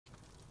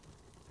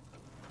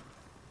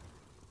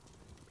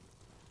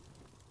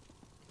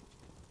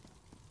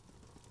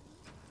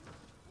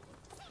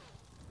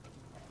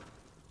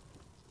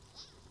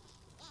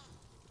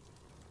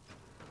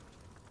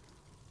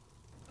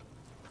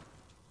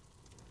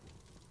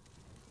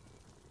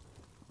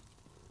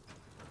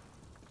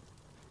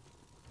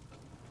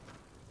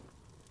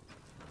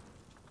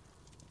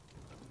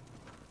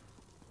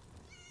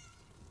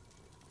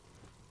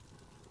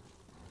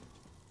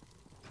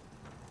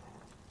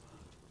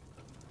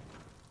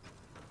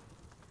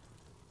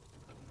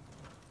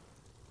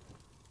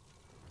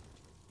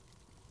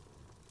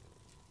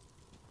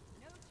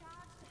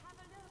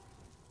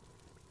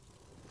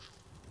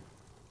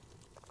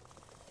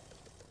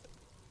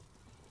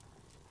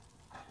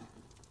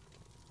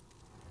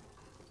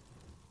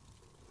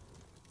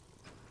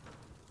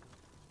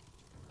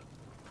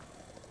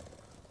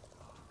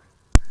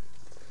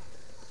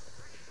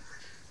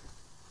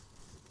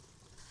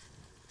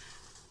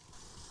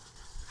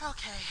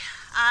Okay,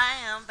 I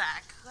am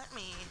back. Let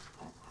me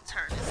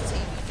turn this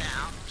TV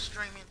down. I'm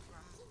streaming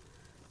from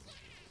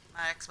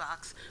my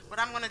Xbox.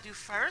 What I'm going to do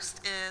first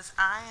is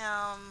I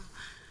am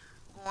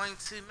going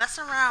to mess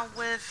around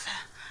with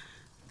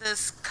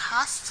this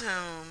costume.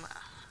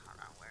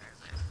 Hold on, where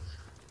is it?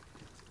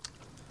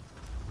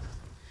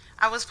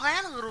 I was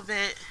playing a little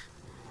bit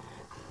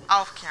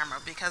off camera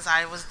because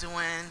I was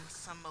doing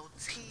some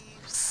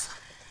motifs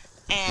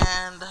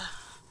and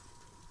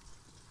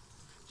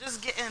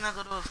just getting a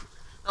little of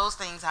those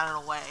things out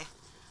of the way.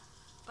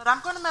 But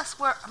I'm going to mess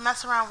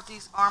around with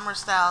these armor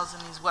styles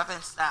and these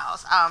weapon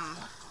styles. I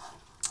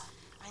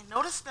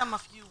noticed them a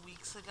few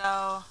weeks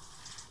ago,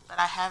 but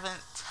I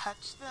haven't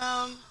touched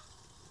them.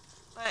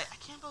 But I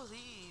can't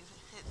believe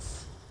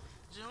it's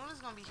June is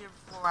going to be here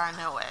before I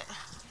know it.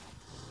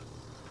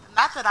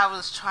 Not that I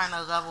was trying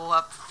to level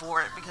up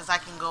for it because I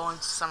can go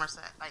into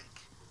Somerset like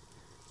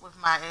with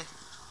my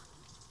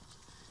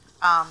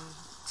um,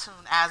 tune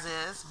as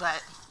is,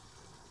 but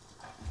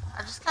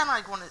I just kind of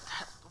like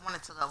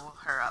wanted to level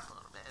her up a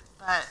little bit.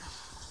 But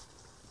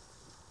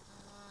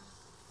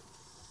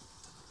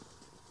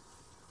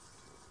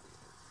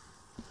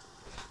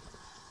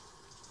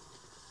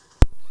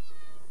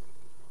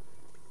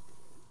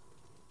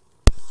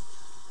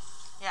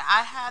yeah,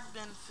 I had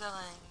been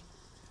feeling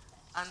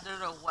under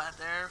the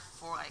weather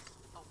for like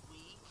a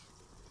week.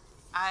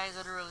 I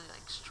literally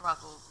like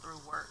struggled through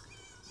work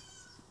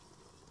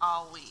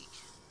all week.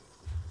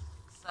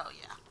 So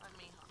yeah, let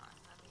me hold on.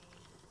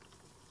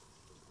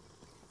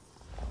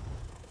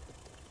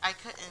 I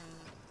couldn't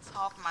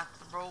talk. My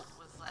throat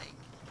was like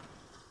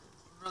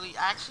really.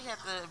 I actually had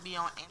to be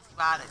on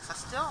antibiotics. I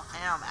still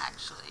am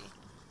actually,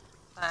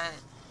 but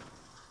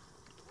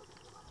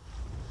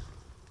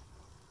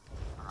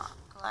hold on.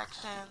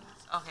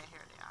 Collections. Okay,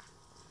 here they are.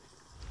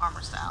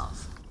 Armor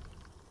styles.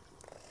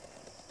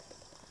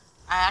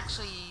 I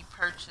actually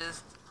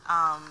purchased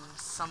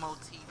some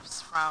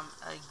motifs from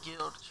a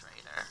guild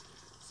trader,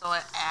 so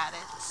it added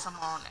some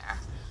on there.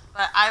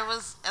 But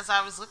as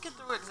I was looking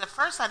through it, because at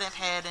first I didn't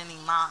have any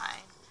in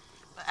mind,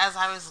 but as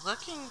I was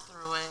looking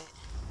through it,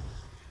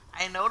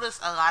 I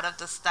noticed a lot of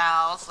the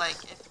styles,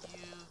 like if you,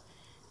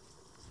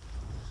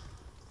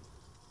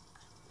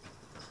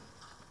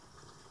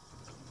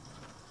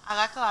 I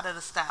like a lot of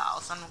the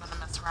styles. I'm gonna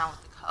mess around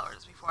with the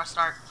colors before I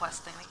start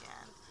questing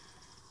again,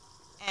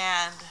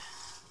 and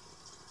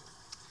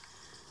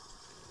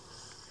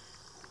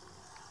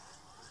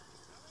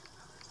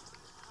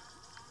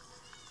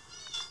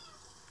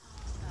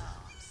no,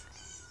 let's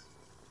see.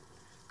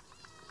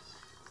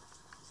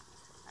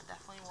 I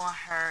definitely want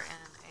her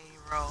in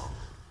a robe.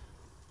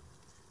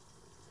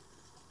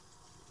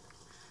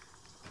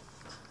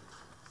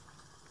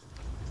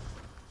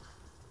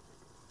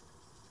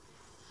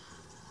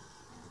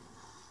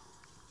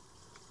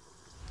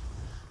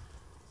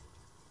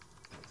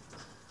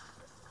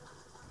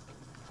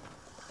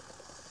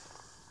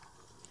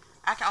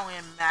 I can only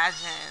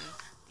imagine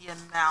the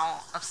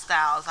amount of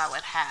styles I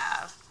would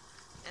have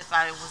if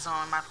I was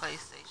on my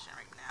PlayStation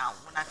right now.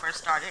 When I first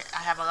started, I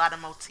have a lot of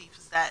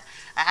motifs that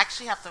I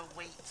actually have to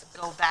wait to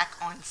go back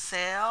on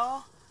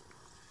sale,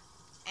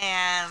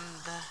 and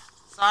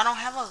so I don't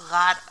have a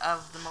lot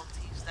of the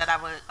motifs that I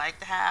would like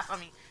to have. I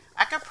mean,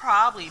 I could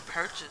probably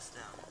purchase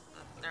them,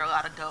 but they're a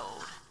lot of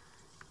gold,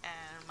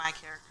 and my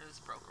character is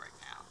broke right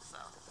now, so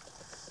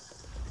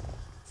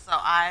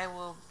I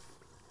will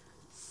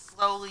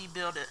slowly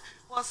build it.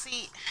 Well,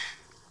 see,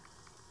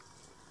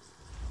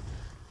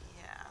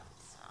 yeah,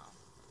 so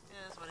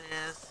it is what it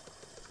is.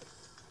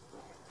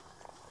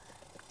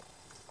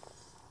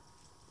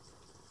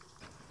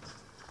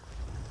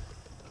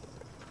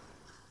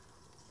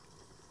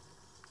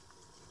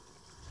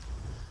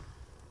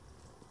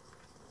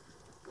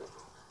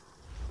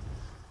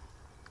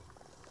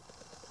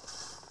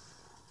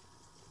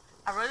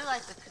 I really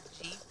like the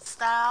Khajiit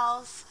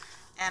styles,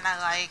 and I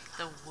like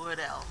the Wood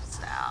Elf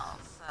style.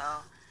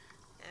 So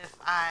if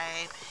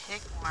I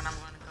pick one, I'm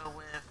going to go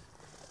with,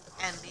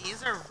 and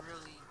these are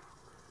really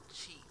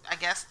cheap. I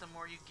guess the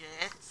more you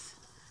get,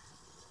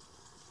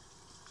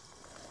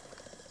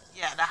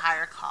 yeah, the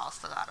higher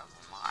cost a lot of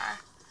them are.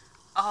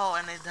 Oh,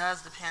 and it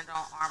does depend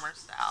on armor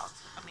styles.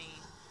 I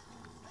mean,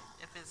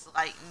 if it's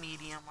light,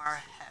 medium,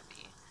 or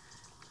heavy.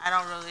 I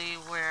don't really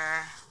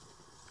wear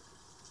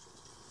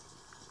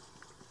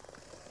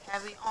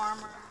heavy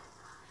armor.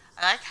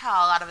 I like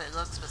how a lot of it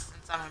looks, but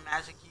since I'm a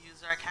magic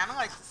user, I kind of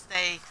like to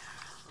stay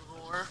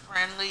lore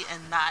friendly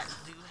and not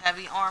do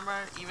heavy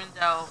armor, even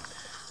though,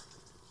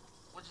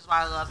 which is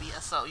why I love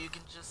ESO. You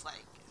can just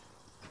like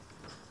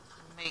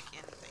make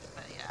anything,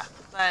 but yeah.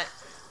 But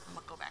I'm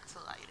gonna go back to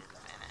light in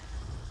a minute.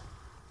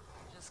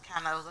 Just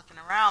kind of looking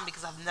around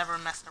because I've never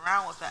messed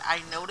around with it. I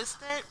noticed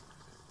it,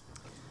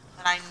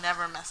 but I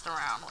never messed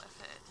around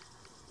with it.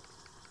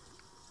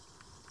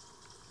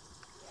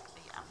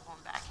 But yeah, I'm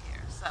going back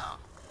here. So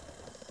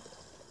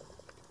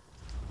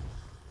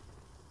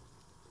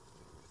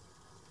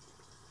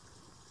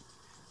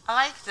I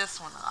like this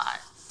one a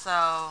lot.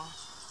 So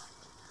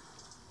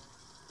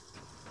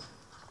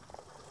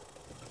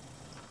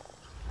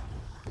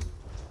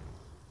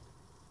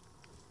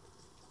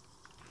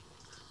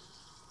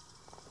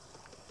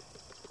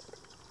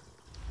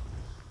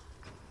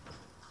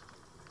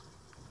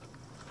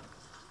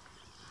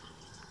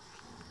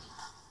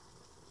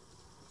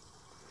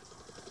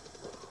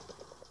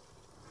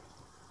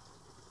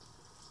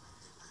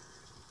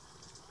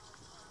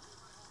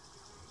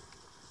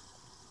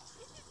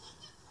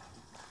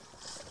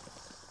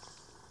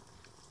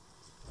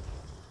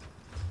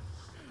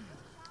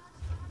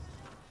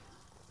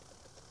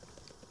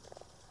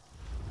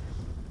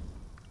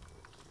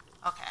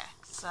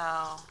So,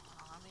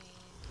 let me.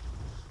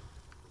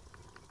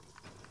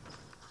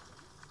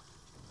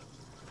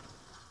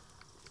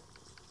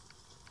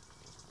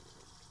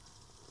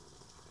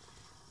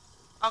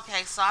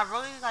 Okay, so I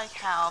really like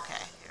how.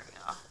 Okay, here we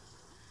go.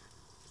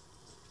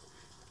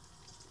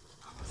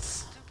 Oh,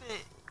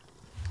 stupid.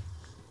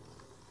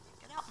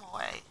 Get out my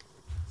way.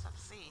 So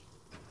see.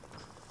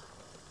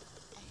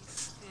 And he's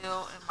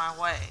still in my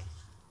way.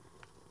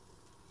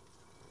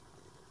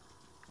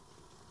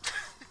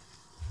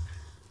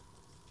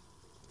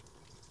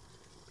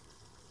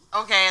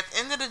 Okay, at the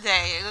end of the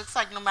day, it looks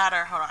like no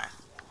matter. Hold on.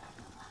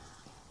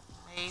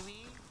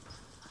 Maybe.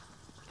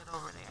 Get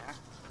over there.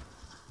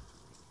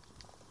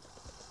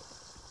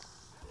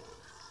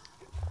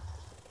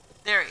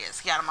 There he is.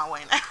 He out of my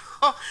way now.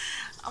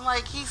 I'm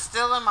like, he's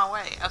still in my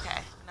way.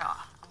 Okay, no.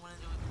 I'm going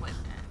to do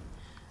equipment.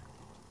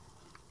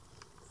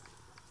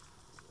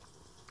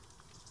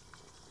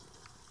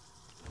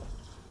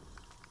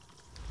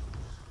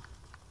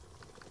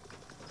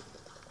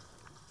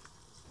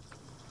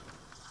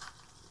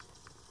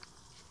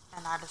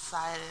 And I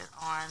decided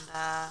on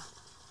the.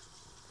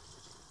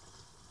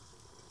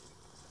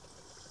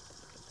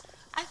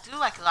 I do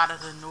like a lot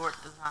of the Nord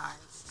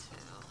designs too,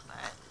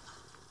 but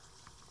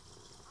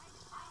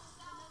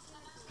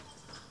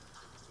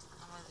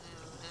I'm gonna do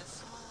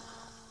this one.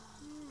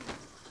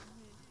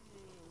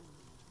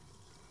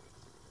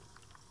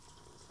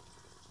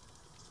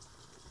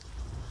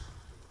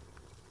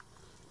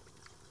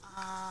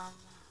 Um,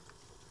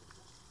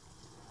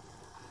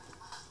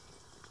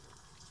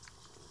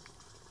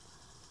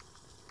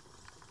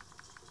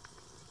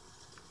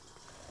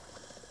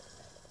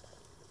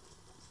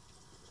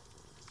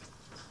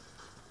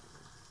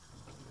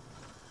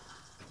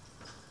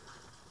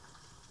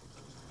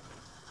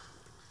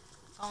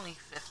 it's only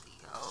 50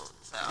 gold,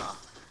 so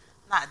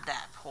not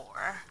that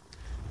poor.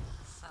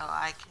 So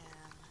I can.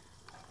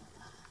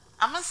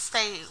 I'm gonna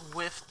stay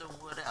with the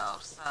wood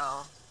elf,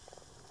 so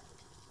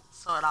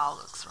it all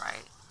looks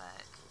right.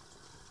 But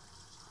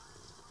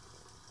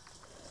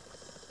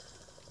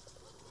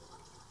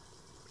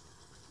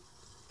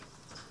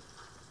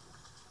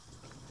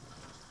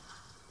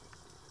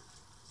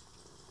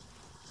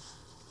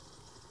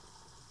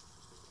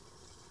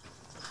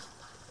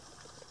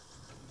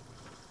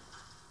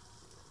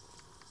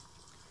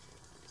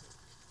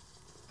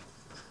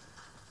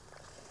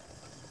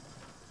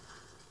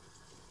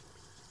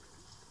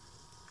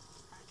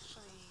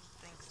actually,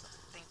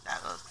 think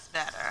that looks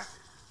better.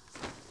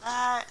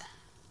 That.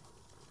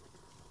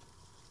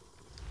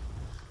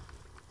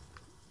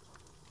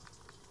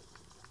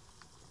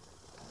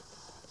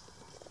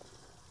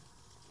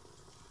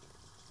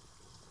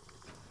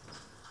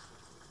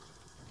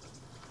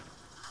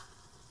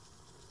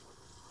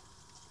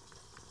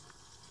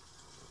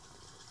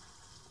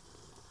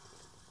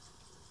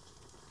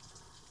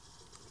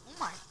 Oh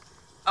my.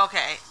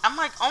 Okay, I'm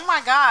like, oh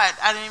my god,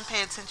 I didn't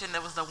pay attention.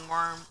 There was the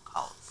worm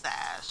called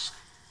Sash.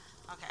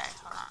 Okay,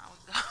 hold on.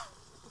 We go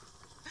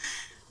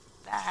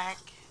back.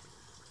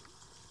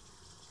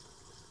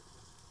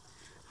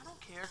 I don't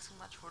care too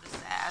much for the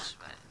sash,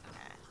 but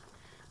okay.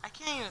 I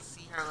can't even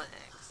see her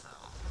legs, so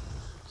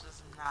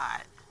just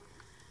not.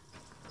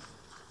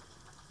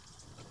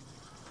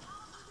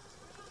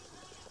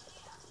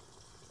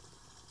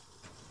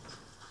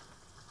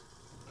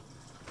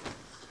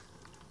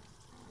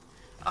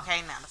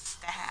 Okay, now the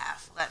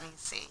staff. Let me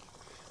see.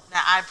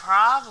 Now I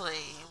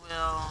probably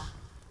will.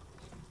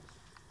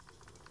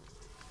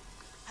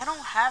 I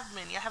don't have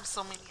many. I have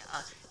so many.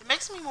 It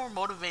makes me more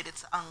motivated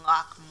to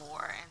unlock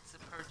more and to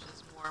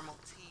purchase more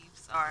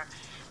motifs or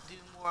do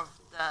more of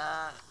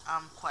the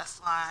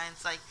quest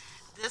lines. Like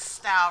this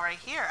style right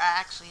here, I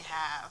actually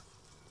have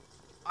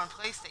on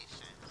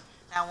PlayStation.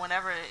 Now,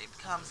 whenever it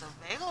becomes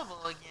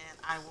available again,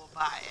 I will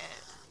buy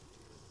it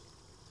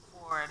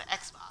for the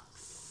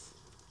Xbox.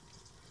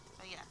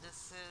 But yeah,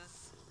 this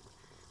is.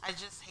 I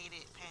just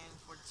hated paying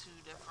for two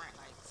different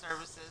like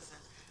services,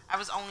 and I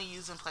was only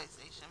using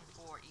PlayStation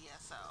for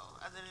ESO.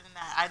 Other than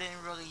that, I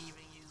didn't really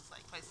even use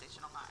like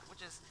PlayStation Online,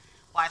 which is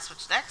why I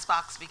switched to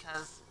Xbox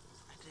because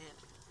I did.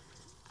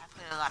 I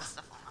played a lot of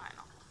stuff online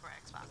for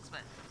Xbox,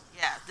 but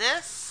yeah,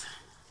 this.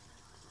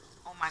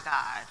 Oh my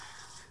god,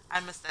 I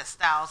miss that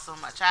style so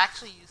much. I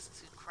actually used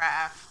to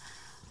craft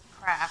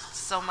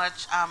so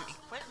much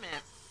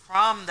equipment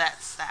from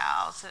that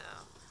style too.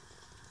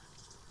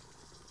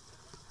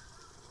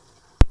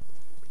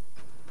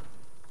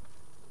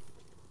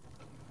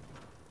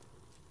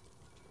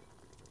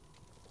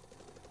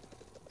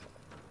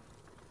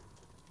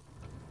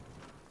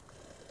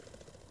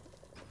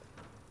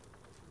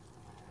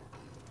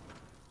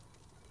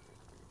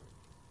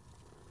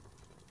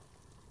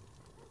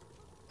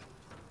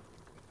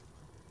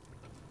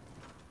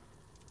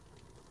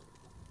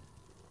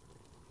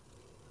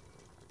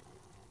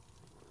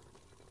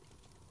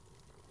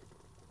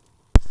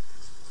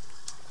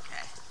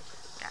 Okay,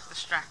 got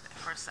distracted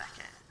for a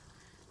second.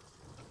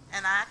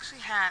 And I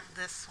actually had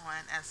this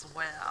one as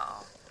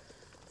well.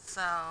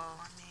 So,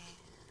 let me.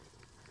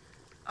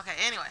 Okay,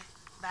 anyway,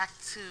 back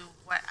to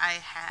what I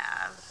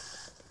have.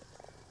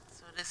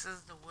 So, This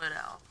is the Wood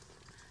Elf.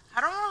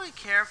 I don't really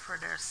care for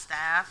their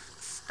staff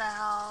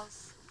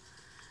styles.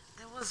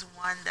 There was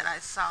one that I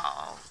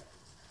saw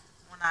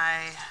when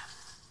I...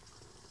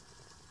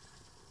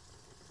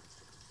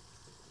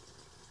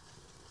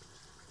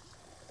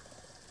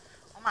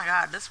 Oh my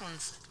god, this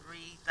one's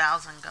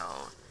 3,000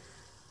 gold.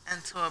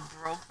 And to a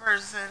broke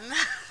person,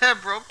 a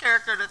broke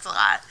character, that's a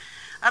lot.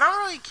 I don't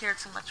really care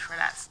too much for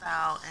that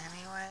style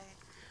anyway.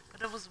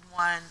 But it was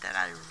one that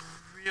I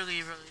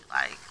really, really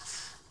liked.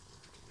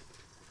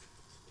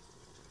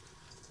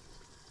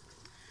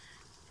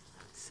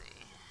 Let's see.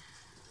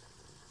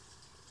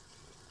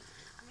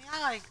 I mean,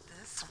 I like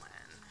this one.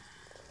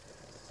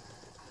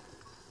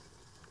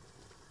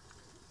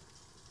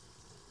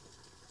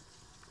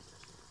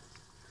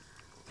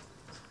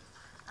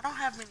 I don't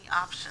have many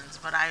options,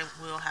 but I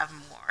will have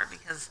more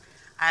because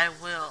I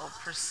will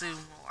pursue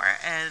more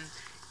and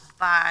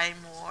buy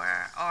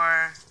more.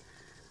 Or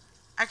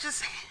I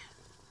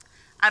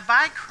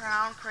buy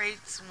crown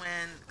crates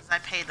when, because I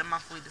pay the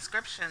monthly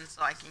description,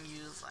 so I can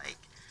use like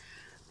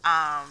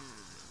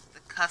the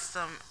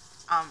custom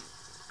um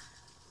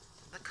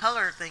the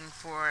color thing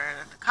for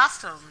the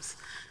costumes,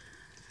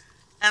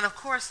 and of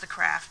course the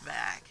craft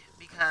bag,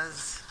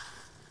 because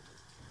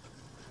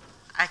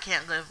I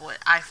can't live with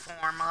I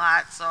form a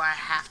lot, so I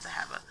have to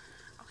have a...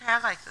 Okay, I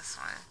like this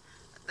one.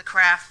 The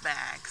craft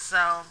bag.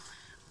 So,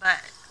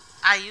 but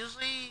I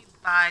usually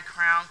buy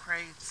crown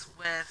crates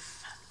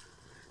with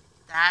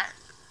that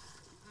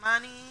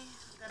money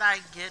that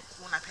I get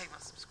when I pay my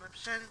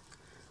subscription.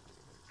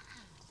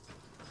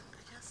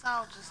 I guess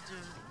I'll just do...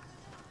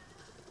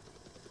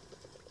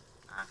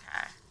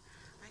 Okay.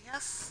 I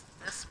guess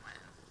this one.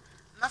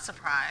 I'm not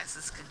surprised.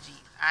 It's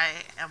Khajiit.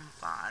 I am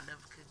fond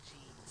of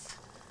Khajiit's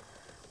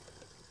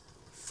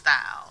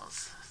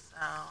styles.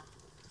 So,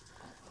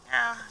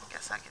 yeah, I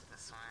guess I get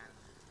this one.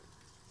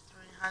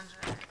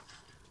 300.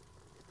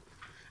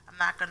 I'm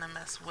not going to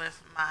mess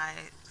with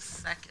my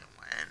second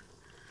one.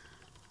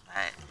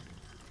 But,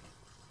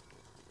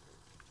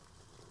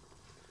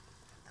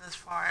 and as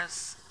far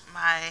as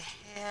my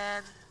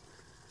head,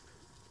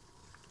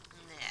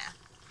 yeah.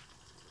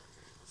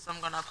 So I'm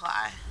going to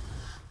apply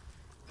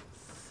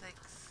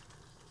 600.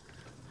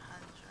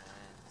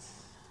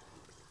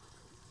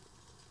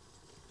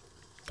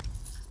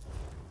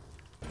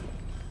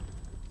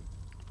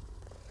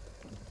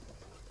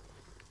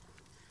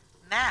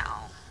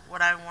 Now,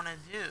 what I want to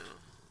do...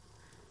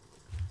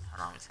 Hold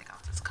on, let me take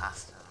off this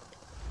costume.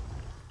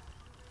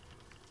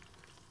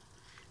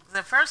 Because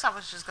at first I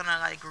was just going to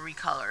like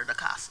recolor the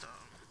costume.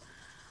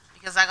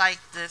 Because I like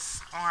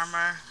this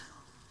armor.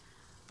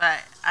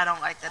 But I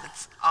don't like that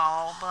it's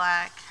all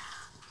black.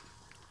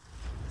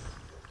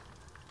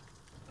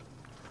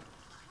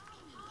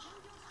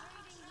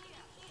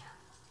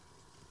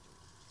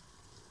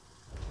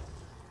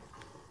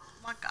 Oh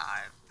my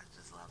god, I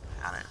just love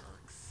how that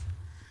looks.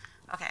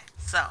 Okay,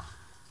 so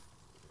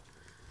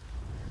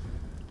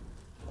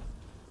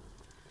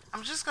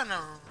I'm just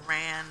gonna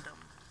random.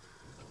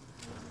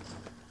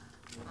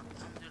 I'm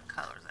gonna do the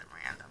colors at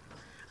random.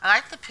 I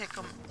like to pick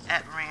them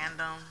at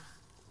random,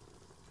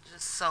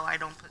 just so I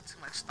don't put too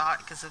much thought.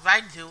 Because if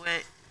I do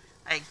it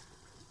like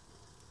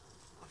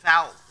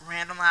without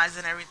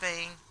randomizing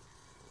everything,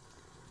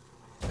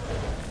 oh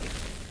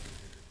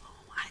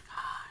my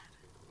god!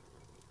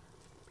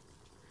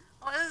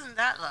 Oh, isn't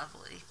that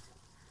lovely?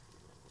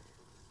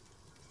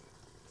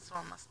 So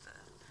I must have.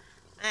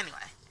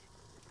 Anyway,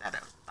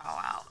 that'll thaw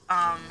out.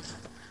 I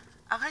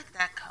like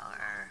that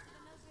color.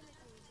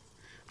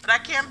 But I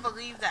can't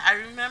believe that. I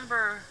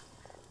remember,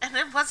 and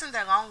it wasn't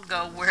that long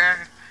ago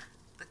where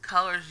the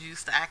colors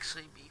used to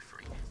actually be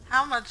free.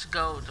 How much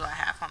gold do I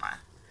have on my...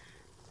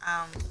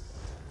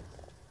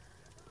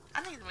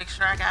 I need to make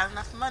sure I got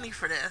enough money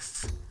for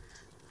this.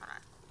 Hold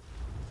on.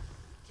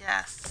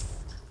 Yes.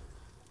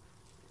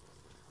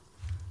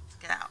 Let's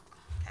get out.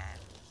 Okay.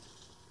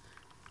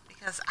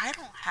 Because I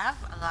don't have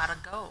a lot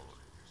of gold.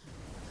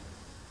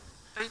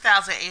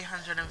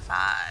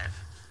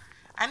 3,805.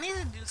 I need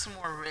to do some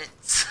more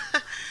writs.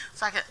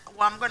 So I can...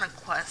 Well, I'm going to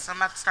quest. I'm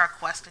about to start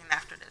questing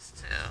after this,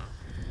 too.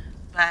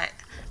 But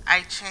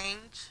I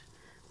changed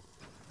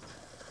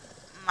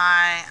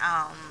my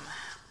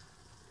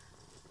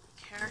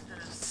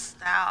character's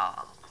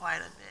style quite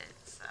a bit.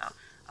 So,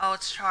 oh,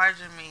 it's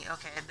charging me.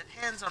 Okay, it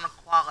depends on the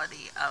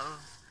quality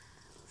of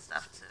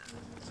stuff, too.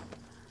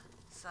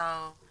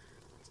 So,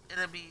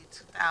 it'll be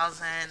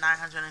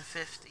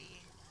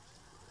 2,950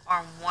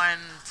 or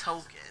one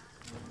token.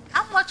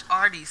 How much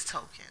are these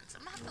tokens?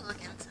 I'm gonna have to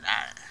look into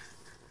that.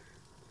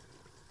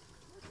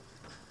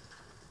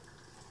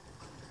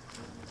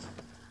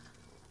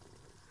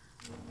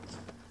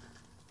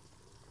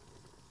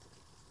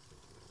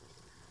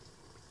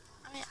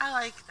 I mean, I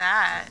like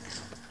that.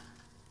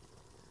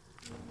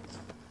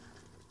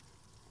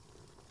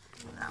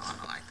 No, I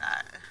don't like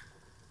that.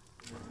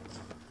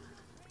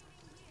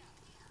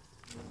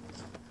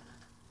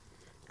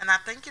 And I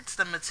think it's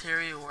the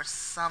material or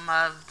some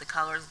of the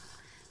colors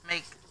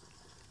make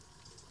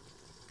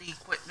the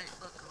equipment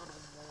look a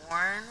little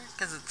worn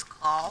because it's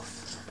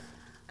cloth.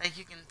 Like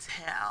you can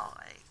tell.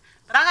 Like,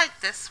 but I like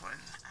this one.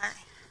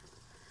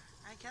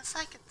 I guess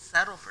I could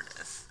settle for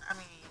this. I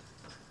mean,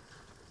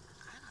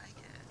 I like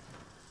it.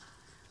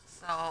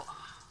 So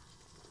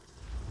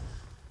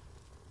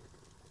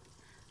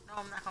no,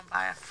 I'm not gonna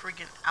buy a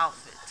friggin'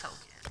 outfit token.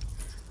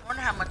 I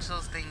wonder how much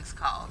those things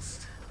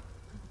cost.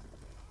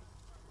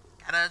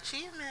 Got an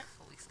achievement,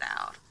 fully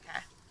styled. Okay.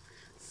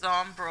 So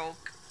I'm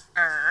broke.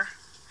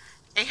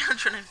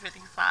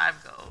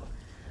 855 gold.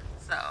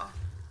 So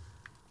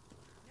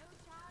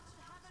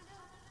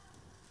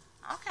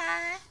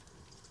okay.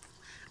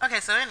 Okay,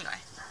 so anyway.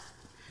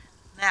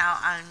 Now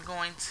I'm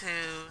going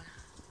to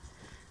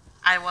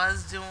I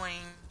was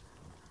doing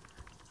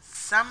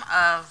some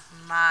of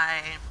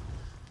my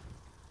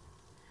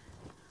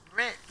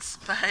grits,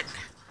 but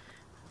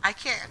I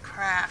can't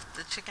craft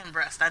the chicken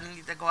breast. I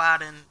need to go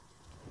out and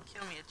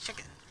kill me a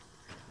chicken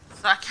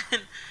so I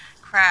can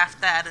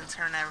craft that and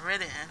turn that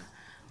rid in.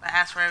 But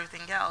as for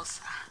everything else,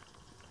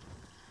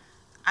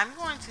 I'm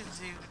going to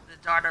do the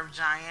Daughter of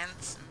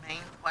Giants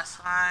main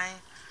quest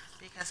line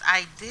because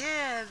I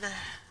did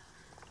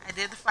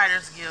the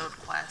Fighters Guild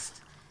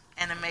quest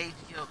and the Mage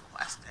Guild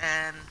quest,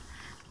 and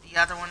the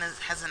other one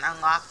hasn't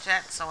unlocked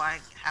yet, so I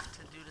have to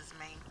do this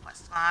main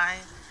quest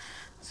line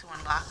to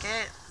unlock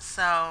it.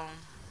 So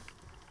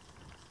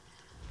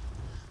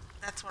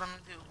that's what I'm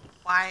gonna do.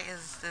 Why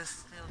is this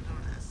still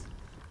doing this?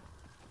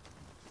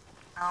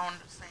 I don't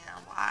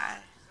understand why.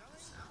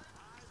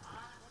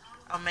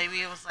 Oh,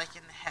 maybe it was like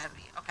in the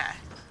heavy. Okay.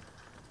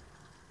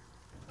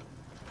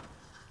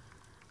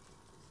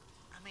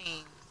 I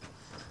mean,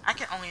 I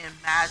can only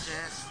imagine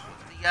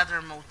the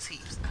other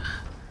motifs. Okay,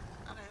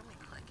 let me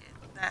click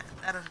it. That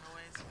annoys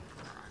me.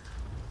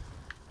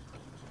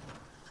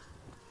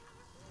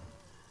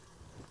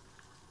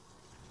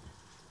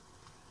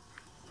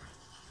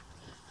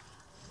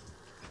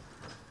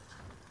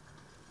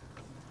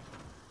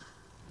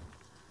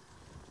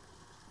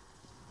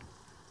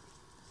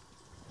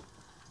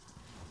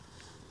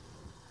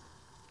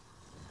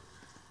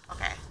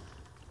 Okay.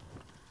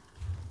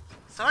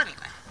 So anyway.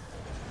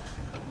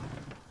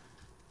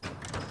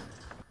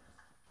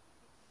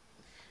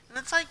 And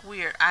it's like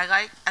weird.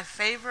 I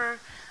favor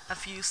a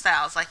few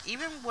styles. Like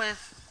even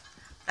with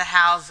the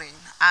housing,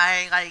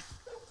 I like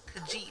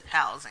Khajiit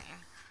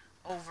housing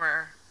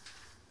over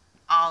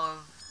all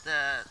of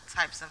the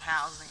types of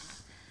housing.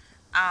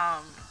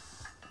 Um,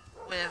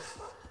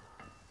 with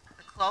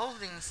the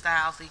clothing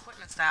styles, the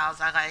equipment styles,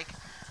 I like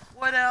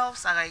Wood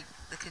Elves, I like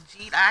the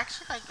Khajiit. I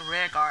actually like the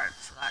Red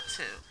Guards a lot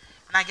too.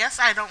 And I guess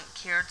I don't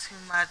care too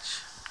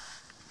much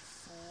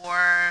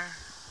for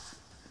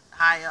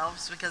High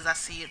Elves because I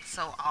see it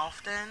so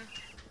often.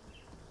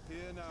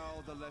 Hear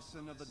now the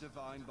lesson of the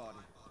divine body.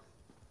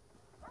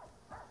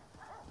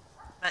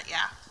 But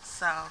yeah,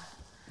 so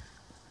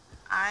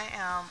I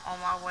am on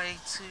my way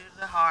to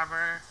the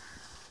harborage,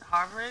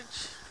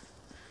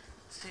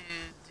 to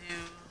do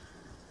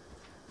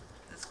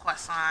this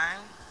quest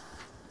line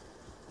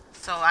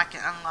so I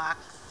can unlock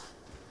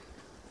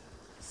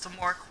some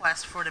more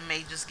quests for the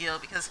Mages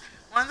Guild. Because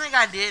one thing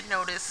I did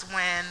notice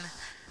when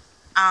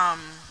um,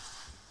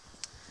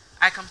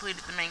 I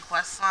completed the main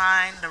quest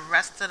line, the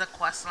rest of the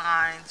quest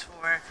lines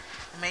for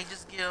the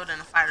Mages Guild and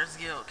the Fighters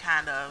Guild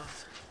kind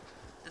of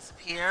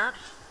disappeared.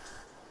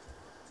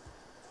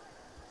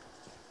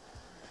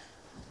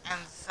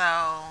 And so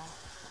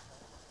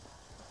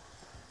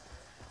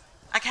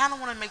I kind of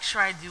want to make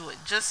sure I do it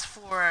just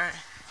for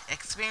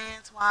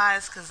experience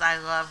wise because I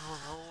love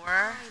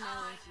lore. I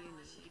know if you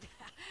need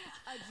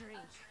a drink.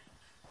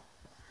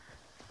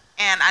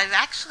 And I've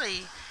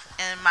actually,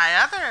 in my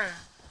other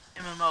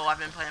MMO I've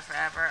been playing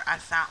forever, I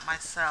found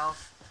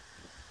myself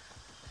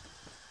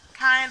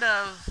kind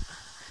of,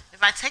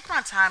 if I take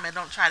my time and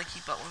don't try to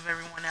keep up with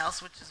everyone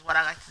else, which is what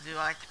I like to do,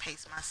 I like to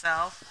pace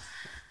myself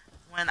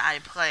when I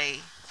play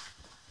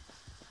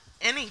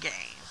any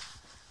game.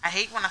 I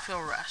hate when I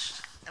feel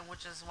rushed, and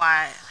which is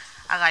why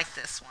I like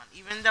this one.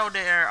 Even though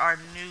there are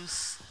new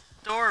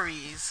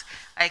stories,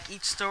 like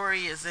each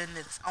story is in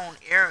its own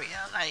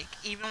area. Like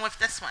even with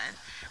this one,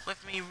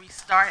 with me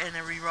restarting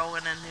and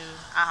re-rolling a new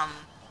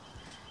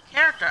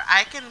character,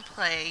 I can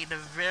play from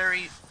the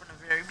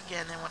very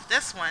beginning with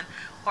this one,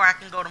 or I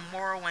can go to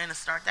Morrowind and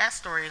start that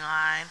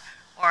storyline.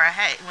 Or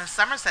hey, when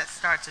Somerset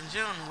starts in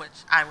June,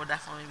 which I will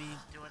definitely be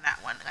doing that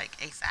one like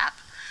ASAP.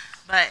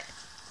 But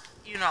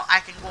I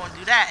can go and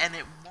do that, and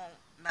it won't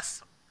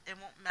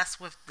mess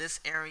with this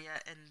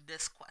area and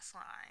this quest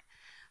line.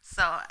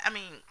 So I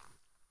mean,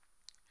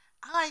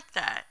 I like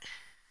that,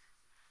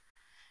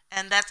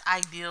 and that's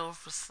ideal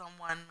for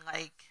someone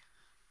like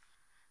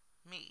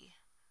me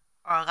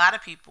or a lot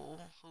of people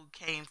who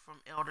came from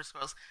Elder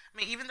Scrolls. I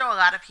mean, even though a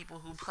lot of people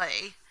who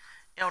play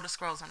Elder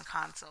Scrolls on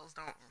consoles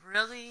don't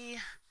really,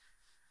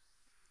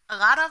 a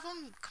lot of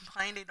them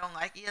complain they don't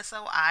like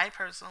ESO. I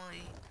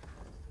personally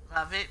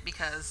love it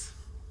because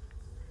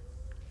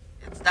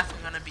it's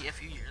definitely going to be a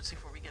few years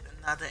before we get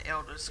another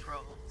Elder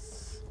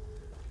Scrolls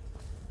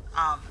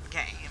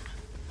game.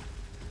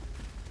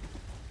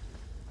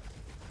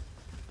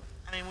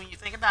 I mean, when you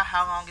think about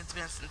how long it's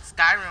been since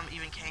Skyrim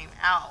even came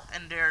out,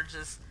 and they're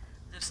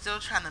still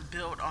trying to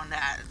build on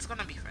that. It's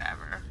gonna be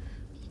forever.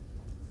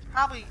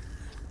 Probably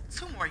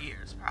 2 more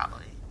years,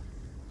 probably,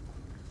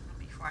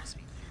 before I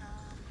speak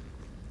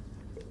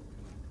to him.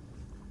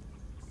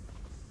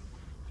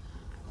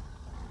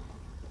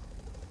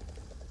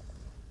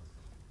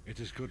 It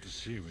is good to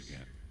see you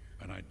again,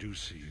 and I do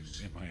see you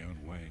in my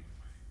own way.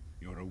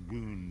 You're a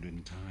wound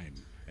in time,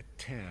 a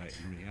tear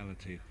in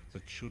reality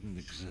that shouldn't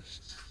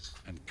exist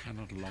and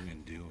cannot long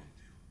endure.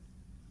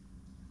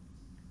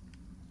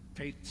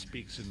 Fate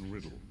speaks in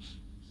riddles.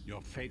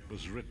 Your fate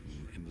was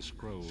written in the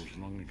scrolls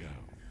long ago.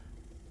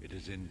 It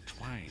is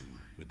entwined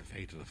with the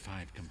fate of the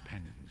 5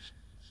 companions.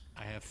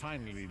 I have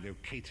finally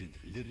located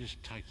Lyris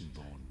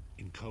Titanborn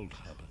in Cold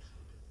Harbor.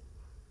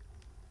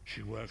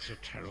 She works a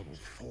terrible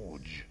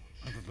forge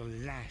under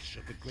the lash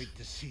of the great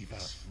deceiver,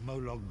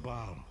 Molog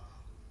Baal.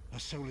 Her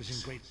soul is in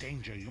great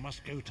danger. You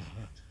must go to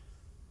her.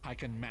 I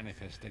can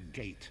manifest a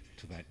gate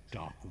to that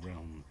dark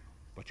realm,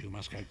 but you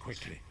must go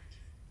quickly.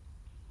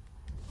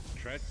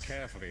 Tread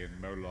carefully in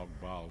Molog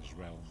Baal's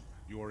realm.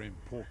 You are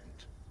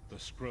important. The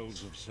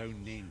scrolls have so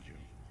named you.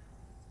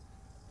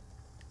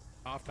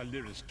 After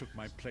Lyris took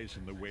my place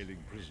in the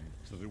Wailing Prison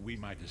so that we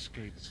might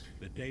escape,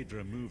 the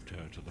Daedra moved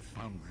her to the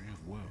Foundry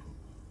of Woe.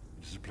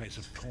 It is a place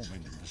of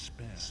torment and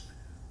despair.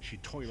 She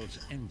toils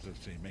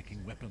endlessly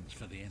making weapons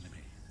for the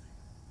enemy.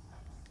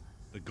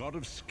 The God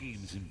of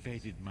Schemes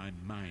invaded my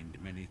mind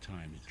many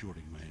times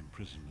during my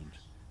imprisonment.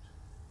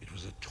 It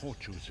was a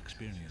tortuous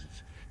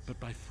experience, but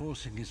by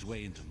forcing his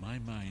way into my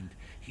mind,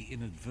 he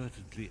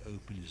inadvertently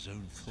opened his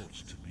own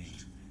thoughts to me,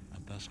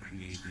 and thus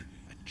created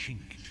a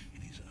chink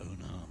in his own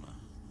armor.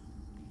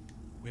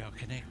 We are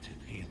connected,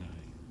 he and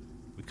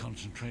I, with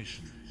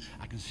concentration.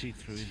 I can see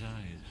through his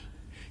eyes.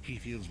 He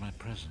feels my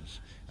presence,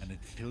 and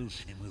it fills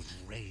him with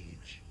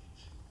rage.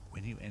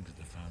 When you enter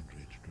the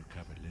Foundry to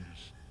recover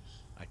Lyris,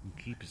 I can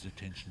keep his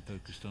attention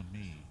focused on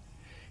me.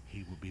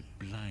 He will be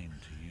blind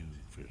to you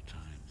for a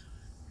time.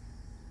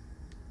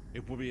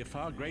 It will be a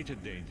far greater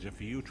danger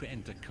for you to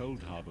enter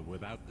Cold Harbor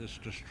without this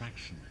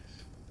distraction.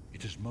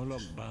 It is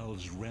Molog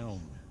Baal's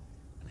realm,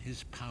 and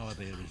his power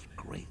there is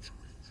great.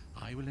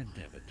 I will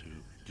endeavor to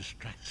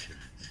distract him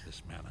in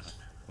this manner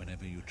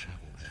whenever you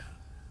travel there.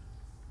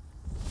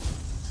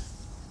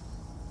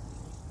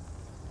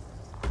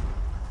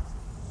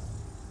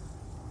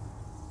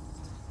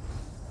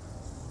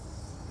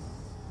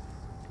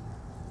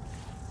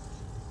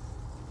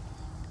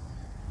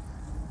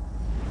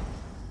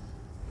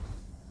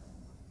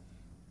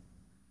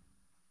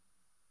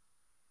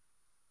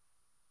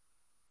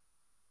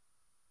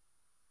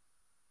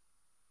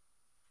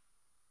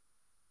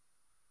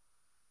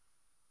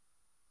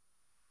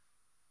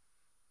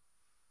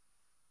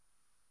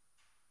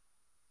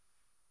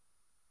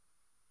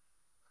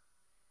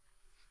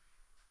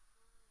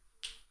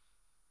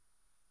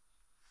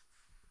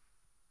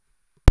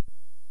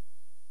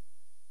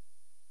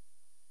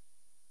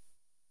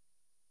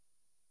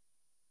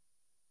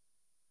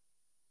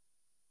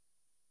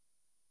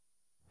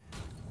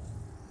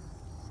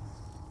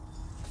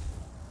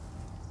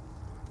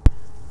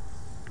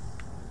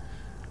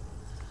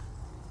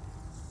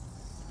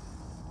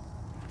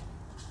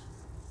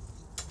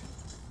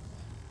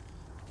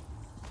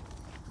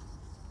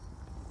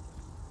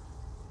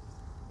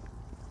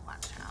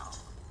 Watch out.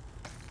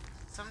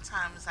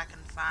 Sometimes I can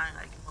find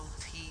like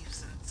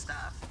motifs and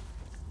stuff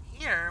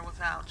here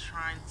without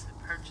trying to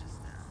purchase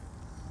them.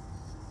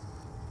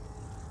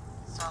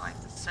 So I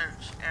like to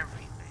search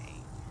everything.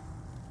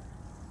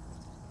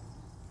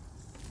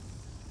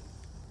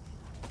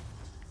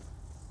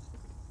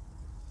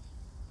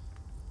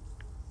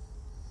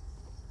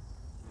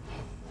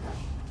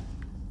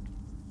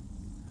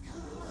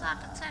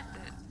 Not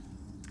detected.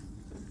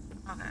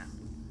 Okay.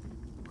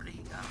 Where did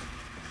he go?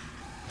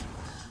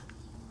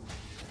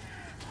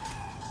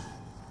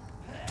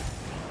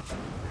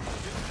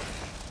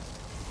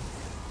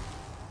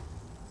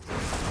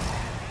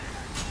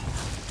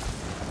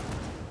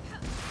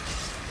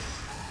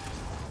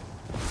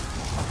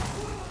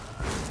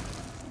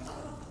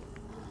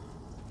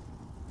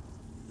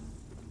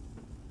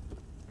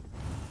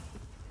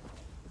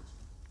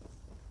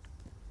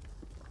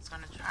 I was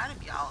gonna try to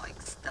be all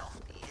like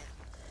stealthy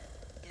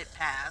and get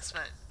past,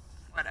 but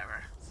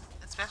whatever.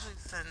 Especially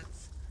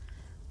since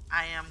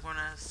I am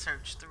gonna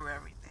search through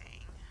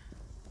everything.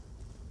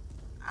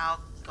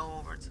 I'll go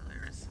over to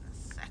Lyris in a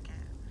second.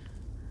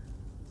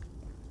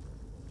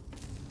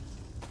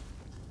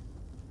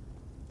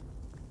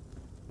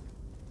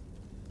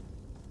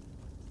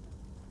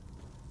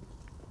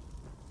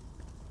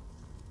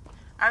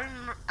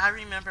 I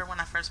remember when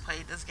I first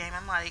played this game,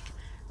 I'm like,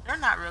 they're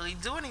not really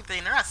doing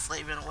anything. They're not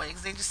slaving away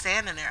because they're just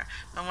standing there.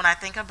 But when I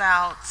think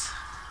about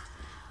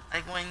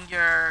like when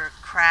you're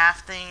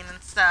crafting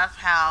and stuff,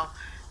 how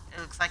it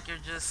looks like you're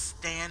just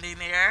standing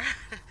there,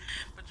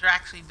 but you're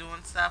actually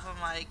doing stuff.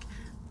 I'm like,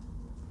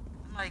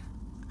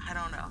 I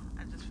don't know.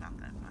 I just found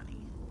that funny.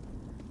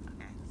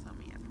 Okay, so let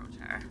me approach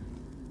her.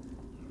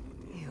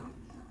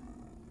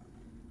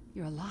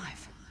 You're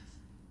alive.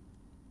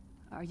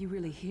 Are you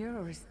really here,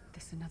 or is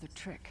this another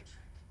trick?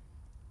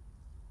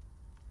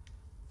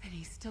 Then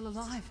he's still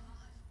alive.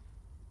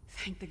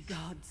 Thank the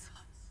gods.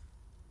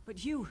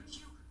 But you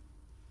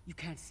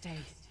can't stay.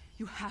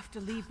 You have to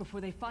leave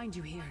before they find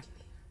you here.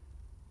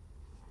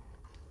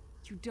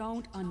 You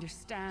don't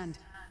understand.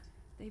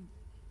 They've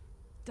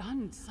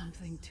done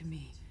something to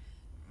me.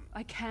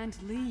 I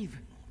can't leave.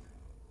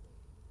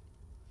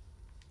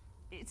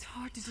 It's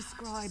hard to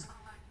describe.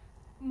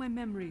 My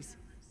memories,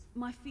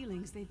 my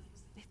feelings, they've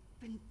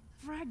been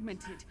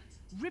fragmented,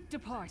 ripped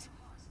apart.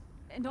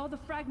 And all the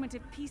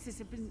fragmented pieces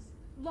have been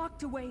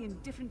locked away in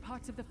different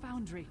parts of the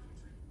foundry.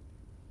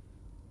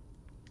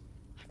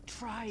 I've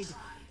tried.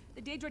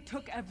 The Daedra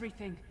took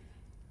everything.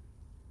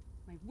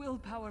 My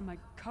willpower, my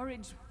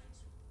courage,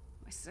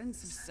 my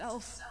sense of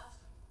self.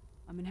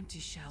 I'm an empty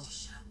shell.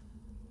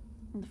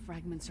 And the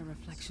fragments are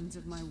reflections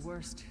of my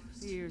worst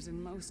fears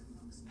and most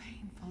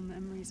painful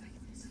memories.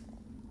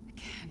 I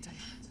can't.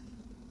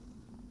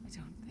 I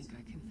don't think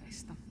I can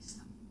face them.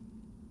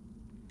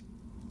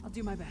 I'll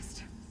do my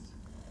best.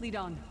 Lead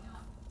on.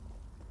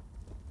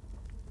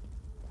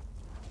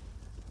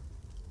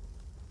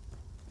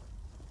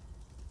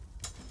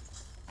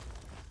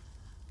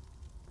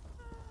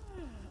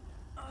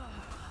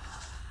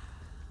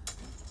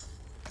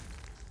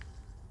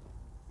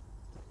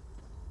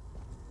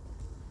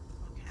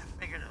 Okay, I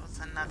figured it was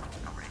another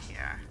one over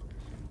here.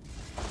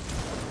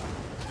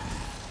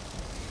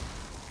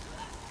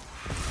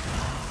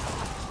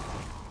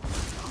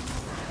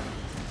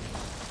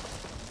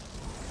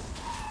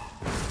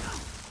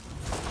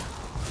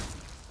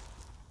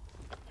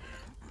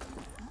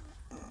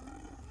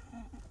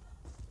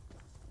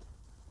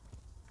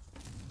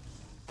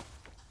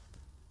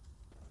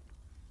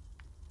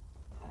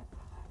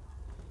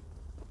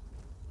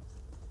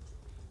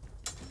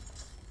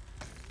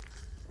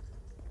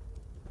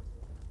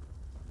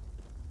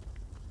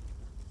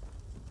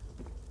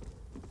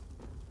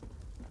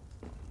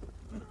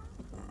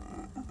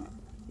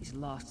 These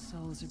lost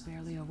souls are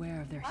barely aware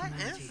of their What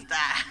humanity. is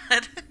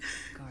that?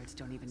 Guards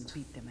don't even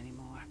beat them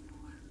anymore.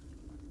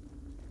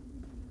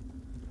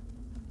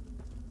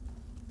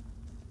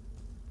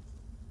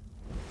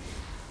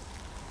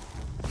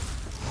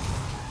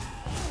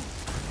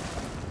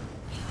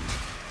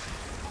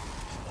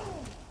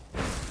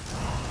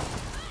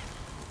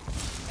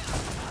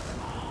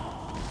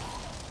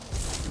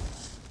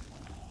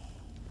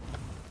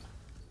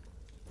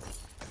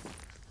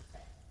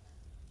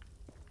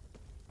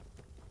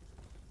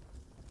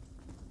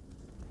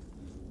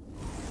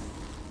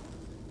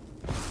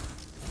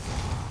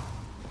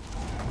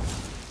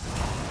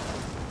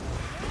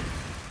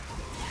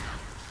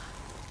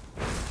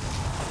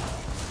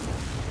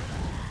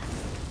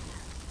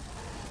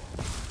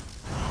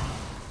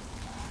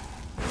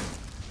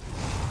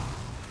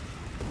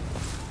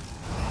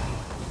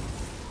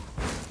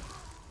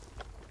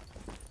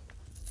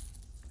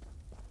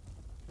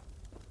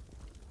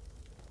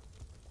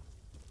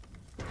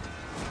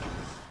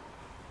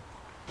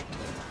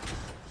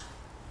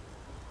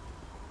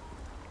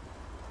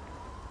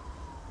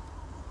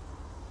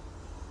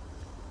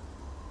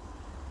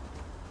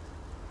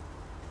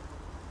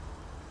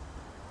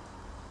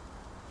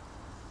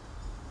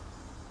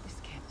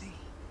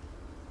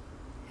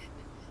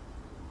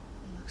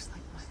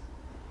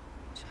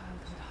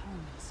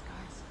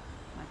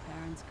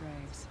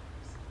 Graves.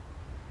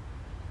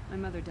 My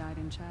mother died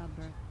in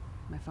childbirth.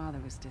 My father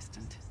was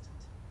distant,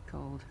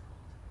 cold.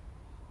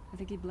 I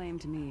think he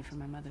blamed me for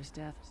my mother's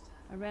death.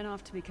 I ran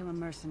off to become a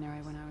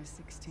mercenary when I was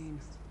 16.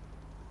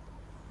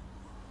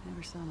 I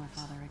never saw my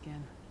father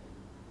again.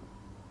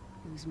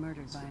 He was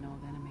murdered by an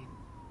old enemy.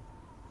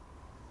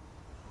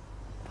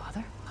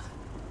 Father?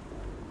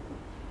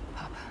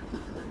 Papa?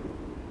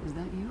 Is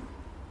that you?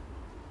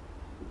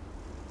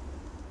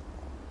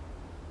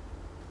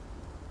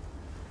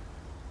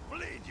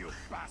 Bleed, you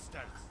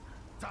bastards!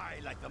 Die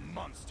like the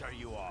monster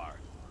you are!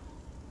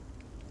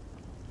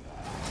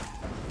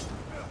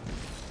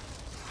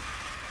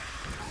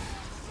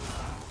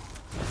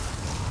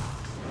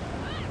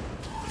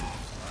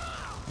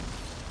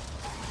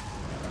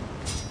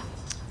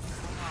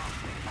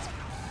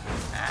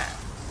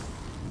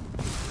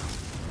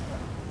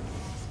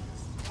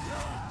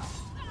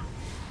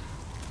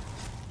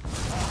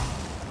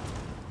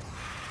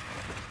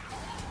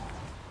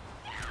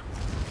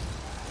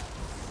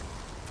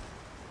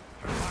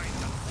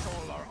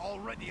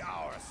 Already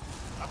ours.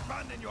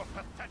 Abandon your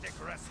pathetic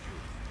rescue.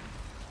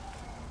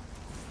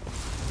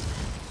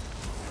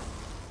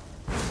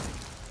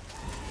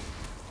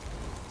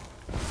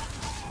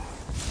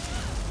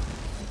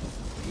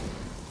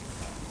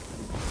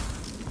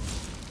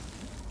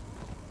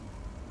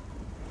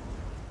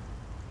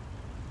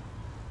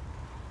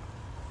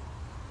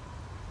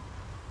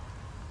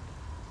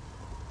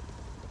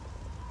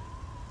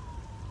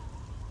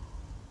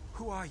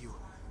 Who are you?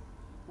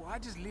 Why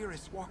does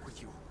Lyris walk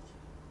with you?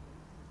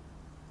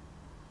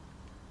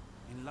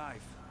 In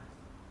life,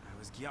 I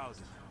was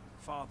Gjaldan,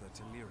 father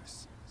to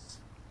Lyris.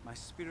 My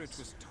spirit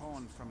was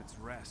torn from its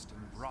rest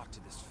and brought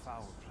to this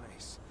foul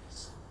place.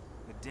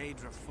 The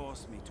Daedra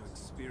forced me to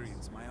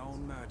experience my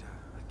own murder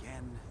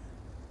again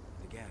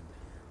and again.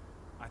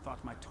 I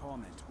thought my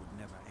torment would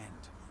never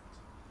end.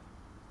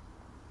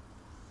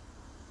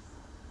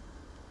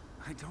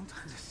 I don't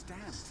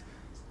understand.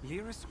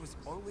 Lyris was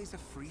always a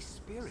free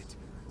spirit.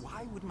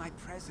 Why would my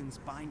presence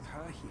bind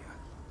her here?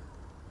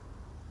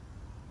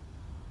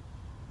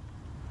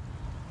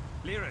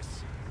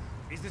 Lyris,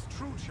 is this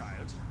true,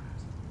 child?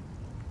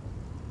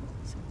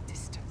 So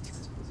distant.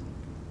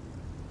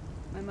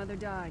 My mother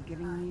died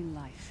giving me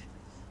life.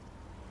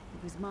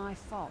 It was my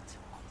fault.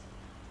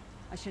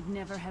 I should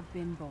never have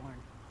been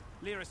born.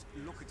 Lyris,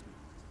 look at me.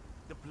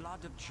 The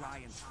blood of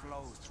giants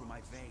flows through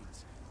my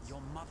veins. Your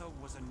mother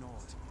was a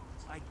Nord.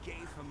 I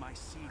gave her my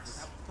seed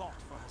without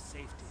thought for her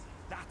safety.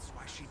 That's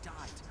why she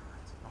died.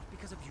 Not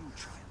because of you,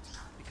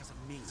 child. Because of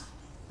me.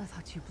 I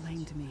thought you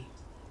blamed me.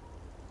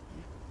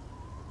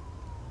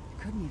 You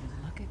couldn't even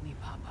look at me,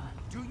 Papa.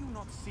 Do you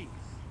not see?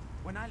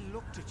 When I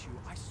looked at you,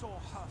 I saw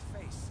her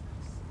face.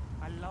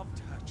 I loved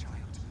her,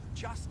 child.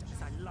 Just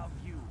as I love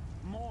you.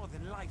 More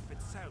than life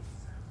itself.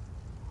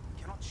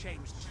 We cannot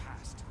change the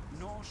past,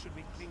 nor should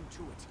we cling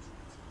to it.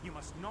 You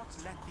must not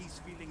let these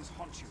feelings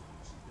haunt you.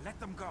 Let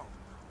them go.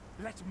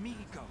 Let me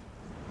go.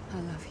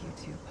 I love you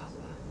too, Papa.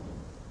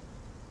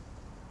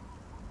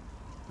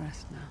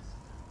 Rest now.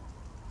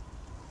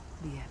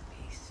 Be at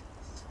peace.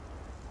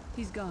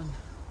 He's gone.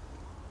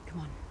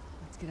 Come on,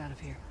 let's get out of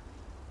here.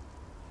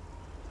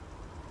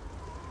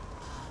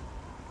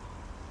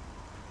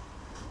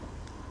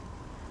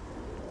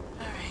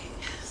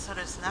 Alright, so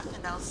there's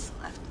nothing else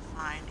left to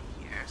find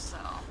here, so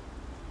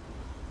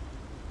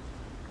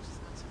just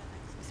go to the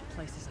next This area.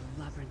 place is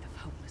a labyrinth of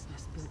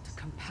hopelessness built to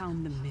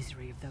compound the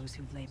misery of those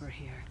who labor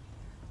here.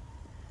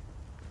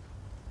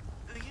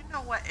 You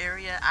know what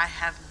area I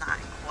have not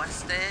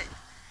quested?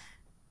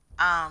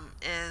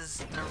 Is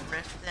the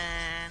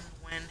Riften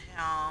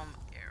Windhelm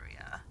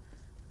area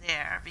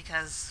there,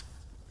 because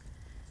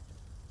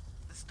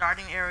the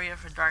starting area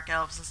for Dark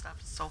Elves and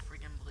stuff is so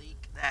freaking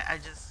bleak that I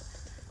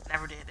just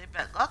never did it.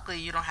 But luckily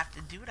you don't have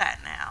to do that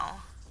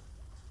now.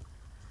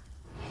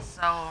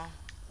 So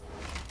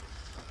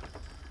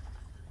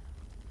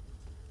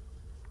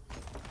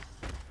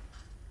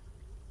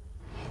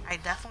I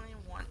definitely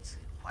want to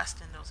quest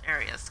in those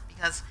areas,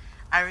 because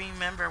I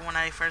remember when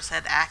I first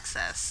had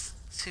access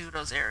to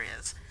those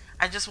areas,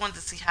 I just wanted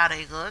to see how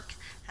they look,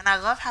 and I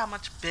love how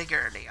much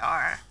bigger they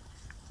are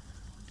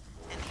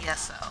in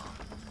ESO.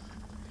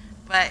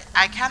 But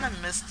I kind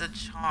of miss the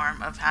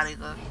charm of how they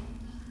look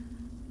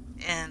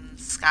in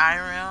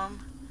Skyrim,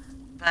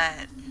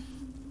 but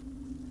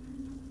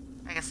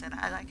like I said,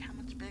 I like how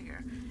much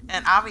bigger.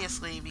 And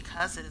obviously,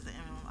 because it is an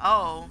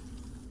MMO,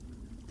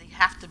 they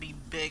have to be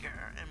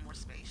bigger and more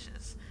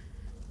spacious.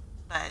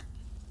 But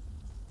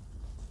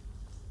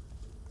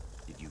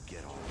Did you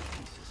get all the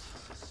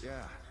pieces?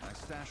 Yeah, I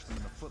stashed them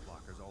in the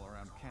footlockers all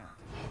around camp.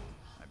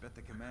 I bet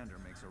the commander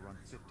makes her run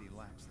 50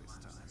 laps this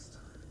time.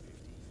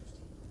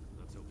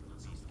 Let's hope the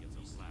beast gets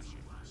some slashing.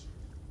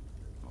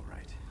 All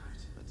right,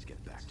 let's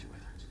get back to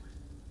it.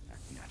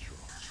 Act natural.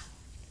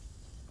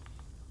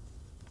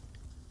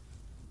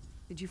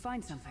 Did you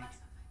find something?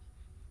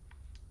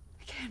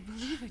 I can't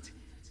believe it.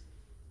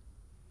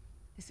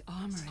 This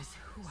armor is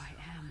who I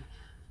am.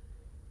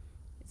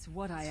 It's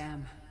what I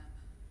am.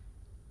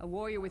 A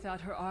warrior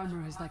without her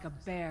armor is like a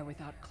bear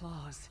without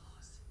claws.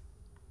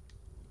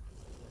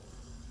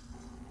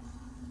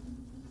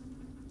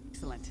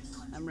 Excellent.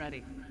 I'm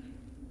ready.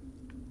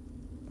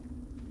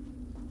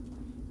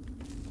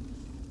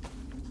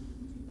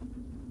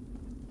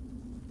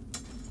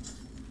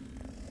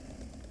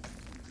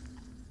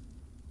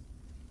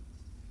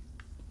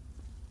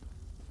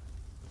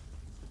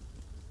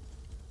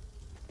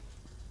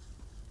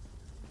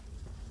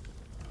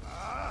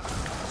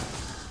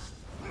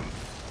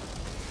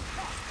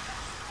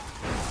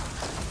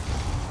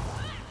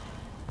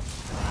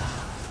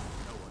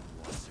 No one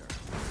wants her.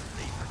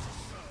 Leave her to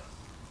me.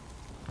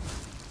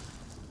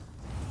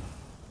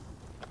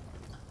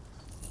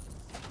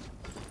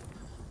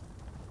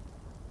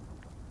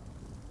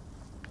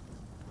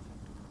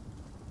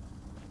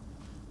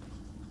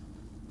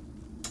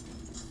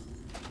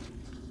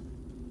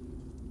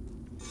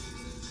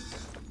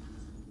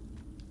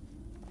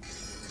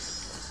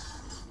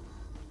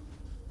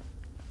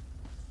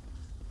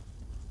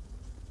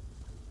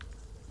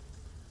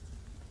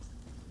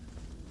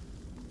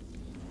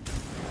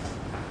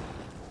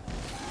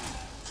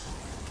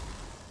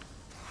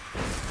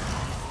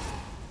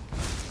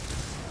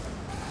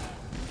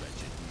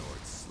 Wretched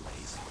Nord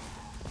slays me.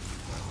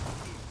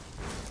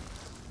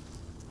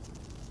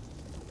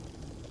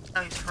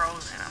 oh, he's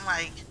frozen. I'm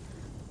like,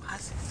 why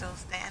is he still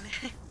standing?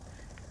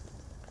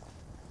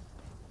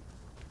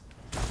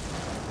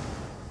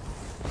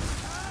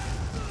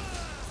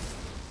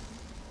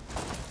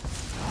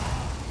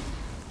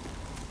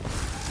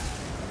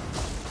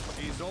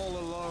 He's all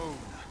alone.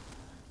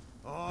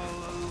 All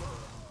alone.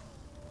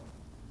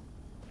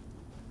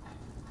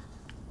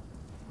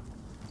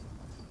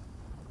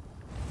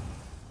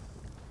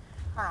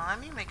 Hold on, let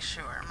me make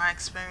sure. My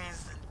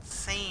experience didn't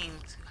seem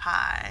too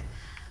high.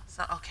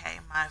 So, okay,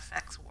 my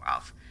effects wore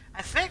off.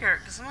 I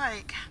figured, because I'm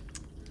like...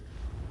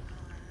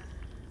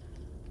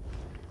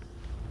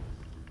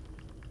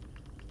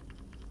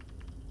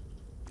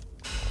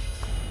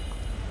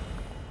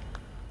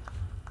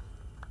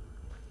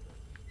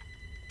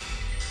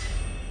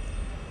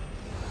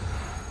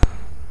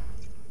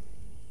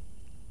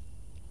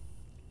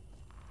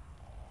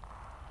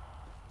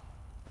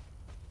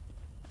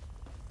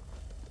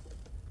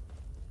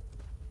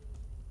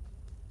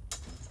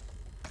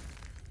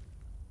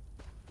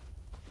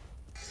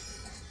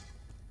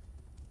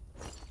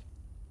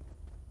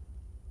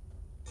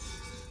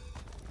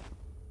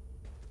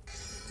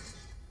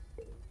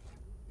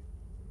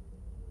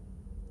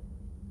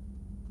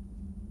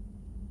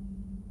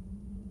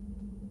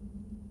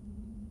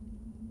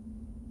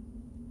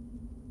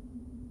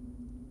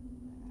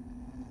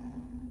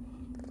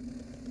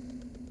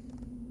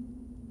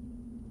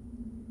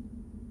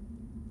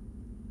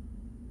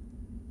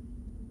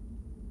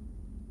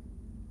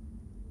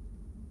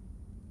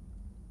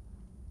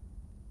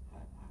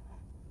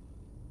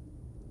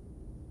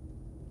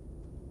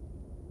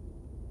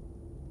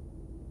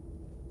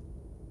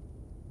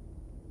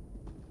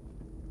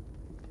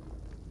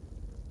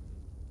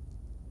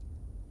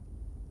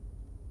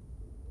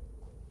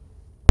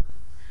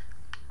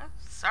 Oh,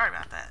 sorry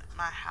about that.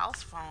 My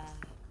house phone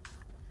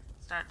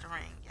started to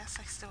ring. Yes,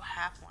 I still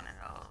have one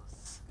of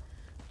those.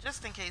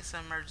 Just in case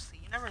of emergency.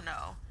 You never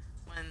know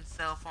when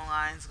cell phone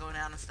lines go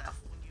down and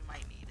stuff when you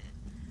might need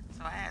it.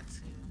 So I had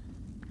to.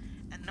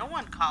 And no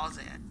one calls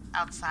it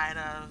outside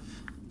of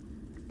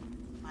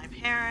my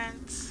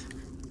parents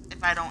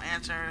if I don't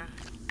answer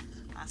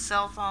my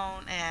cell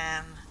phone,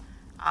 and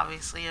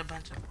obviously a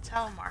bunch of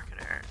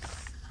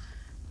telemarketers.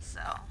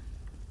 So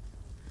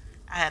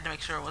I had to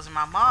make sure it wasn't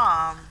my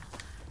mom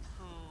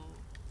who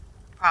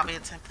probably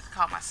attempted to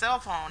call my cell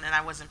phone and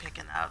I wasn't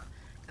picking up,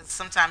 because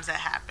sometimes that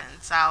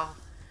happens. I'll,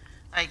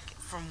 like,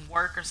 from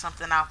work or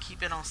something, I'll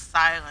keep it on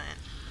silent,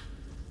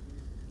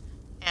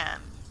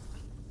 and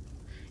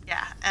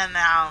yeah, and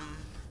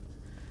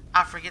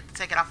I'll forget to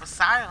take it off of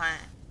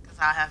silent because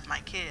I have my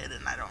kid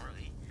and I don't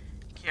really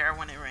care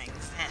when it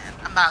rings, and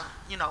I'm not,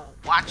 you know,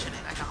 watching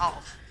it like a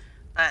hawk.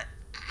 But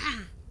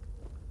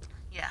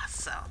yeah,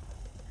 so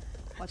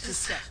Watch your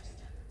step.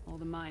 All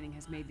the mining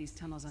has made these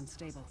tunnels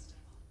unstable.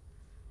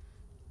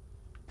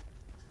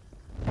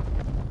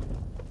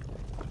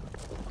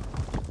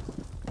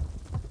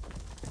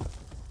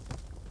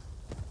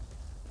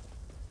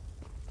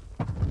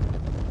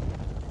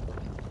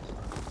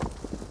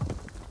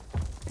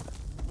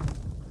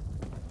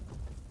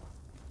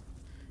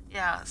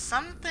 yeah,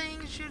 some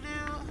things you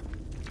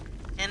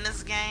do in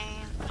this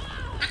game,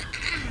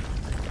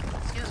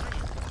 excuse me,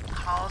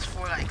 calls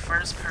for like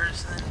first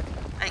person.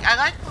 Like, I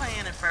like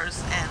playing in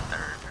first and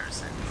third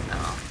person. So,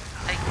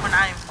 like, when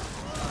I'm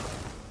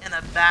in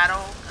a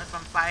battle, if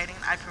I'm fighting,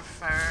 I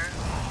prefer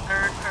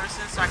third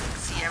person so I can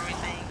see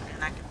everything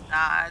and I can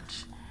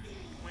dodge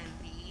when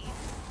need.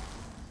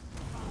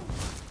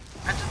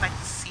 I just like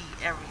to see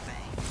everything.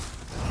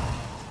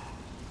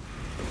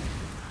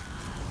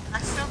 And I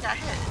still got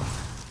hit.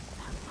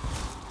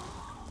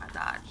 I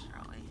dodged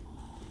early.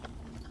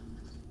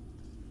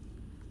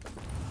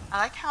 I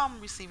like how I'm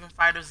receiving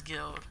Fighters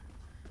Guild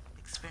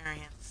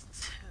experience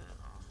too,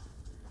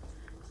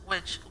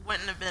 which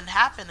wouldn't have been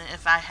happening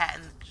if I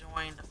hadn't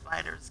joined the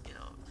Fighters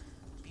Guild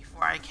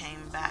before I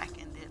came back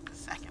and did the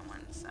second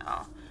one. So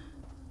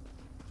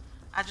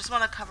I just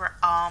want to cover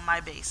all my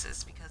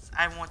bases because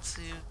I want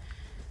to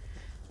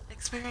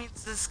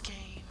experience this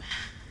game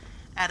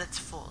at its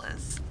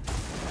fullest.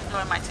 So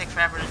it might take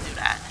forever to do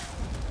that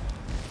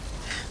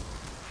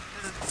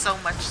because it's so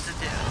much to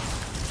do.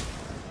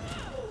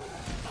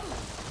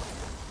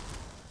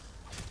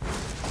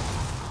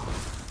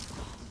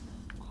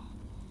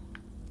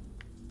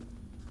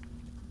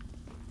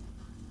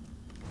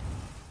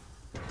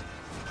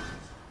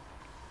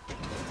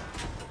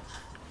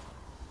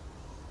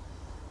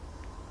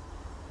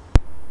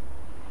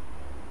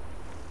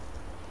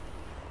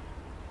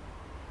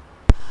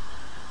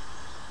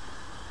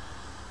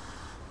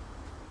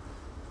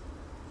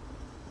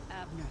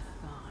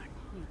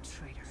 You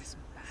traitorous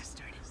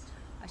bastard.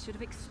 I should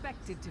have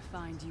expected to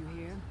find you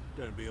here.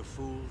 Don't be a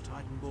fool,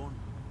 Titanborn.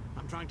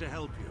 I'm trying to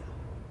help you.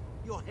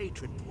 Your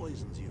hatred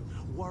poisons you.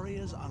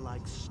 Warriors are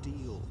like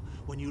steel.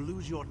 When you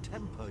lose your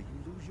temper,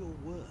 you lose your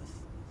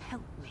worth.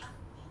 Help me.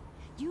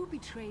 You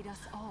betrayed us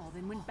all,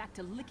 then went back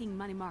to licking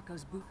Manny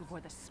Marco's boot before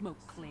the smoke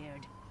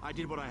cleared. I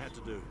did what I had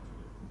to do.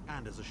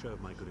 And as a show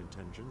of my good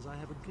intentions, I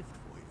have a gift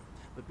for you.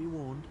 But be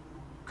warned,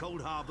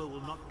 Cold Harbor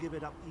will not give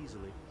it up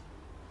easily.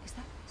 Is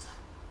that...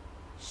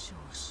 Sure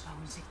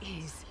bones it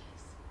is.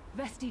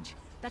 Vestige,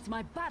 that's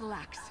my battle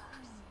axe.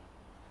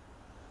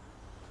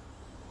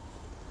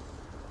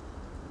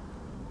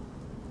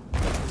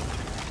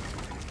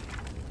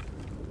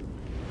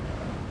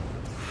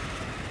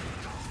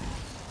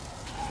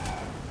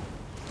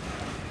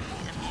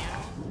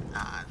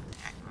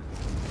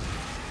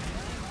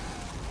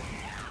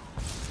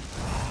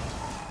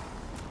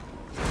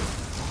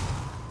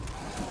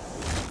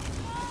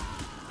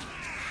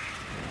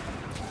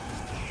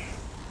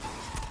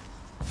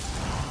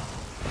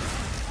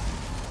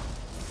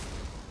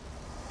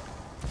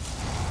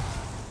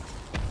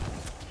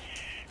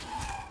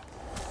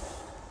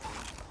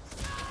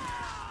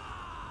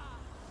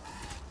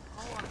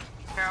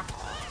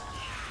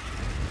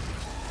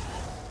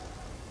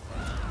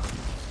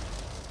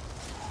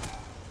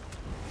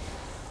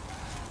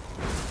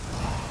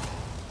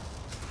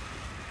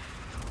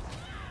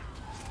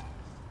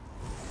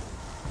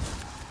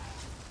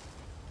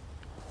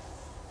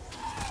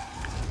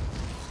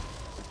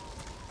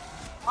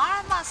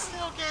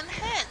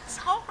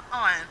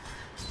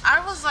 I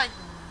was like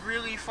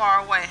really far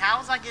away. How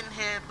was I getting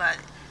hit? But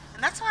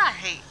and that's what I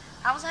hate.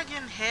 How was I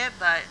getting hit?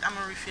 But I'm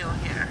gonna refill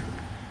here.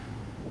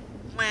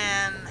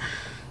 When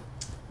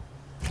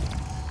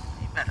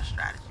better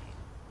strategy.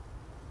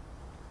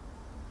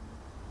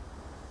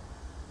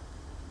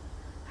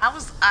 How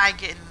was I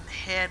getting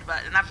hit?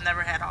 But and I've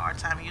never had a hard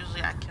time.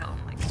 Usually I kill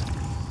him like super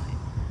easily.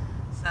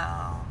 So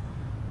I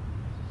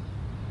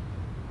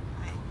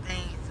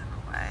think he's in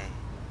the way,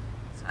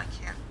 so I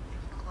can't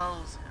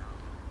close him.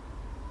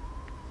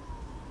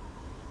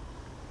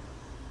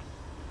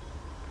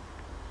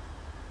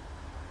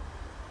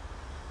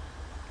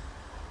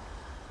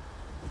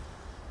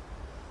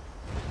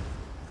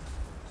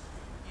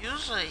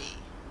 Usually,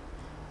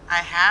 I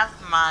have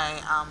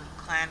my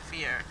clan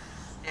fear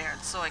there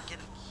so I can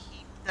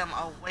keep them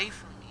away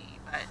from me,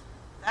 but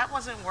that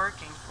wasn't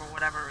working for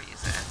whatever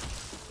reason.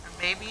 Or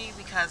maybe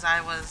because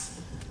I was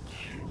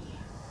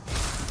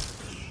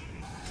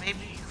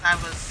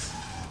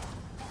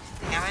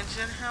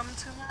damaging him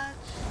too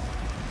much.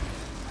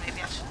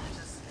 Maybe I should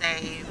just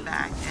stay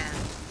back and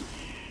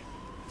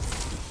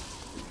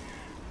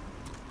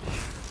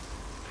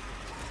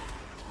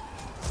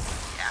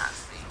yeah,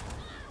 see.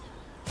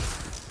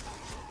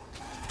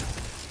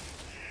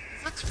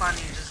 It looks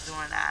funny just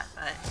doing that,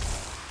 but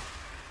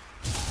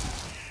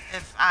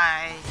if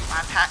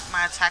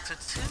my attacks are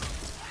too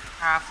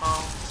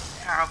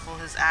powerful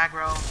his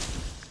aggro.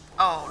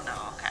 Oh no,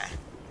 okay.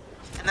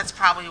 And that's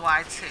probably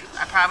why too.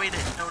 I probably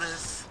didn't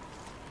notice.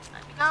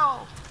 Let me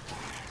go.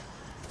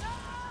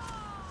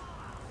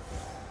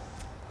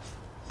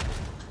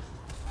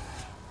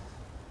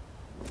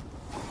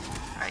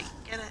 Alright,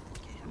 get it.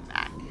 Get him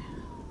back.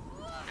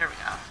 There we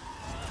go.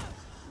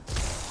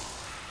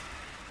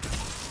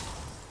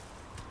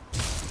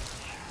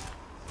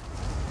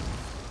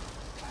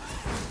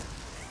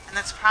 And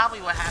that's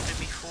probably what happened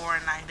before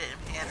and I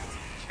didn't pay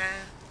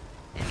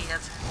any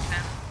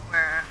attention.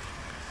 Where,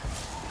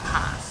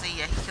 see,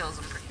 yeah, he kills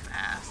him pretty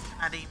fast.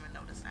 I didn't even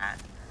notice that.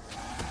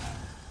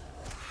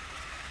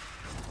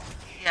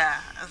 Yeah,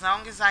 as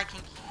long as I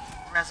can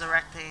keep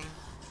resurrecting,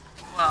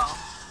 well,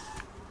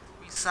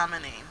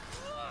 resummoning.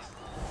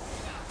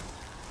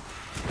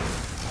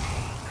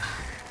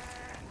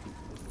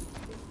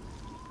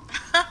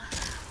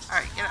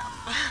 Alright, get up.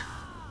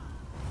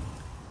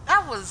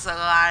 That was a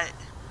lot.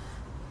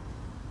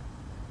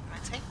 I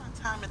take my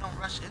time and don't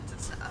rush into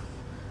stuff.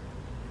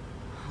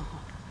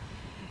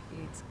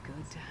 It's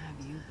good to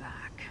have you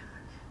back.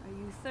 Are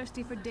you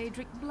thirsty for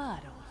Daedric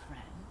blood, old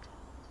friend?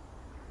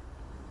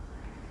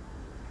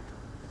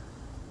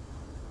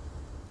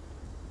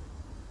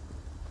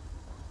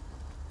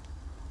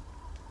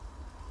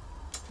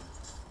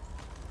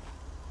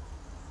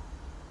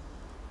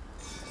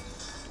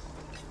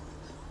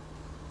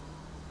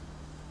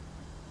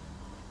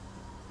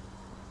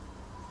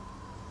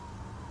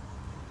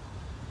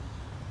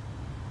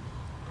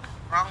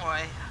 Wrong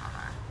way. Hold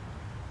on.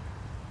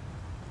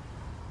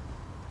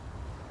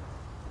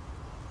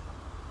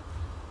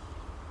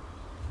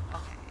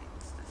 Okay,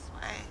 it's this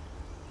way.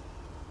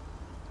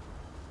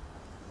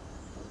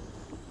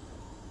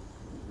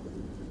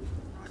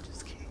 Oh, I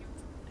just came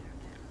from there,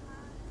 didn't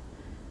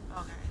I?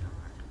 Okay, hold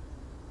on.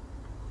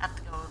 I have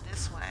to go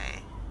this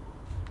way.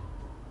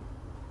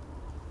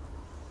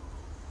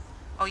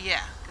 Oh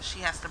yeah, because she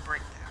has to break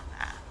down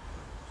that.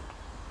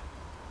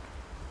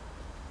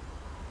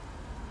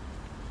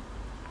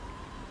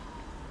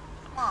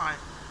 Come on.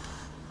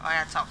 Oh, I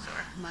gotta talk to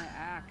her. My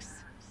axe.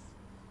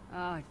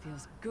 Oh, it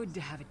feels good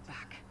to have it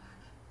back.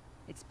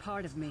 It's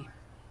part of me.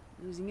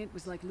 Losing it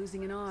was like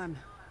losing an arm.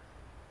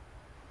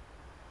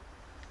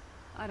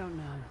 I don't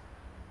know.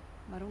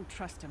 I don't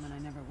trust him and I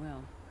never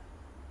will.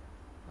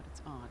 But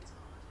it's odd.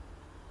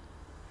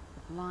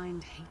 The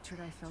blind hatred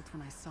I felt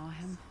when I saw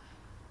him.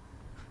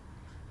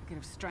 I could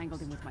have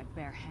strangled him with my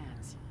bare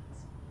hands.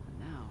 But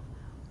now,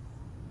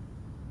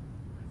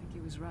 I think he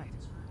was right.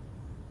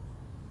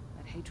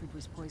 That hatred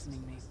was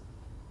poisoning me.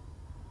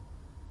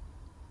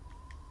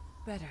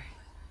 Better.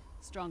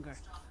 Stronger.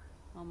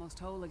 Almost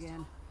whole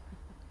again.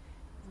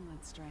 Isn't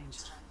that strange?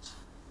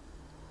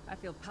 I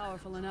feel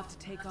powerful enough to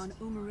take on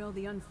Umaril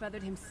the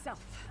Unfeathered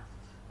himself.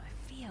 I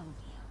feel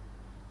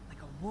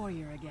like a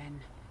warrior again.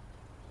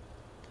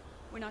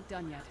 We're not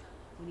done yet.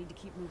 We need to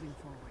keep moving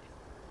forward.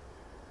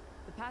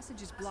 The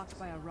passage is blocked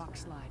by a rock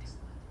slide.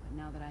 But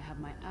now that I have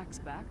my axe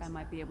back, I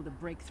might be able to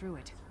break through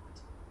it.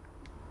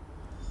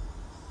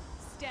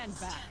 Stand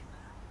back.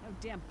 No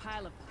damn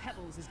pile of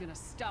pebbles is gonna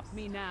stop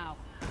me now.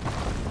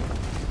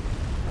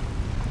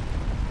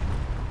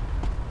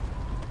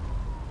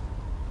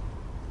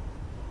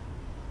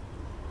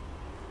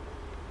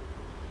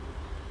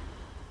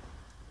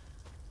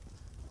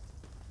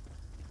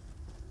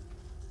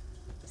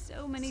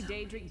 So many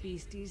Daedric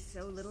beasties,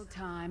 so little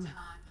time.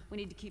 We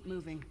need to keep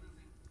moving.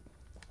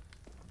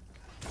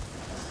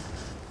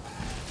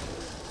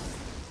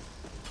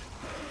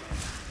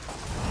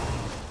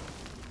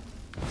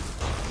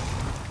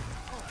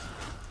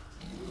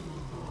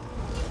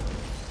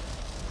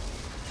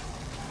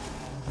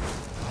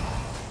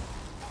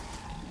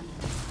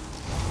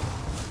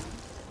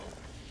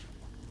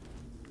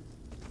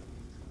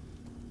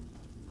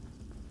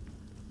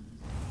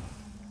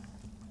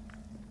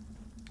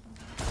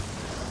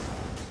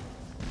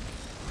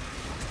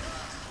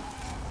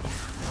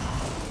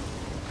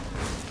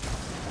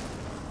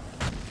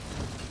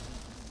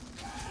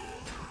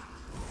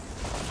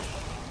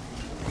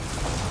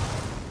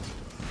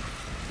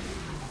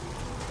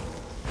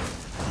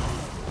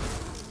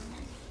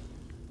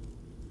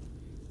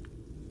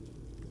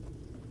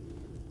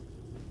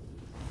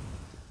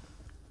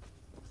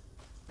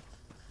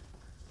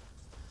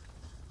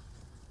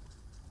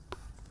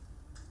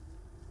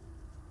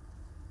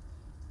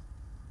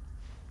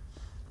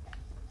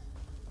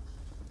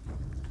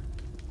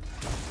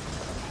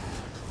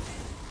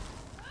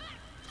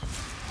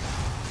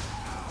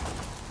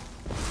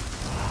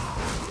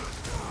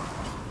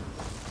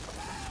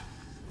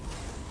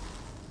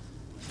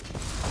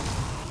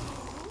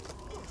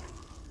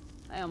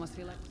 I almost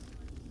feel like...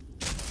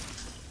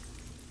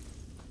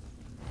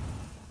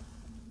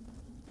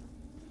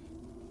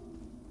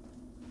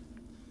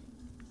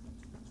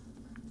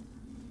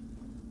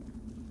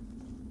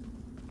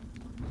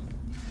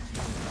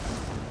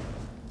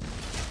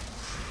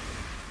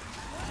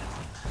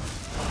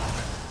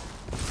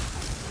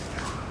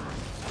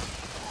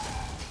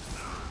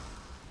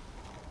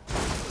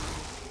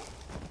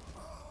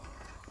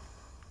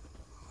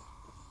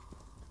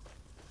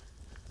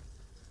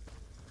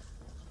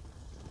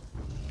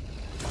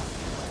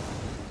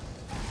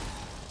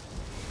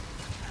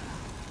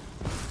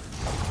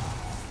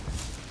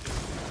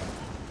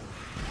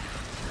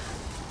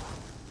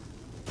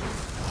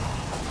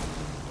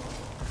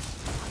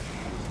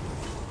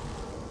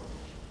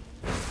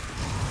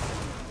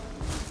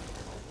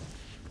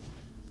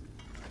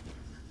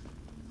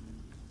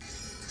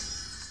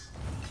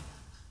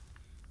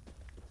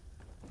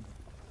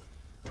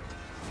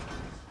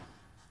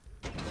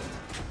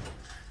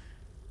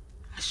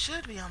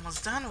 Should be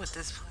almost done with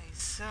this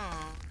place soon.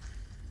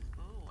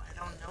 Ooh, I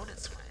don't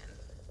notice when,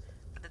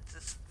 but it's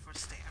just for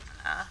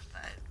stamina,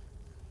 but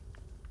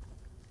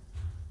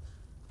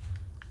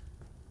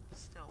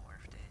still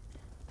worth it.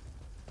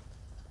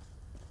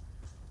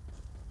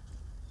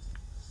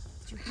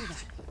 Did you hear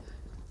that?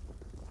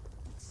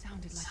 It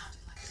sounded like...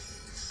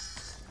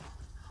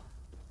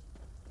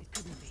 It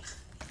couldn't be.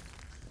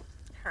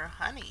 Her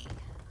honey.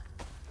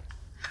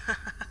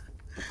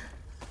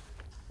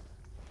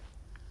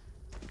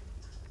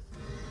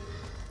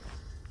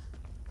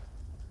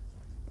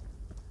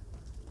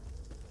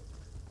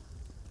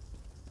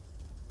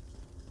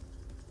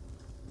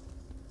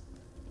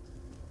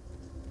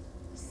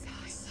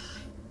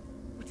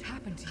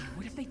 To you?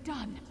 What have they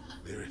done?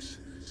 Lyris.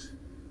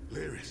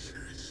 Lyris.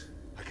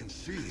 I can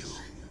see you.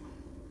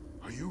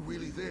 Are you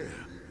really there?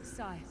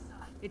 Sai,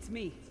 it's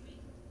me.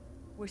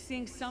 We're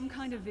seeing some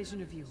kind of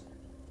vision of you.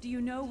 Do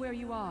you know where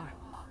you are?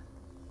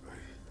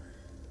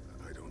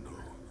 I don't know.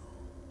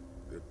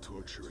 They're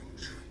torturing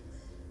me.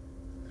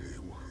 They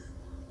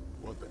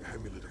want the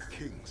Amulet of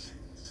Kings.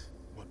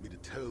 Want me to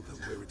tell them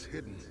where it's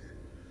hidden.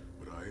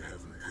 But I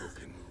haven't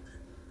broken.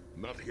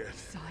 Not yet.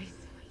 Sai,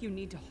 you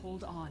need to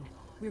hold on.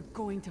 We're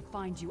going to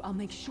find you. I'll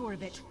make sure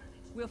of it.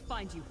 We'll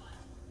find you.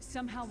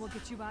 Somehow we'll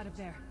get you out of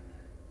there.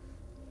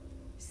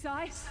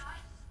 Sai?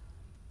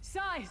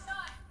 Sai!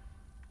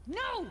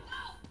 No!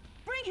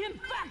 Bring him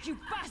back, you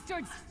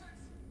bastards!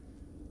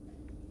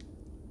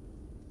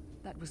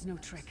 That was no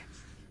trick.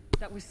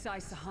 That was Sai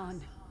Sahan.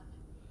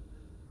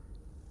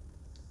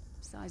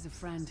 Sai's a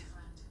friend.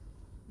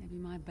 Maybe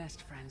my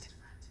best friend.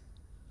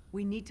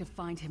 We need to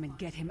find him and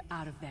get him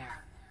out of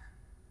there.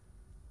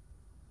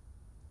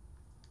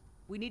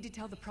 We need to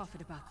tell the Prophet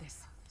about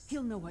this.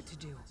 He'll know what to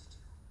do.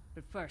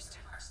 But first,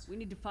 we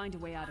need to find a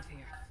way out of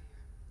here.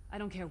 I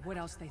don't care what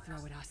else they throw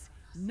at us.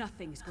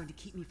 Nothing is going to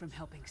keep me from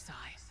helping Sai.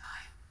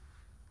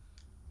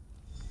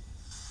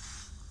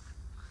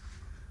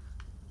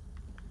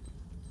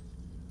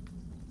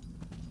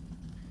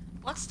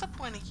 What's the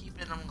point of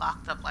keeping them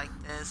locked up like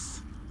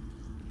this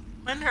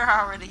when they're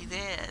already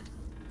dead?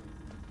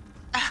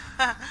 Is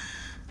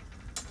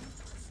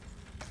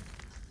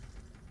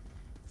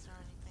there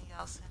anything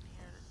else in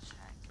here to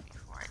check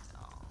before I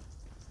go?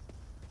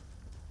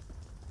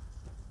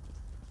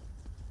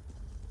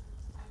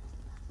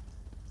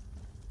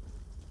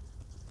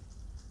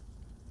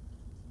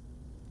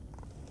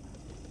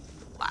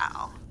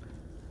 Wow.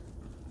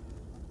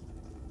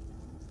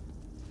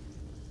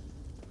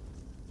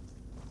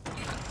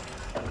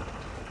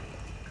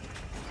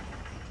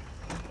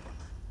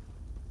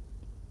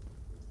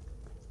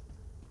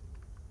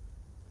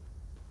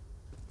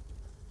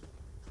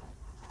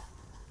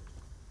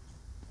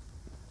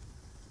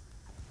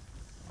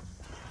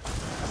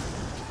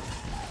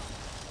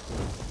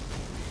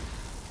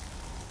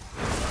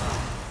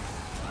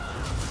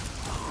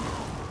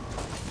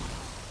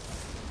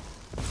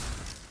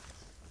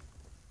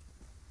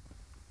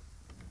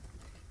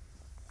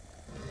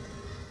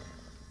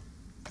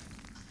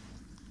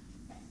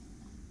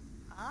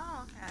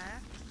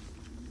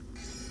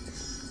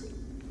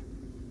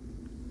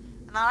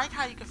 And I like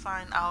how you can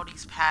find all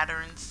these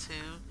patterns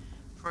too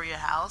for your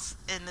house.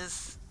 In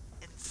this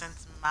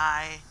instance,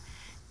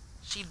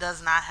 she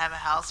does not have a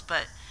house,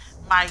 but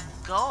my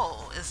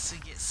goal is to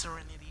get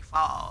Serenity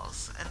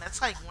Falls, and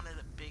that's like one of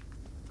the big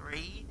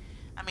three.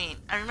 I mean,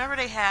 I remember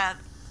they had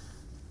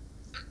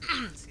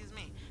excuse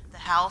me, the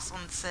house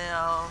on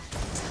sale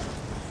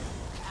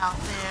out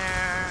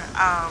there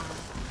on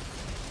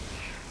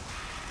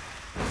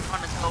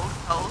the Gold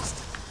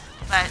Coast,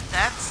 but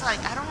that's like,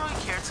 I don't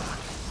really care too much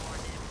for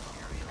the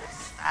Imperial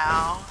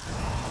style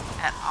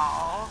at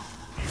all,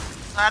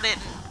 so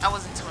I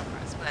wasn't too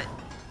impressed. But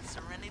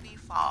Serenity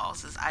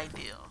Falls is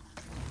ideal.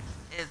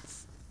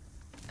 It's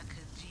a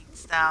Khajiit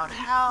styled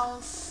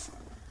house.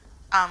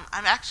 I'm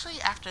actually,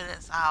 after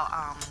this,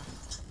 I'll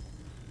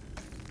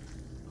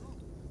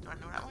do I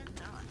know that one?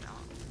 No, I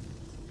don't.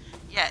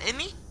 Yeah,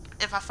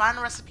 if I find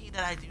a recipe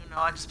that I do know,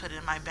 I just put it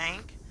in my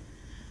bank.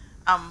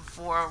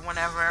 for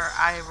whenever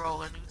I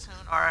roll a new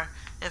tune, or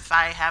if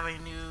I have a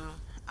new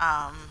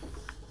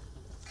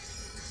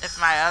if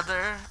my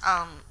other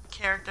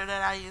character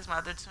that I use, my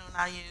other tune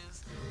I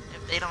use,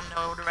 if they don't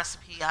know the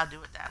recipe, I'll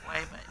do it that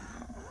way. But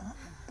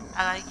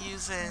I like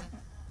using.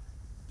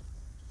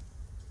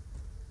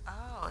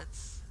 Oh,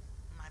 it's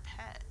my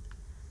pet.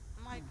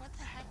 I'm like, what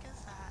the heck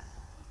is that?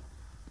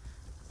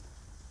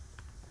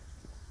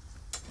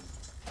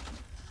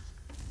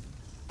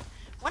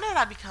 When did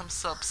I become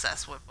so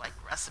obsessed with like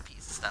recipes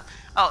and stuff?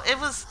 Oh, it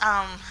was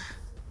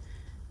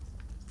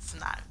it's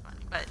not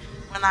funny, but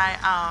when I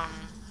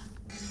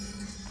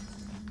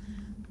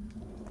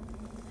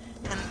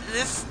and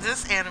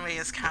this anime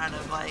is kind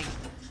of like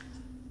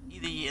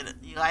either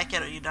you like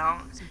it or you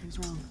don't. Something's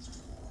wrong.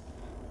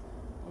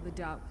 All the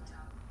doubt,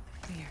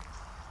 the fear.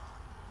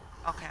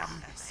 Okay,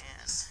 I'm at the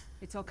end.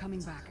 It's all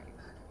coming back.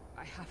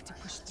 I have to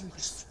push through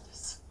this.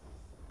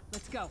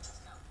 Let's go.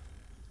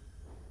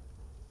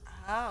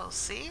 Oh,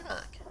 see,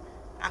 look,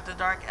 got the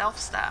dark elf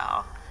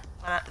style,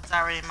 but it's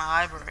already in my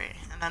library,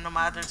 and I know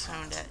my other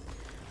tune that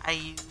I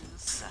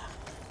use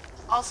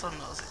also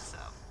knows it, so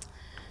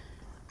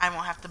I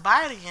won't have to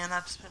buy it again.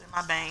 I'll just put it in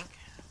my bank,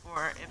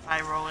 or if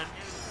I roll a new.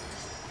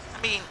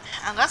 I mean,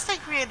 unless they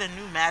create a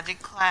new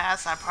magic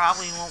class, I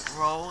probably won't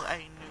roll a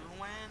new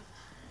one.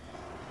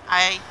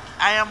 I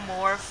am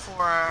more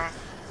for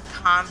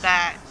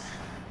combat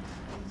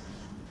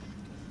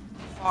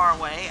far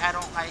away. I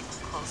don't like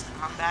close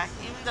combat,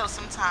 even though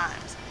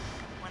sometimes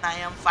when I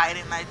am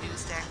fighting, I do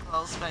stand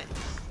close, but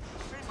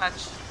pretty much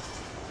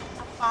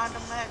I find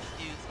them magic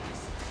users.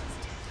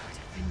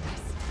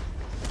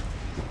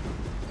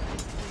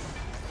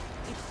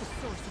 It's the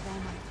source of all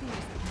my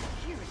fears. I can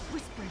hear it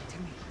whispering to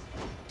me,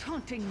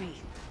 taunting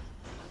me.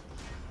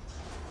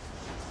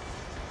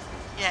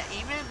 Yeah,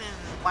 even in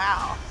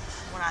WoW,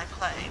 when I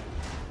play,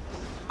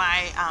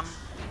 my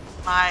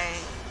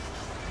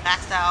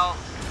maxed out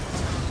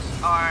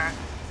are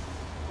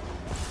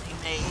a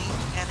mage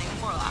and a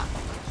warlock.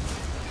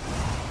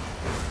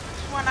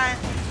 When I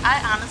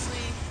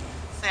honestly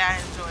say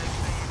I enjoy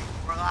playing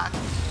warlock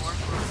more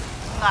for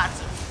lots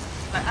of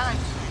reasons, but I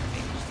like playing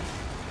mage.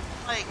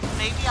 Like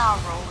maybe I'll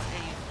roll a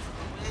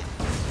druid,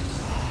 especially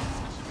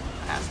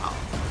with class hall.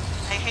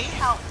 I hate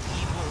how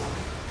evil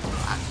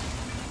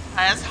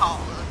class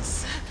hall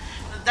looks.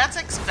 That's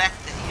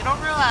expected. You don't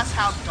realize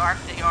how dark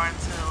they are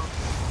until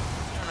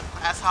you're in the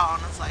class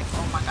hall and it's like,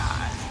 oh my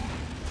god.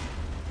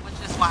 Which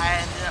is why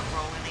I ended up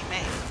rolling a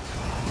mage.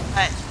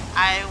 But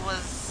I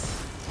was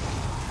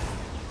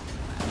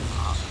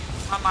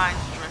my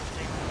mind's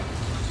drifting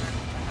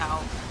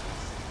about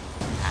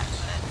that,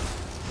 but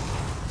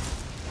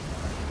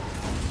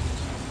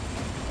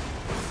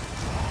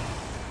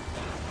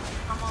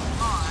come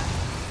on.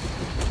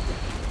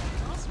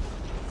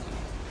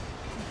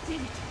 We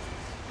did it.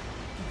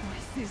 The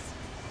voices,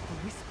 the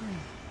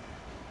whispering.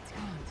 It's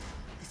gone.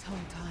 This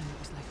whole time it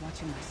was like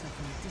watching myself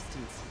from a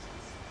distance.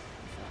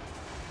 I felt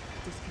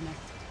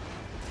disconnected.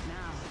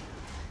 Now,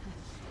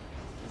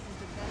 this is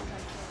the best I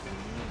ever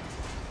knew.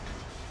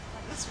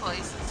 This voice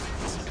is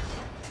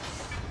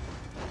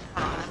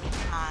hold on, let me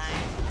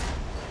find.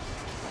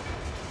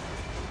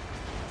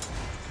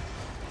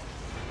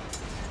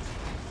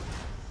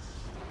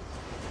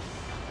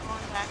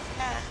 Going back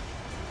yet.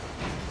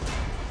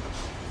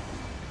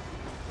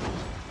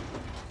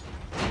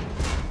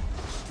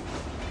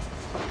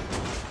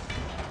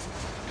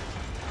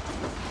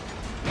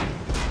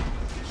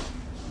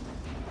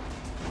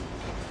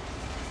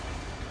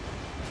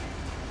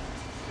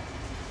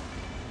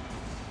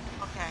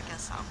 Okay, I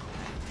guess I'll go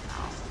back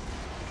now.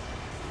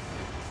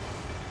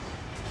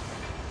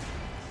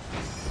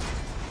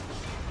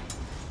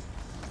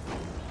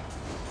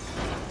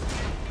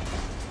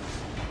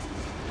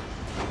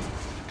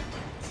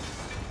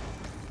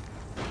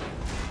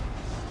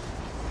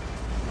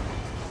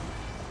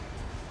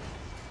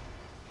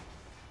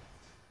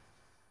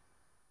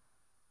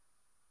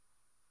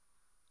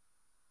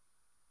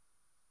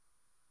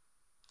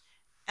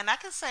 And I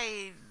can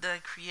say the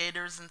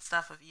creators and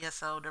stuff of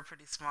ESO, they're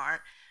pretty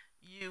smart.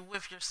 You,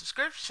 with your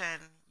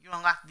subscription, you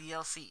unlock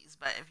DLCs,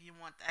 but if you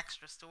want the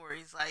extra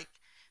stories like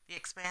the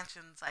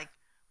expansions like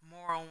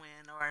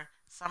Morrowind or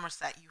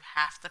Somerset, you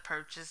have to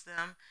purchase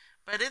them.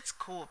 But it's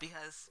cool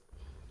because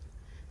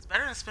it's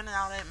better than spending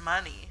all that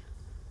money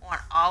on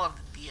all of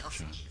the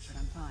DLCs. But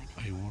I'm fine.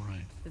 Are you all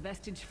right? The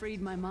vestige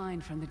freed my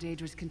mind from the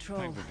Daedra's control.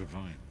 Thank the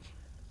divines.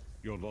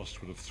 Your loss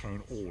would have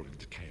thrown all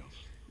into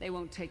chaos. They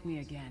won't take me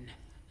again.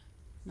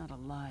 Not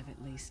alive,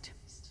 at least.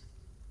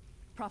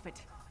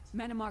 Prophet,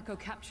 Manamarco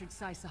captured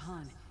Sai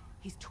Sahan.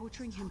 He's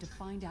torturing him to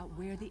find out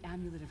where the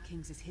Amulet of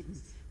Kings is hidden.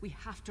 We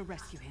have to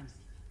rescue him.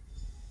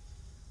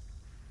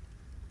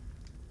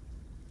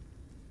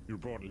 You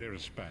brought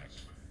Lyris back,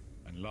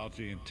 and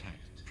largely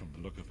intact from the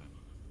look of her.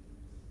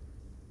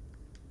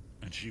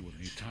 And she will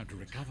need time to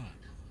recover.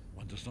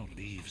 One does not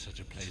leave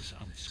such a place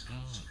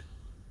unscarred.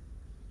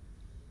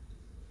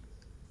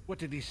 What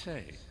did he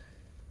say?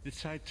 Did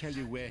Sai tell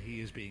you where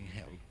he is being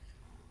held?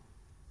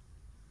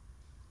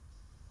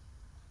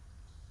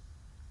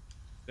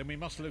 Then we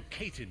must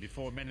locate him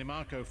before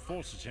Menimarco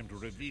forces him to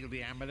reveal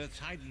the amulet's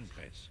hiding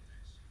place.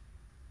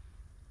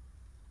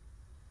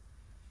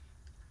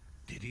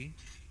 Did he?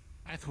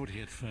 I thought he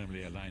had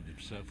firmly aligned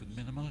himself with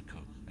Menimarco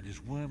and his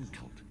worm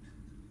cult.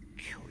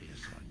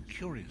 Curious one,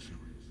 curious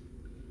one.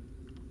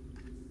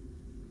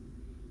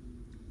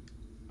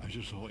 As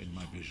you saw in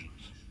my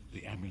visions,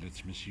 the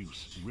amulet's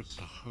misuse ripped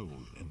a hole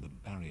in the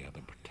barrier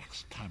that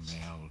protects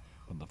Tamriel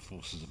from the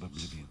forces of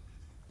oblivion.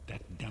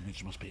 That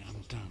damage must be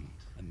undone,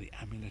 and the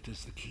amulet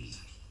is the key.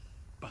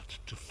 But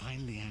to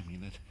find the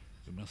amulet,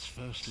 we must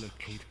first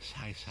locate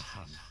Sai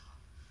Sahan.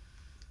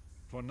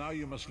 For now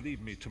you must leave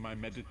me to my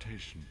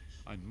meditation.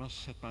 I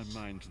must set my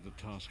mind to the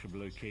task of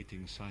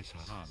locating Sai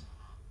Sahan.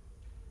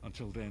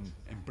 Until then,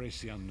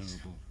 embrace the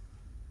unknowable.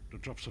 The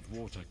drops of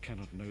water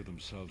cannot know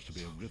themselves to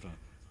be a river,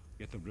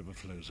 yet the river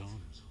flows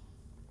on.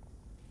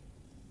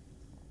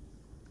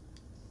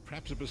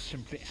 Perhaps it was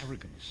simply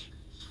arrogance.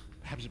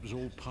 Perhaps it was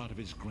all part of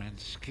his grand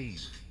scheme.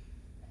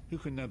 Who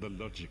can know the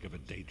logic of a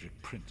Daedric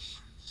prince?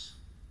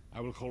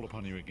 I will call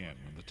upon you again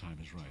when the time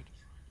is right.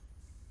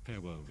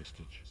 Farewell,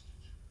 Vistage.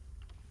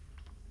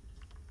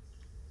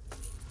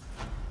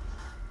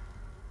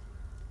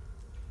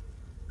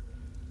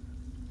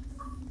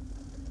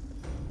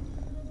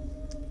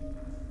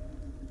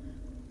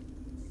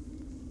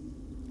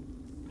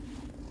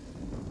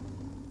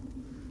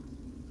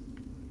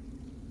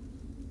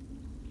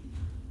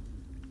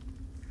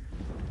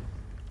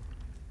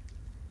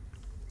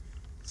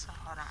 So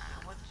hold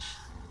on, which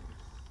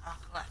I'll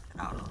collect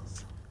all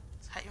those.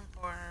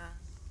 Titanborn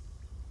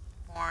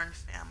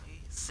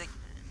family signet.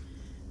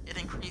 It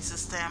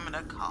increases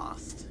stamina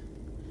cost,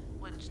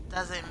 which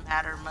doesn't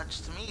matter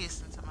much to me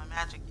since I'm a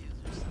magic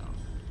user. So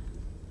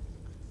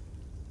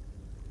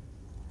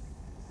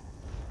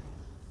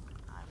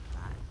I'm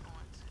not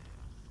going to.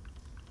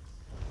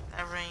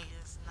 That ring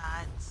is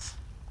not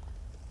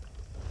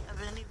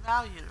of any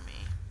value to me.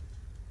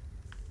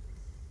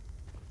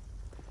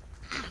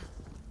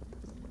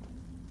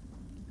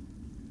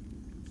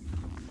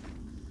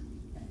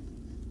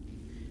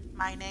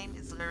 My name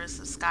is Lyris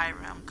of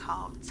Skyrim,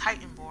 called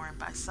Titanborn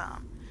by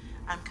some.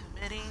 I'm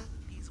committing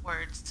these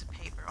words to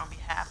paper on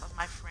behalf of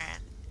my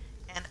friend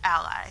and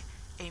ally,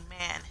 a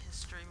man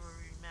history will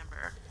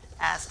remember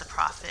as the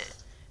Prophet.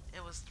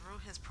 It was through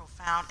his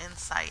profound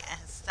insight and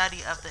his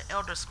study of the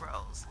Elder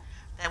Scrolls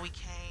that we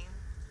came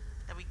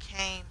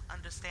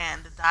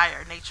understand the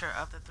dire nature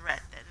of the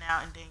threat that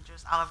now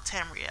endangers all of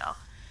Tamriel.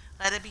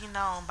 Let it be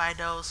known by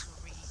those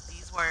who read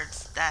these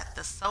words that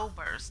the Soul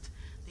Burst,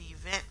 the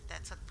event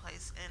that took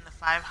place in the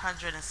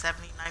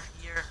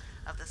 579th year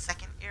of the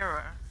Second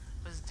Era,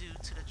 was due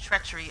to the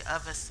treachery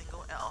of a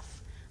single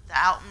elf, the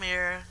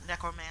Outmere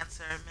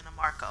necromancer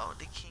Menimarco,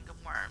 the King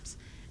of Worms,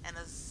 and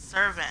a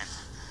servant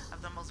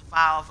of the most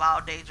vile of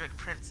all Daedric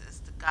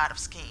princes, the God of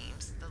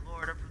Schemes, the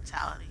Lord of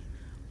Brutality,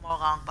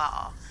 Morlong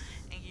Ball.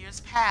 In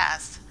years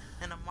past,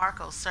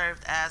 Menimarco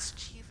served as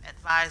chief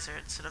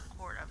advisor to the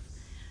court of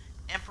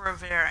Emperor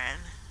Varen.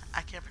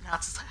 I can't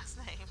pronounce his last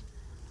name.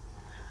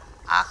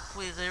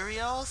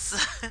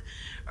 Aquilirios,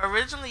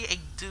 originally a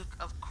Duke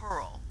of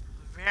Coral.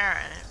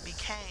 Varen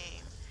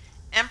became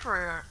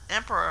Emperor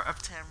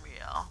of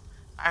Tamriel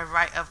by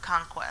right of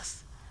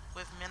conquest.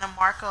 With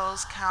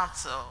Menimarco's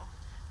counsel,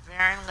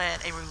 Varen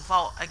led a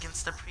revolt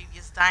against the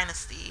previous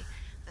dynasty,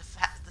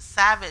 the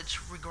savage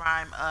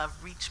regime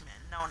of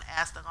Reachmen, known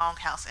as the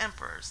Longhouse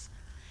Emperors.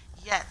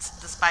 Yet,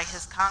 despite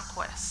his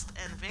conquest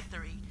and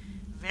victory,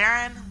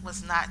 Varen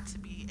was not to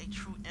be a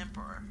true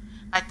emperor.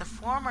 Like the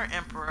former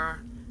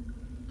emperor,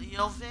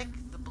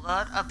 Leovic, the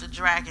blood of the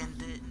dragon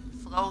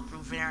didn't flow through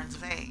Varen's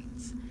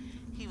veins.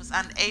 He was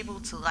unable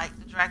to light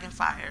the dragon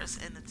fires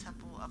in the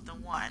Temple of the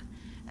One,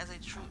 as a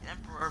true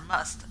emperor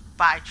must,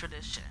 by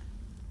tradition.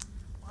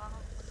 Well,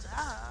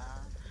 duh.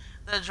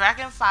 The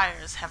dragon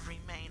fires have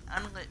remained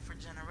unlit for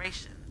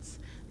generations.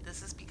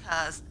 This is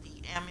because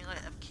the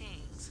Amulet of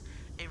Kings,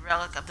 a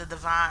relic of the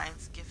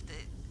divines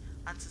gifted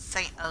unto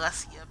Saint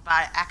Alessia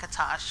by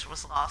Akatosh,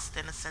 was lost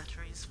in the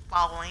centuries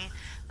following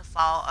the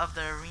fall of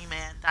the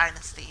Reman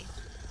dynasty.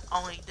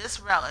 Only this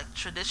relic,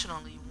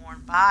 traditionally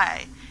worn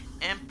by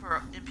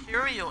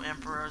imperial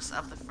emperors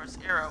of the First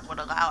Era, would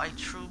allow a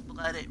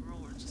true-blooded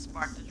ruler to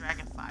spark the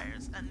dragon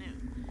fires anew.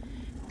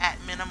 At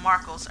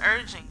Menimarco's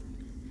urging,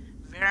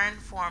 Varen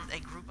formed a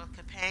group of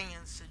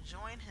companions to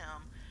join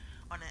him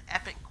on an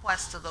epic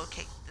quest to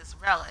locate this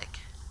relic.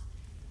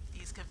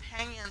 These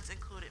companions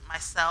included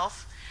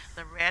myself,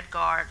 the Red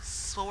Guard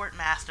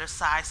Swordmaster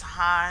Sai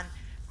Sahan,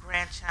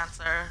 Grand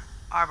Chancellor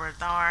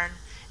Auridon,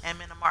 and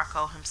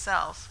Menimarco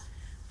himself.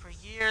 For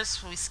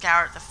years, we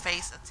scoured the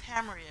face of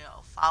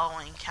Tamriel,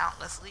 following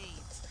countless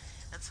leads,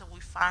 until we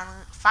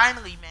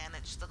finally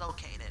managed to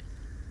locate it.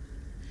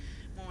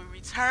 When we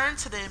returned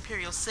to the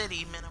Imperial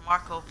City,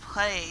 Menimarco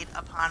played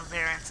upon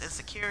Varen's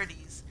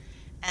insecurities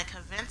and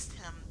convinced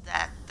him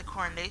that the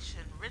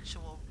coronation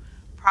ritual,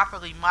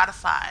 properly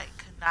modified,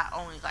 could not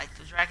only light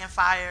the dragon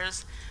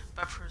fires,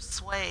 but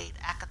persuade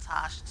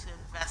Akatosh to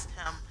invest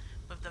him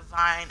with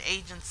divine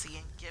agency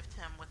and gift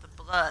him with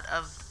the blood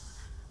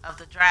of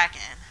the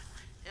dragon.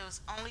 It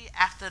was only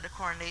after the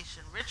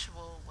coronation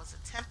ritual was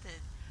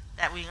attempted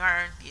that we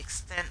learned the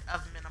extent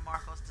of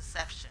Minimarco's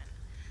deception.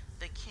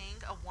 The King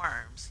of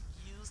Worms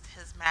used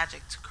his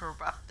magic to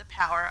corrupt the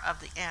power of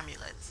the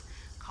amulets,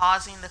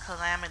 causing the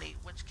calamity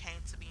which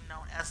came to be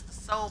known as the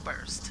Soul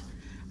Burst.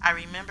 I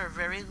remember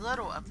very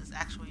little of this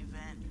actual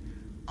event,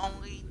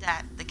 only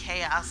that the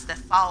chaos that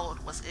followed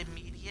was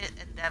immediate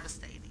and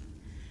devastating.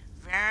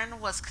 Varen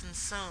was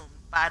consumed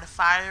by the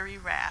fiery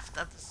wrath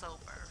of the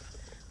Soulbirth.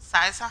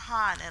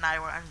 Saizahan and I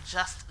were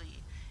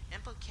unjustly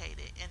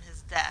implicated in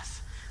his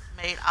death,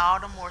 made all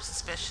the more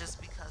suspicious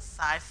because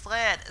Sai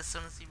fled as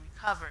soon as he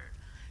recovered,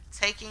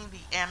 taking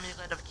the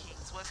Amulet of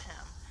Kings with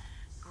him.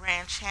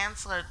 Grand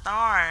Chancellor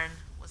Tharn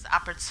was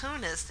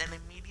opportunist and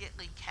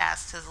immediately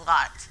cast his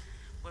lot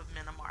with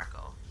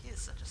Minimarco. He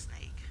is such a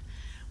snake.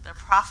 The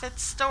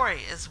prophet's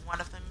story is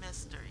one of the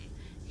mystery.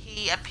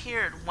 He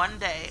appeared one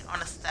day on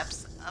the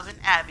steps of an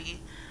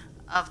abbey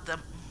of the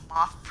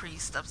moth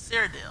priest of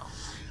Cyrodiil.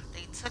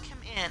 They took him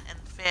in and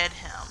fed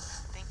him,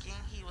 thinking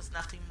he was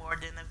nothing more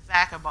than a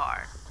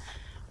vagabond.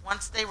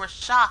 Once they were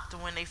shocked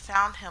when they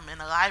found him in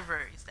the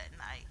libraries that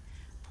night,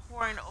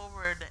 poring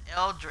over the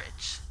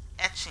eldritch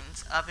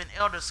etchings of an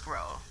Elder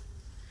Scroll.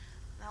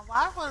 Now,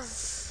 why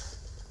was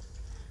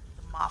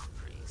the moth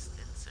priest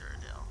in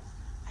Cyrodiil?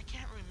 I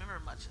can't remember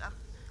much. I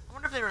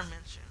wonder if they were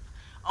mentioned.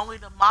 Only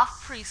the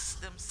moth priests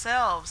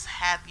themselves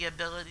had the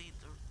ability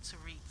to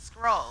read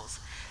scrolls,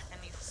 and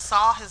he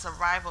saw his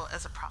arrival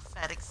as a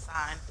prophetic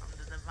sign from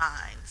the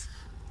divines.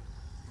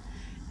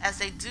 As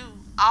they do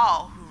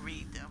all who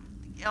read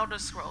them, the Elder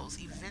Scrolls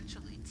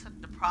eventually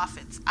took the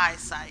prophet's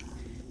eyesight,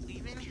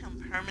 leaving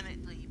him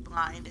permanently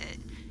blinded,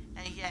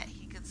 and yet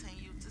he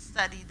continued to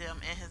study them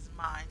in his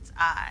mind's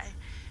eye,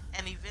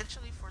 and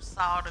eventually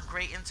foresaw the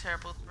great and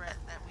terrible threat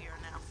that we are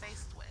now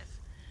faced with.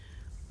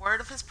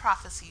 Word of his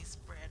prophecy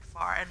spread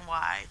far and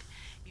wide,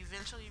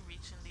 eventually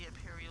reaching the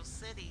imperial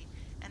city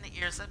and the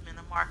ears of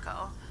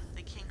Minimarco.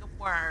 The King of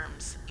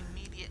Worms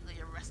immediately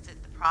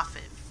arrested the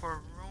prophet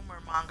for rumor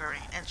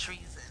mongering and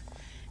treason,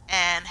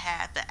 and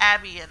had the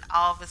abbey and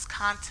all of its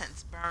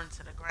contents burned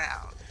to the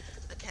ground.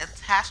 The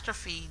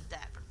catastrophe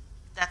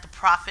that the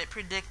prophet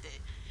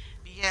predicted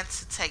began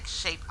to take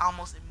shape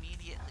almost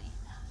immediately.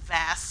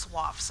 Vast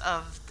swaths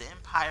of the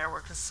empire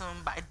were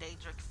consumed by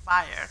Daedric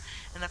fire,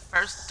 and the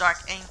first dark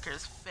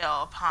anchors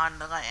fell upon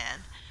the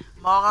land.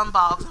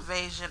 Molambal's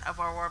invasion of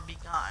our world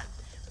begun,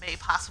 made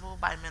possible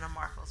by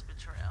Minimarco's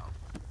betrayal.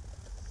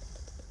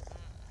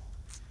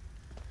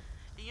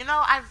 You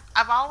know,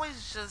 I've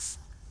always just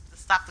to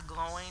stop the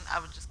glowing. I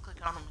would just click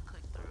on them and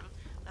click through.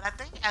 But I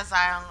think as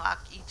I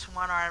unlock each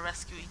one or I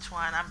rescue each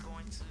one, I'm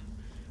going to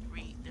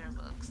read their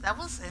books. That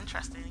was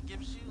interesting. It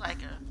gives you like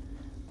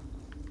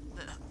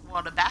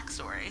the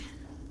backstory.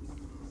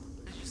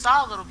 Because you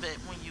saw a little bit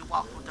when you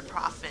walked with the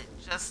prophet.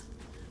 Just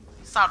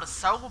you saw the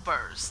soul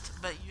burst,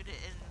 but you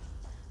didn't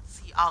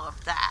see all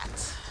of that.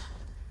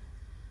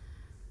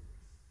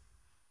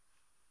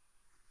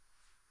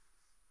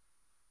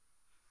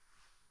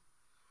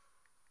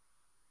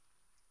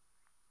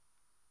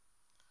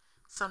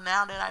 So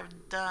now that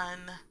I've done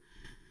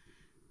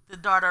the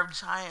Daughter of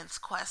Giants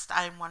quest,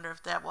 I wonder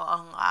if that will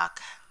unlock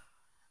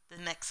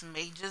the next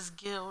Mages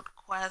Guild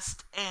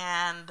quest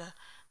and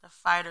the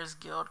Fighters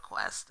Guild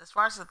quest. As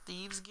far as the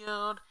Thieves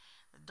Guild,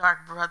 the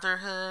Dark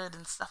Brotherhood,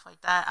 and stuff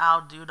like that,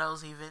 I'll do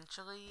those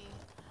eventually.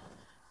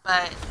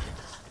 But,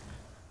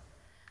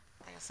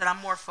 like I said,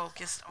 I'm more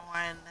focused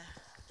on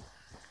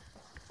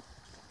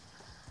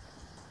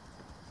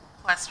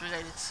quests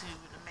related to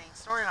the main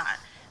storyline.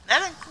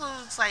 That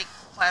includes like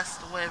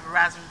quests with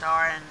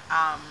Razendar and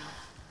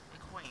the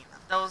Queen.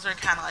 Those are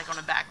kind of like on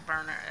the back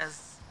burner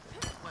as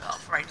well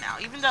for right now.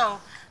 Even though,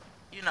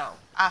 you know,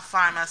 I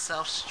find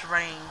myself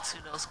straying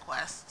to those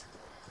quests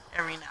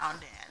every now and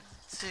then.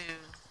 To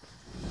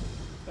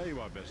There you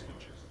are, Vestige.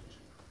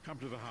 Come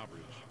to the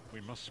harborage.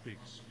 We must speak.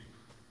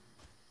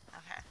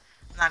 okay,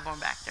 I'm not going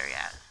back there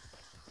yet.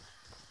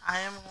 I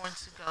am going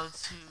to go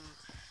to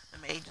the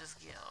Mages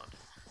Guild.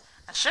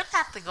 I shouldn't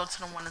have to go to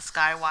the one in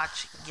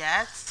Skywatch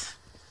yet,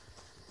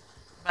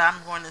 but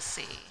I'm going to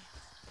see.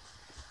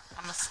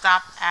 I'm going to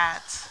stop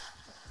at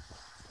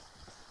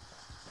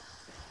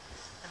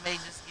the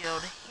Mages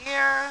Guild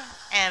here,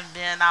 and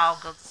then I'll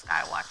go to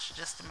Skywatch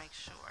just to make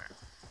sure,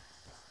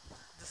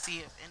 to see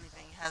if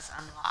anything has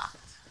unlocked.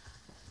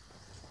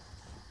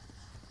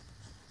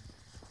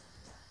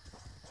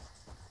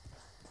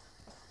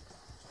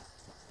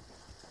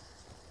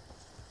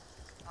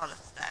 Oh,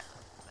 that's that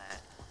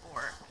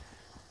orc.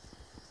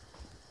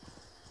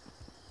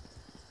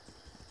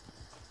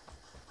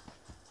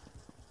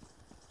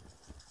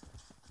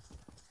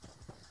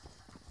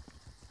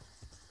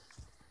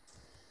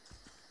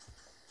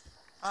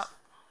 Oh.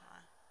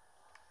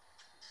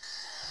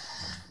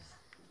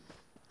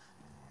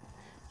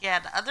 Yeah,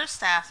 the other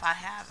staff I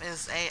have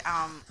is a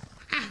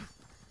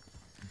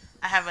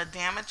I have a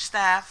damage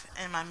staff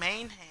in my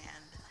main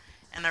hand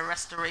and a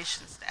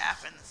restoration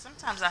staff, and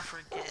sometimes I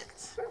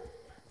forget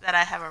that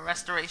I have a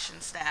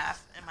restoration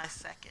staff in my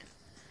second.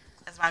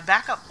 as my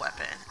backup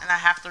weapon, and I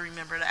have to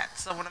remember that.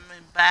 So when I'm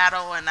in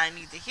battle and I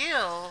need to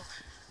heal,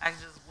 I can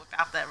just whip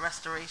out that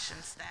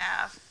restoration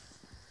staff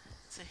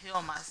to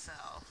heal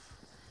myself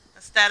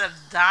instead of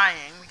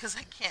dying because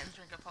I can't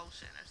drink a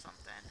potion or something.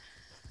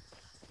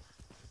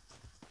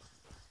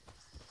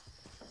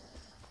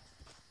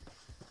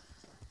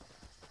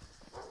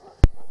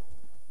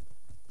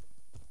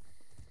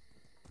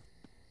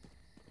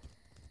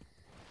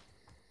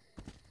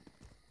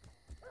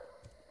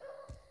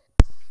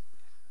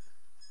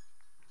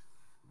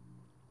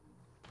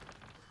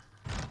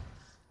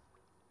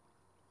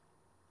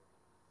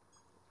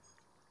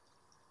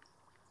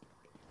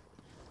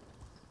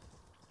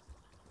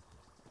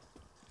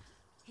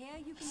 Here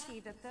you can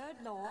see the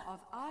third law of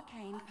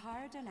arcane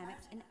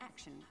pyrodynamics in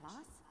action,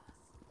 class.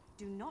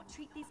 Do not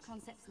treat these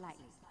concepts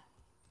lightly.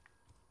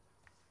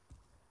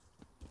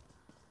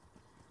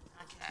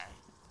 Okay,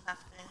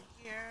 nothing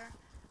here.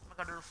 I'm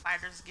gonna go to the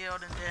Fighters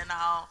Guild and then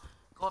I'll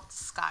go up to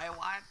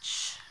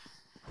Skywatch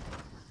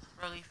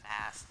really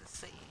fast to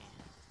see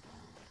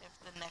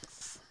if the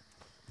next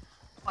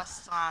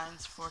quest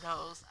lines for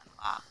those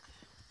unlock.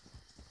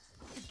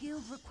 The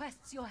guild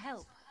requests your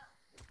help.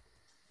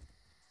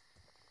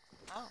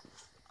 Oh,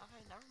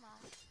 okay, never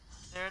mind.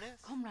 There it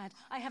is. Comrade,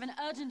 I have an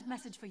urgent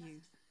message for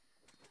you.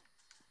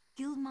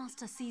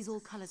 Guildmaster Sees All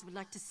Colors would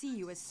like to see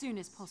you as soon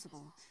as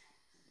possible.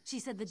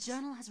 She said the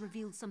journal has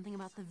revealed something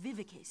about the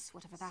Vivikiss,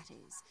 whatever that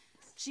is.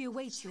 She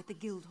awaits you at the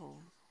guild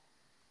hall.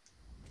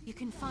 You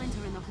can find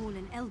her in the hall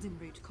in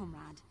Eldenroot,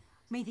 comrade.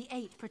 May the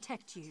Eight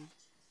protect you.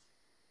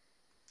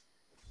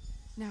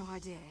 No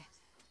idea.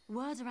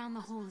 Word around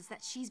the hall is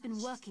that she's been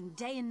working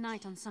day and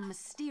night on some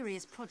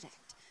mysterious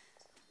project.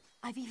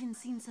 I've even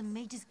seen some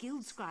mages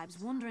guild scribes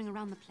wandering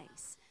around the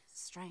place.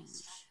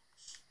 Strange.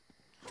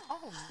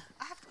 Oh,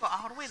 I have to go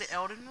all the way to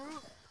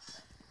Eldenroot?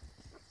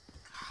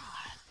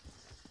 God.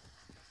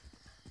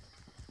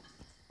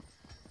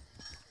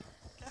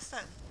 Guess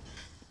that...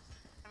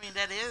 I mean,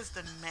 that is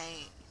the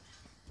main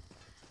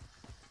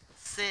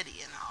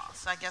city and all,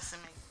 so I guess it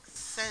makes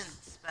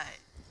sense, but...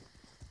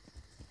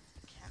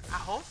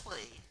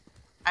 hopefully,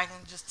 I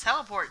can just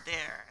teleport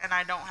there, and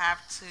I don't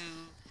have to...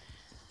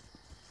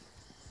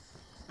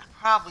 I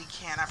probably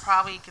can. I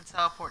probably can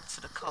teleport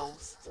to the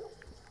coast.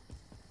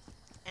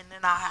 And then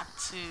I'll have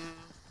to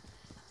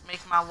make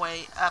my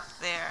way up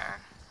there.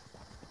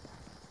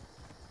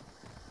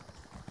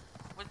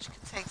 Which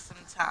could take some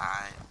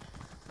time.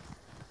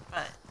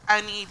 But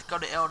I need to go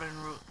to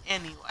Eldenroot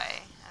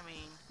anyway. I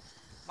mean,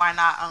 why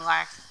not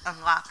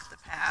unlock the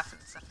path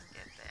and stuff and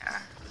get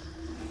there?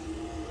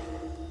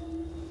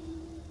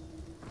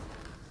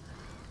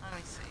 Let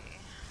me see.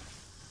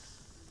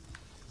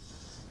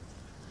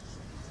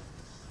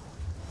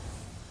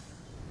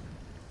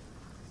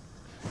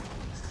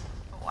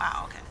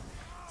 Wow, okay.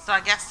 So I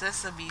guess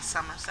this would be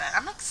Somerset.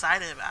 I'm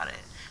excited about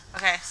it.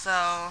 Okay, so...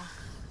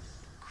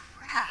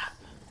 Crap.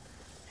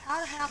 How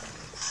the hell...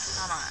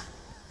 Hold on.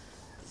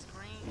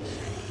 Screen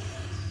share.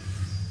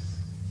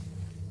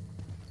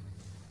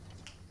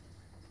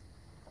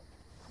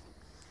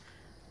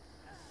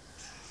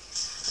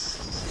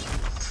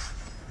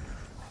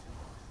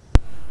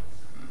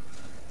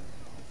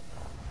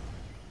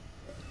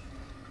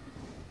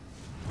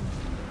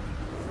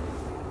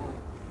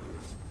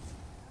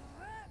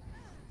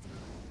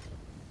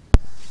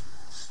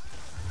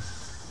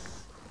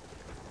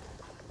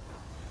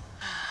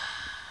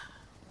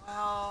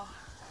 Well,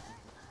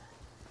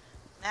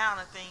 now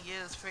the thing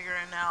is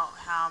figuring out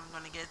how I'm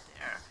going to get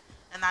there.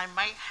 And I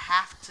might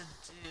have to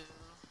do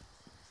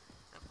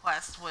the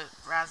quest with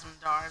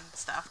Razmdar and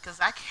stuff,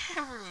 because I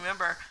can't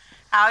remember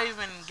how I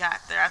even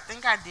got there. I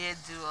think I did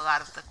do a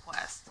lot of the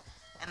quest,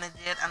 and it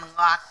did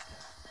unlock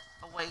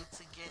a way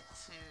to get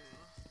to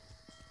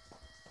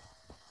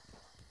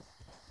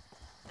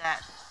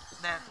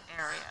that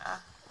area.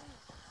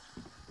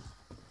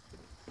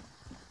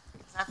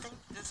 'Cause I think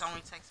this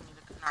only takes me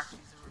to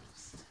Canarchy's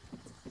Roost.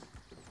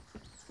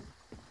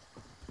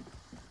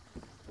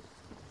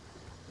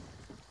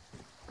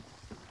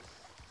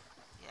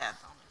 Yeah, it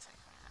only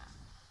takes me that.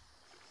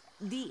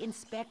 The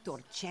inspector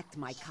checked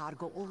my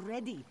cargo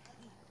already.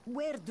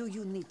 Where do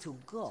you need to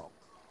go?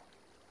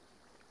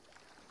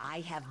 I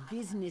have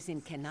business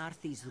in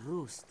Canarthy's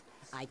Roost.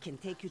 I can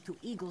take you to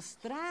Eagle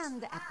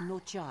Strand at no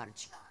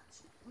charge.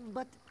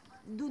 But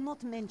do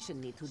not mention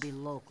me to the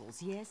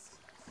locals, yes?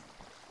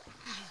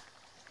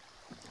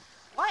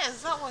 What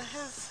is up with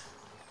his...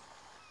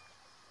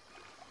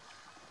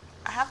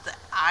 I have the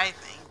eye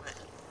thing, but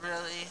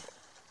really...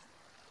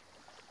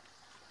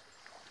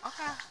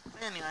 Okay,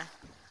 but anyway.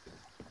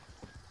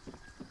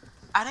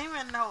 I didn't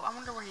even know, I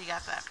wonder where he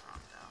got that from,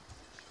 though.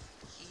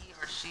 He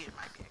or she, it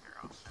might be a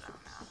girl, I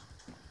don't know.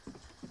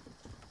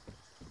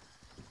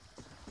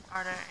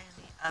 Are there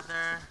any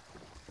other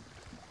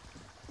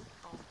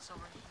boats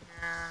over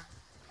here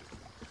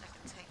that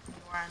can take me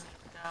where I need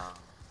to go?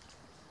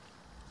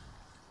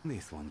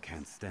 This one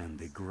can't stand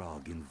the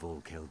grog in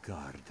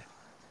Volkelgard.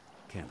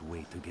 Can't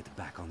wait to get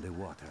back on the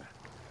water.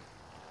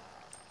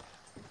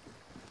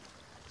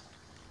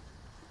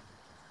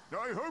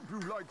 I hope you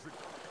like the...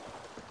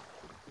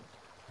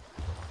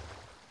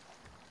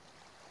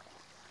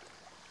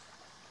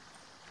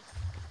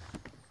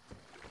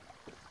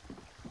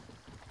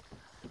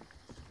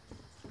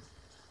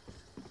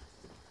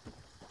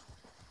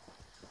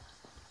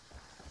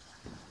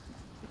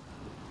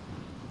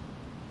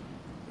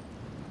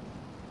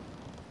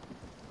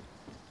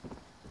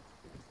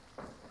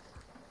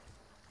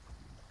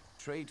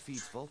 Trade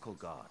feeds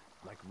Volkelgard,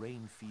 like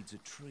rain feeds a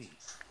tree.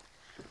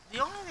 The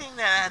only thing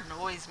that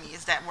annoys me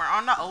is that we're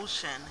on the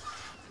ocean.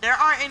 There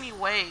aren't any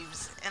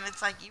waves, and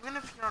it's like even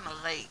if you're on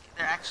a lake,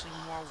 there are actually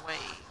more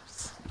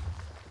waves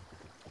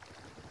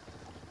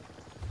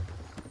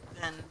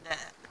than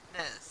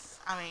this.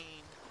 I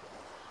mean,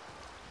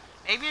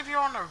 maybe if you're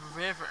on a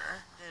river,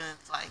 then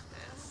it's like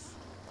this.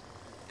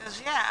 Because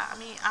yeah, I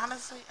mean,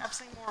 honestly, I've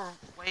seen more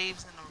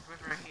waves in a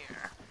river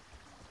here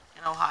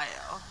in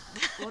Ohio.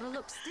 Water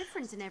looks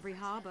different in every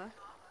harbor.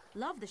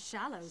 Love the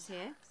shallows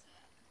here.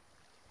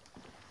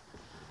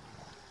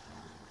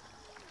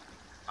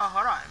 Oh,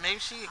 hold on. Maybe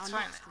she Our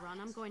explained next it. run,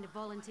 I'm going to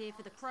volunteer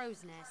for the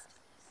crow's nest.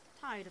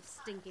 Tired of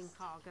stinking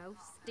cargo,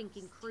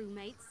 stinking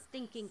crewmates,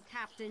 stinking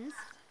captains.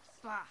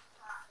 Bah.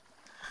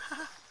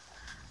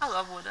 I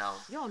love Wood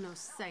Elf. You're no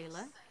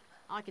sailor.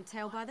 I can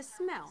tell by the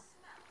smell.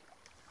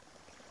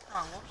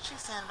 Oh, what was she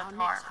saying Our to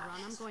next Parma?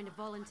 run, I'm going to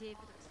volunteer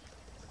for the...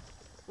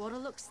 Water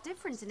looks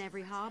different in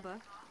every harbor.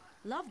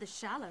 Love the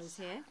shallows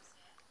here.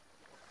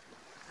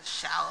 The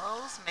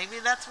shallows? Maybe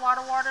that's why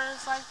the water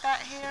is like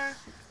that here.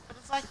 But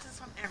it's like this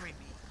on every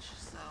beach,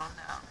 so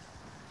no.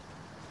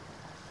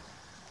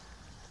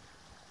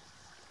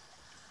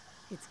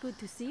 It's good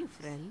to see you,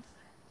 friend.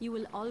 You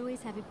will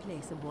always have a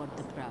place aboard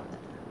the Prowler.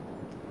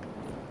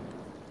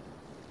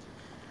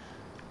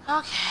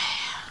 Okay.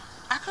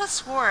 I could have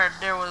swore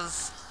there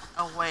was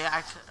a way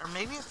I could, or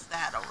maybe it's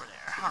that over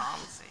there. Hold on,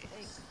 let me see.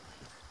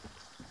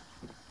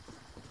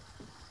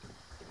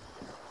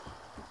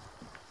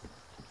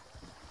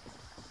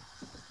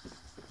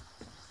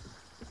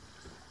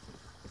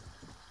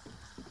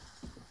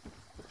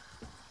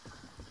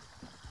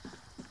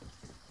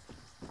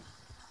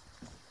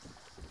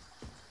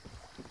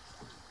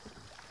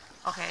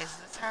 Okay, is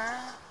this her?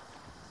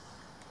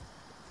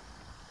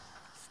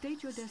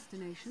 State your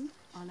destination.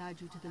 I'll add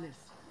you to the list.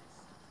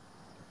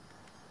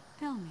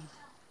 Tell me.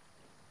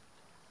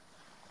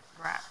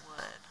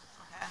 Bratwood.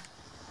 Okay.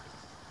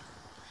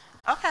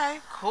 Okay,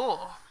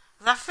 cool.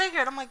 'Cause I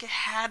figured, I'm like, it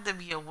had to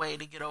be a way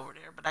to get over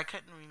there, but I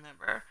couldn't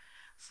remember.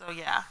 So,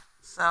 yeah.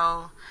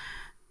 So,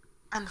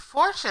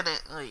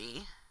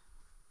 unfortunately,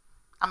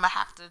 I'm going to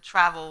have to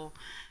travel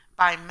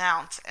by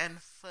mount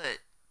and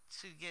foot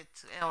to get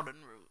to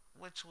Elden Root,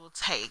 which will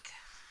take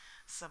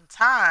some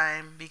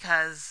time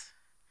because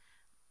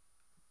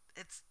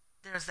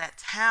there's that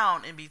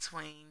town in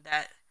between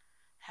that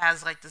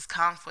has like this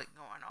conflict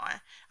going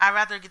on. I'd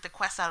rather get the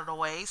quest out of the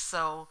way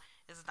so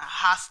it's not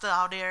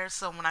hostile there,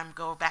 so when I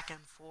go back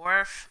and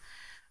forth.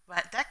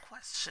 But that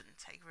quest shouldn't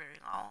take very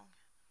long.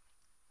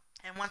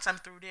 And once I'm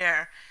through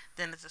there,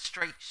 then it's a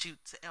straight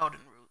shoot to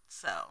Elden Root.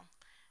 So,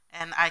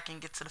 and I can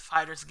get to the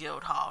Fighters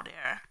Guild Hall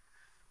there.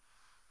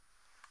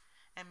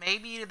 And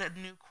maybe the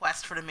new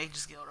quest for the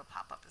Mages Guild will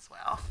pop up as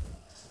well.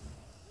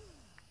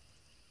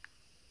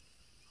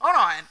 Hold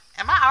on.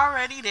 Am I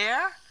already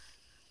there?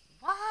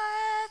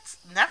 What?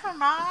 Never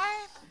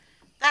mind.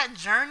 That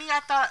journey,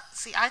 I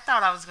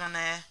thought I was going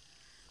to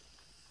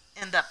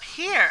end up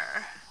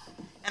here.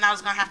 And I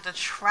was going to have to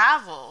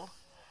travel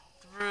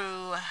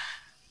through...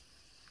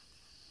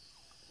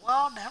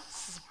 Well, that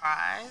was a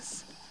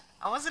surprise.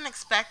 I wasn't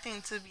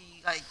expecting to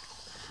be, like,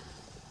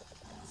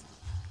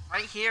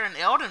 right here in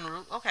Elden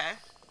Root. Okay.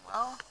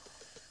 Well,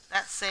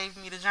 that saved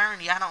me the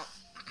journey.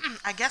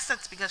 I guess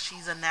that's because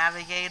she's a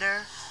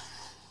navigator.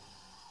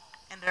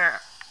 And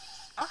they're...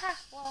 Okay,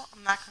 well,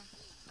 I'm not going to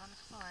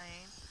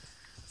complain.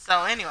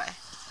 So, anyway.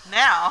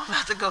 Now, I'm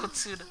about to go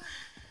to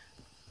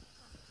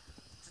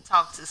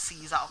talk to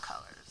Seas All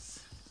Colors.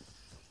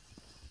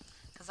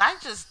 Because I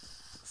just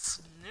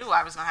knew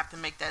I was going to have to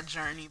make that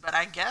journey, but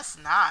I guess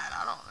not.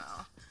 I don't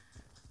know.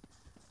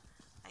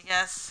 I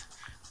guess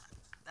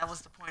that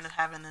was the point of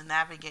having the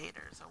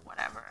navigators or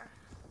whatever.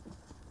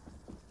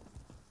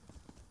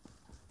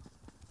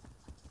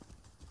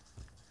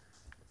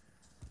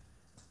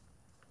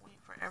 Wait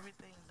for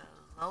everything to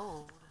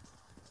load.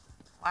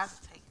 Why is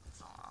it taking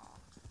so long?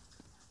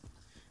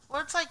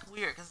 Well, it's like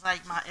weird because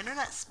like my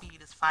internet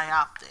speed is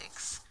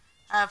Fioptics.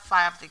 I have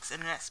Fioptics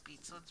internet speed,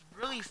 so it's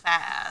really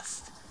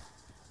fast.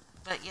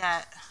 But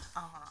yet, oh,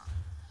 hold on.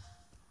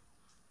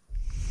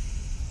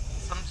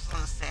 So I'm just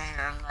gonna stay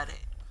here and let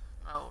it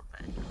load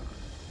back up.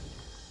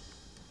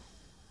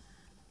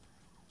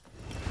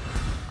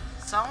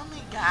 So I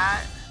only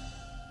got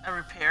a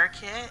repair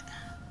kit.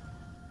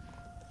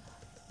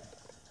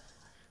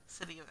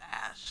 City of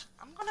Ash.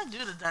 I'm gonna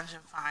do the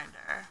Dungeon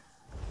Finder.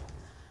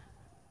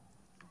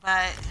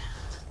 But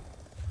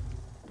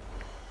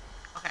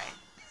okay,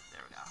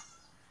 there we go.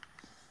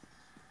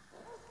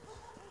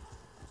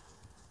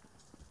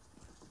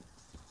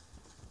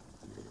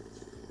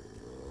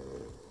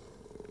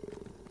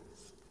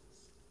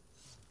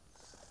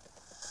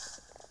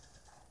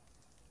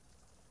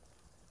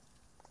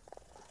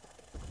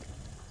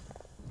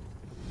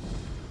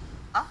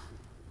 Oh.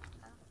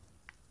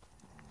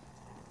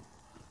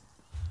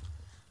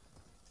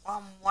 Well,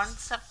 I'm one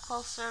step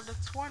closer to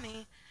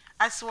 20.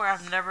 I swear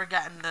I've never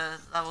gotten to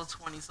level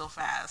 20 so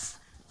fast.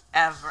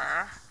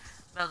 Ever.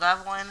 The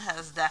leveling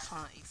has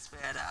definitely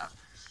sped up.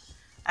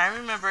 I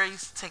remember it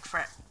used to take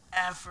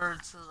forever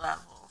to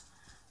level.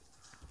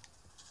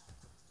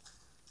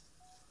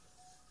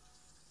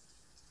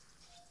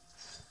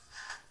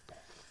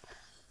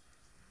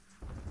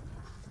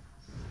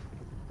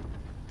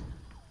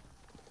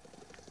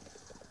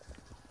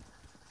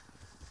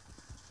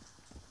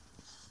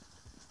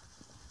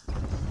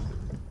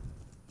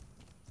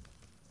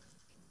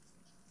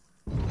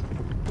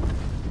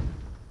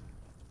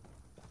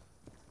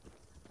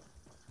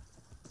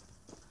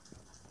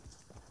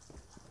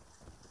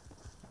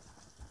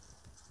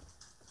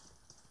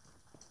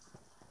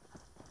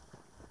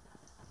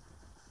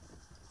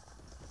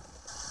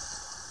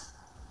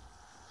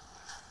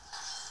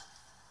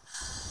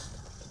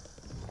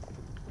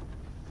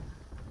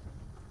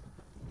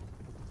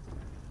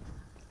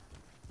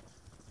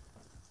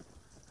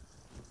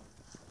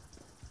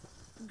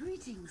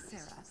 Greetings,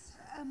 Sarah.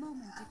 A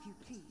moment, if you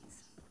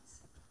please.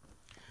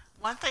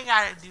 One thing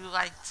I do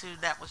like too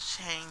that was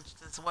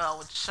changed as well,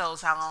 which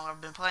shows how long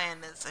I've been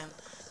playing this and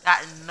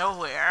gotten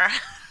nowhere.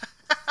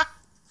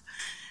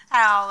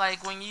 How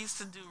like when you used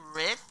to do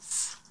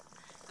writs,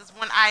 because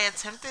when I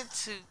attempted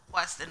to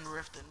quest in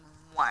Riften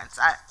once,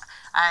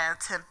 I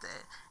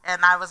attempted,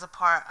 and I was a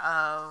part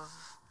of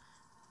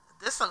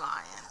this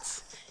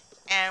alliance,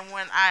 and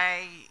when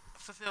I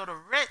fulfilled a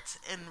writ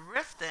in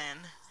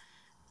Riften,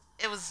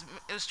 it was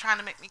trying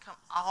to make me come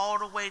all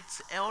the way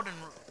to Elden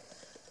Root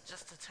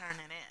just to turn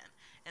it in.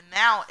 And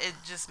now it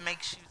just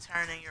makes you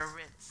turn in your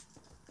writs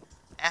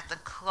at the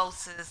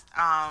closest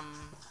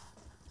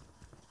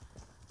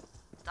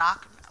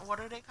document.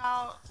 What are they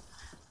called?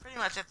 Pretty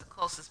much at the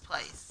closest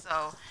place.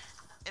 So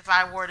if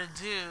I were to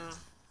do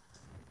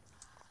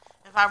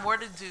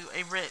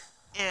a writ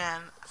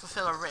and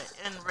fulfill a writ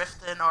in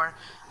Riften or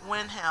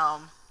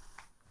Windhelm,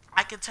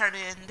 I could turn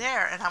it in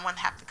there, and I wouldn't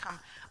have to come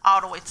all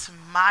the way to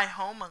my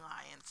home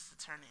alliance to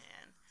turn it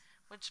in,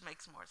 which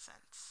makes more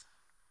sense.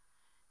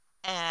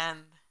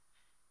 And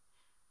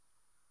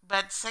but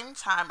at the same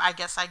time, I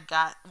guess I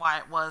got why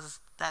it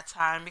was that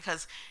time,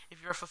 because if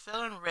you're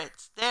fulfilling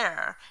writs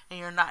there and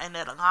you're not in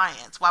that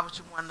alliance, why would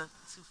you want to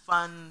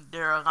fund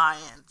their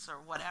alliance or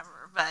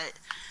whatever? But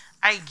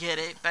I get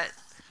it. But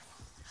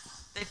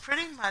they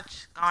pretty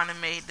much gone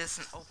and made this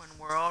an open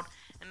world,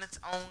 and it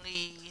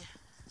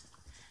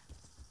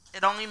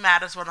only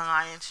matters what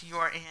alliance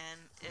you're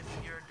in if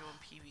you're doing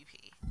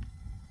PvP,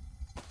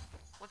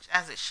 which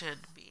as it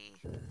should be.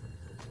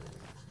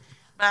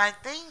 But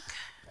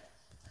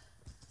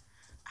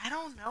I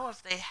don't know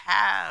if they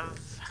have.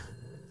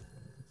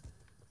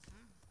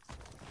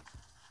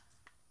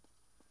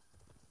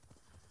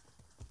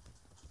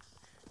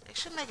 They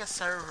should make a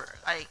server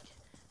like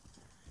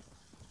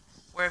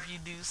where if you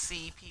do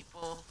see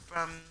people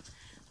from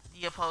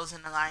the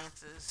opposing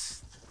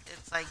alliances,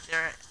 it's like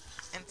they're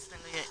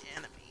instantly an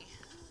enemy.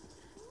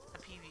 A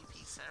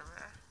PvP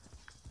server.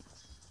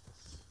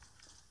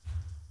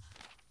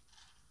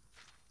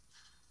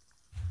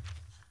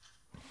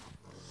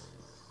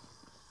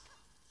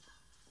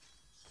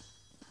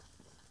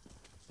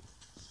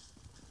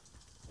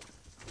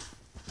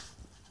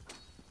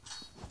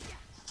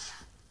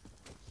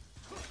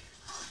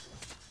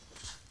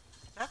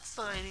 That's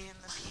the lady in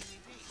the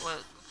PvP. Well,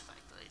 it looks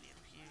like the lady in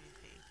the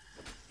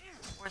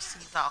PvP. Where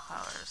sees all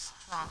colors?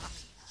 Hold on,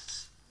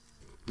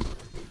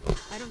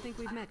 I don't think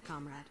we've met,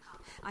 comrade.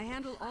 I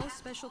handle all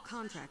special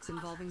contracts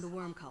involving the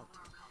Worm Cult.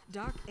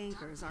 Dark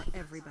anchors are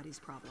everybody's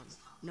problem,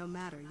 no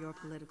matter your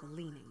political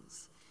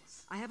leanings.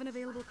 I have an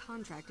available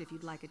contract if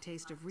you'd like a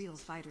taste of real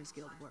Fighters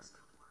Guild work.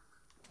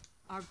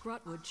 Our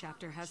Grotwood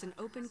chapter has an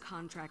open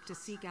contract to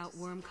seek out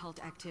Worm Cult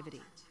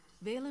activity.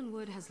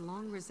 Valenwood has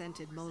long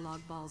resented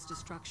Molag Bal's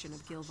destruction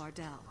of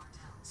Gilvardel,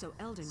 so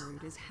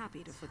Eldenroot is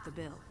happy to foot the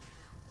bill.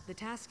 The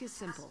task is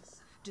simple.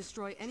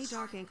 Destroy any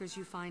dark anchors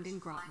you find in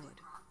Grotwood.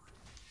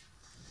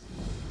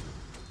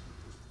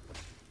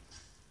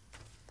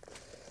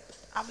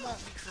 I won't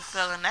be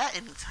fulfilling that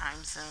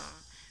anytime soon,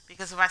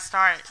 because if I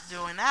start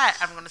doing that,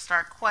 I'm going to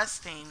start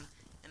questing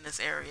in this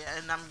area,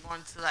 and I'm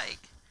going to like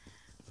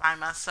find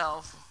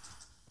myself.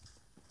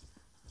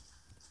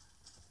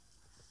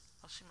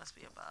 Oh, she must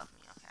be above me.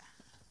 Okay.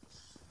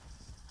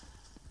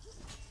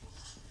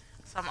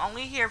 So I'm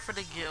only here for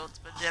the guilds,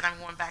 but then I'm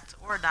going back to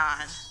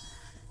Auridon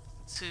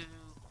to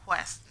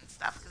quest and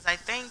stuff, because I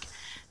think,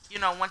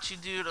 once you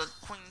do the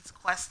Queen's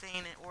questing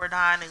in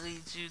Auridon, it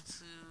leads you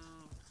to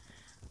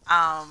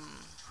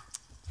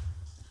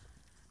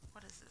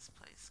what is this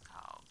place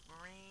called?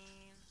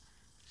 Green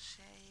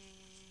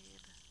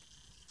Shade.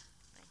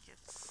 I think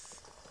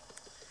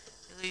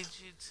it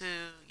leads you to,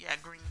 yeah,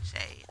 Green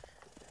Shade.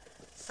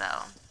 So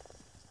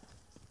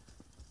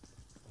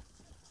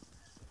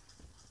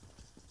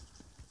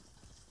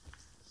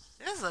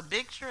this is a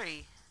big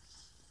tree,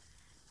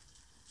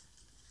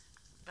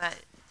 but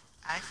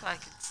I feel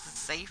like it's the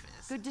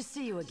safest. Good to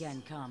see you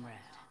again, comrade.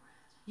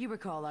 You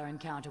recall our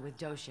encounter with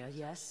Dosha,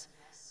 yes?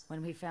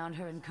 When we found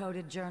her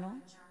encoded journal?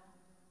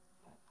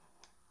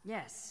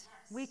 Yes,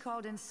 we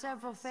called in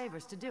several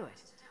favors to do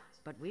it,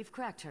 but we've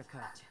cracked her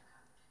code.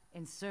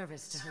 In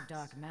service to her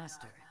Dark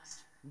Master.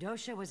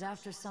 Dosha was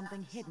after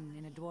something hidden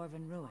in a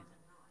dwarven ruin,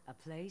 a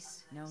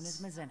place known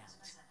as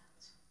Mazenelt.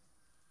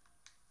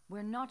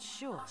 We're not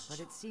sure, but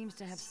it seems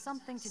to have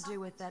something to do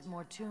with that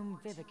Mortum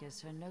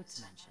Vivicus her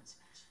notes mentioned.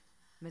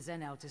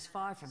 Mazenelt is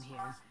far from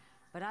here,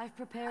 but I've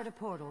prepared a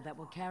portal that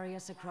will carry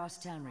us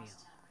across Tamriel.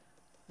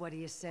 What do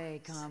you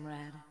say,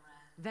 comrade?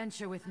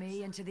 Venture with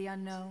me into the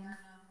unknown?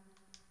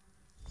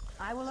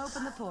 I will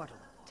open the portal.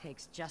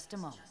 Takes just a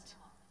moment.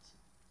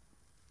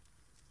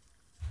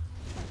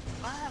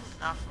 I have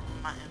enough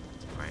of my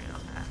inventory,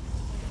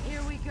 okay.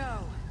 Here we go.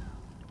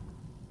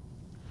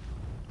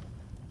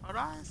 Hold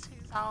on, let's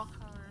use all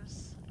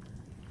colors.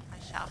 I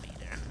shall be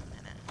there in a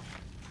minute.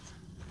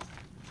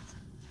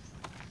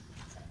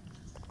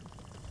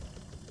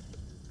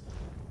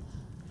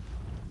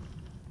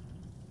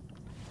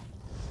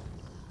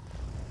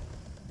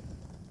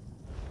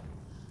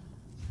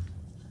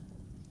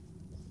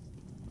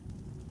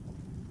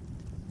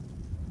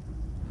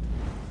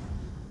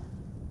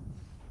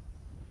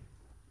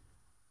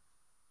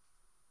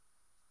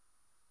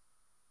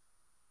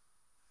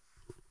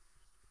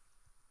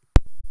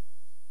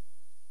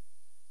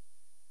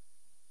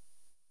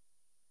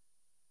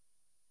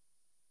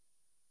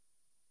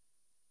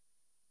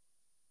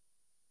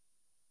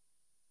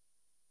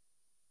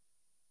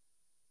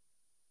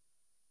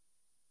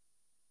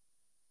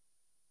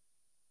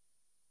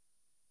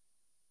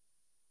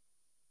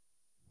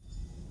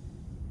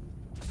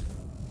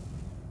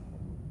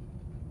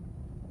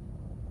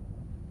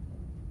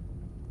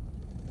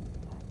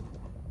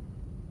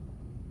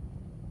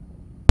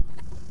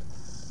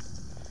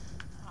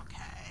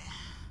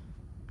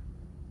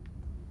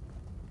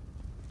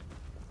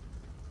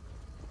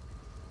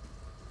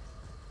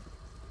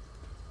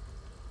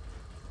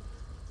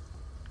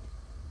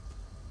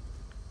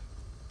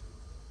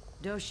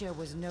 Dosha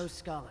was no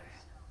scholar.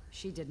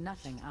 She did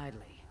nothing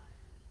idly.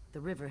 The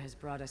river has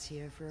brought us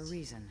here for a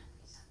reason.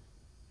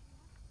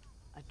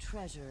 A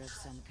treasure of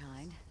some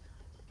kind.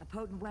 A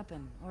potent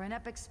weapon, or an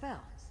epic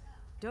spell.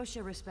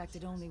 Dosha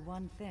respected only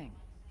one thing.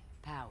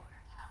 Power.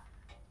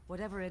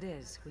 Whatever it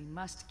is, we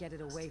must get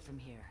it away from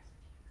here.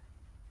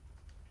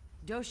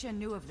 Dosha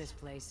knew of this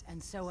place,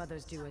 and so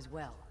others do as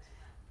well.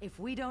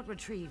 If we don't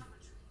retrieve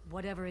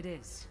whatever it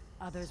is,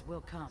 others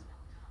will come.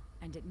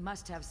 And it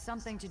must have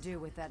something to do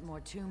with that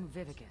Mortum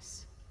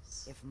Vivicus.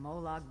 If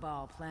Molag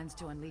Bal plans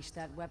to unleash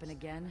that weapon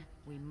again,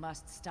 we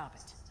must stop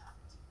it.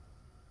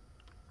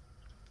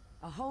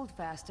 A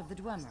holdfast of the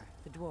Dwemer,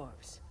 the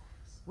dwarves.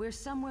 We're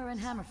somewhere in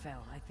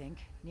Hammerfell, I think,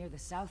 near the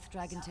South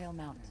Dragontail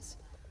Mountains.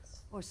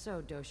 Or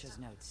so Dosha's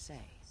notes say.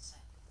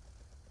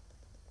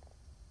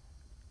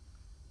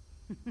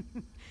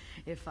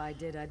 If I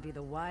did, I'd be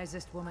the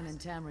wisest woman in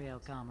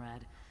Tamriel,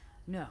 comrade.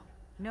 No,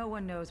 no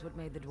one knows what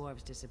made the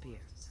dwarves disappear.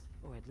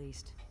 Or at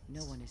least,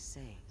 no one is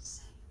saying.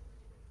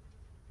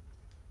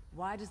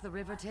 Why does the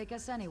river take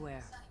us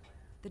anywhere?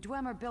 The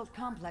Dwemer built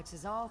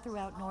complexes all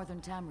throughout northern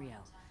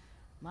Tamriel.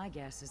 My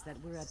guess is that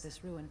we're at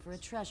this ruin for a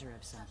treasure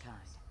of some kind.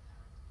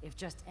 If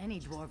just any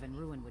dwarven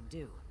ruin would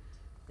do,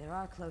 there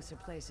are closer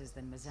places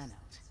than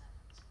Mazenelt.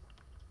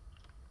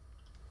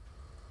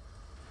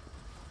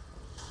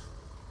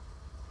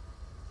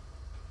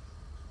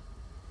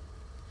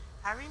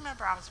 I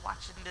remember I was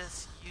watching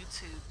this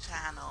YouTube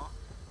channel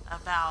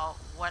about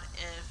what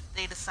if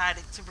they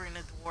decided to bring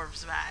the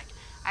dwarves back.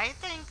 I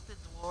think the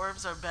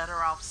dwarves are better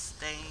off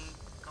staying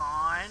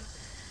gone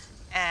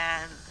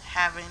and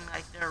having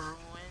like their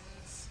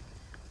ruins,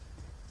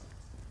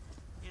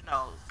 you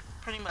know,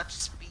 pretty much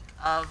speak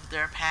of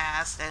their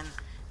past and,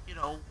 you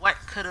know, what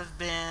could have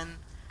been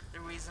the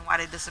reason why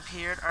they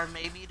disappeared. Or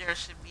maybe there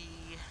should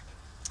be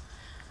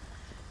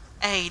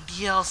a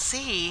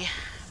DLC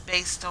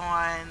based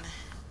on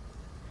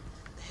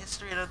the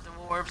history of the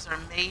dwarves, or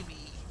maybe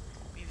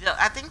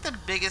I think the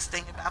biggest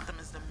thing about them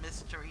is the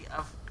mystery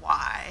of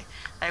why.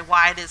 Like,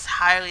 why this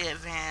highly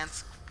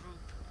advanced group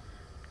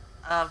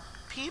of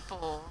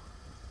people,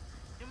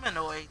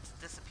 humanoids,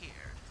 disappeared.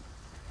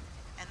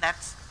 And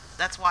that's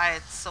why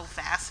it's so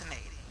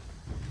fascinating.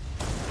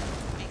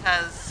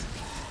 Because,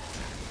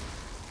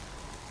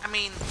 I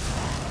mean,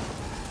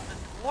 the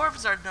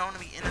dwarves are known to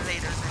be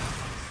innovators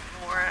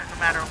in lore, no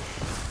matter,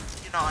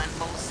 you know, in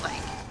most,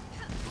 like,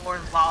 lore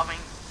involving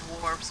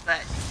dwarves.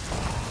 But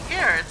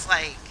here, it's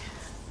like,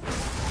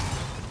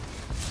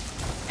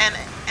 and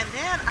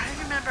then I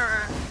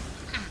remember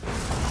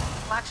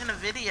watching a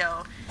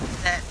video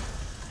that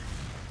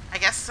I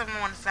guess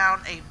someone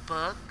found a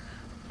book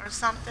or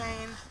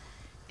something,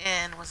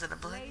 and was it a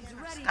book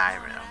or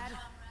Skyrim?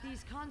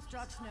 These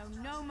constructs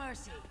know no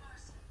mercy.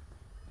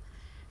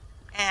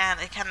 And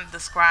it kind of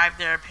described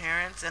their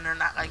appearance, and they're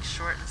not like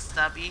short and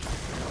stubby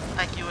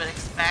like you would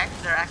expect.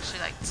 They're actually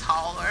like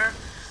taller.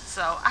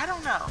 So I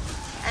don't know.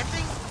 I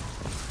think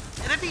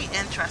it'd be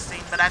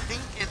interesting, but I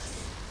think it's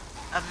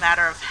a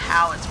matter of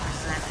how it's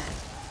presented.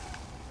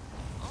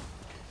 Oh,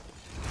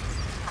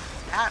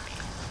 something's got me.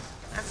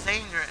 That's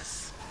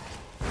dangerous.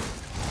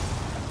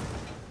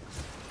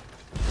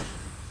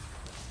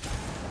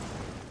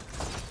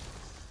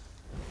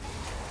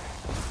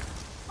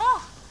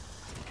 Oh!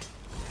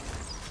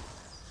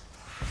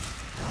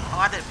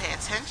 I didn't pay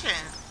attention.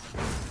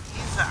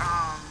 He's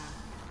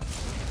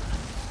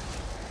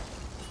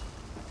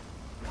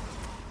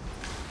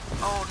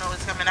oh no,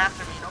 it's coming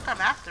after me. Don't come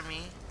after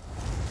me.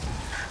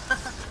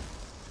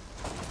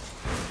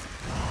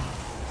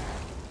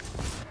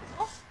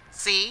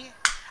 See?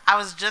 I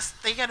was just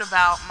thinking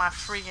about my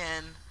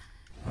friggin'.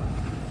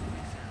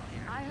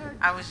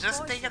 I was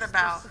just thinking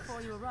about.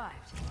 Before you arrived.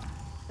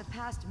 The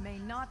past may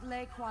not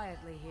lay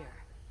quietly here.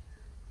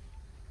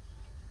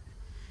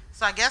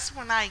 So I guess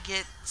when I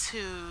get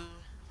to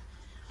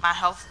my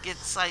health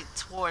gets like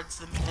towards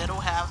the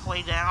middle,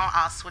 halfway down,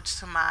 I'll switch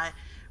to my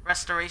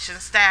restoration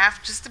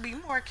staff just to be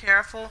more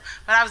careful.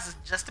 But I was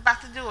just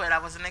about to do it. I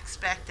wasn't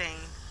expecting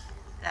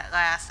that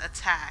last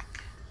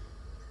attack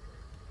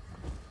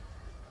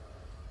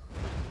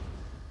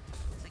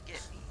to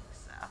get me.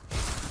 So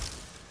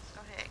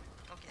go ahead,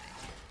 go get it.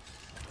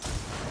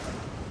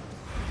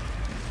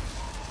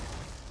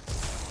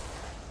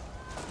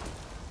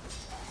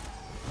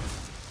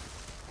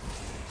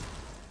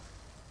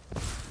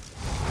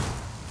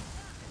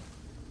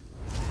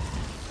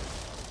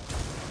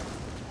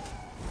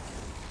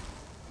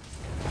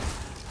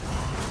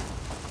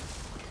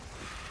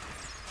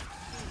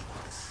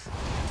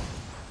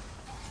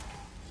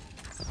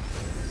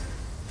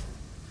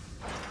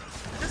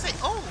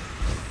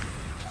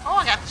 Oh,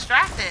 I got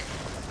distracted.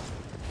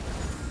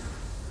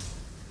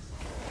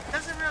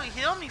 Doesn't really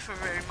heal me for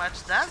very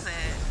much, does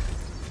it?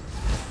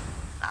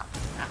 Stop.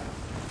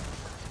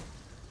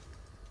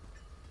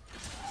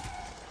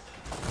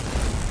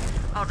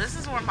 Oh, this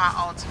is where my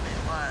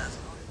ultimate was.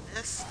 On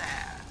this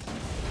staff.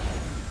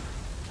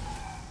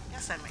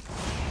 Guess that makes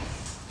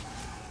sense.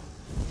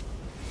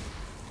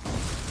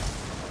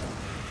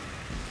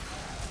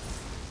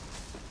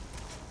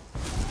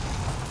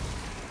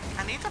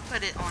 I need to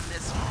put it on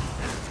this one.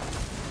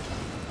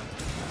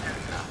 There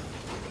we go.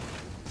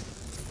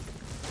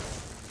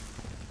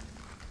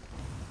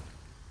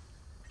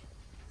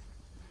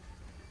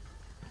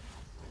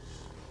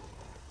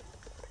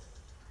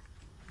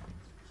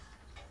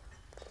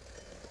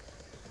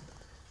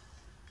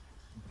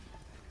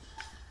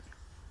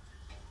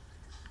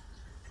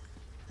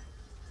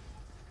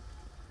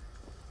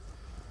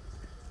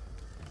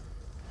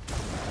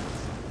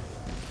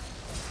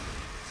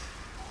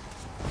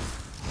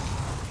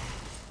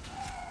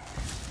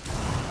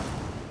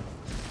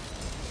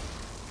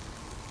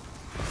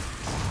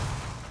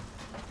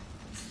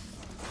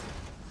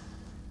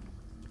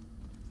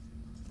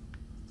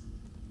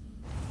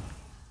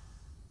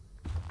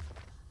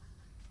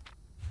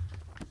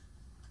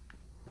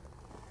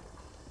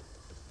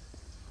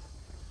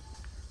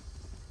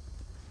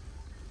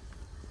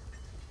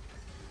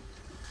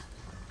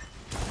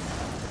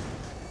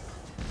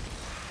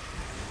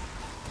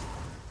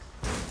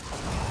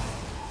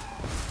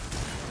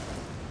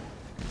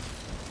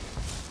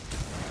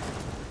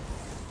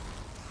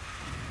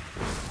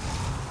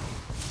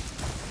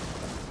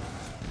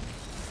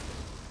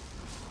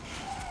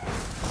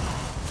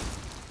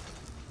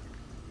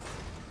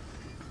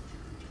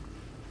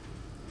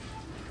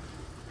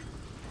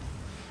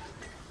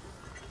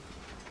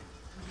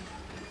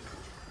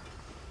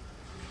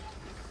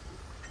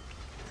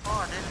 Oh,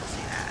 I didn't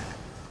see that.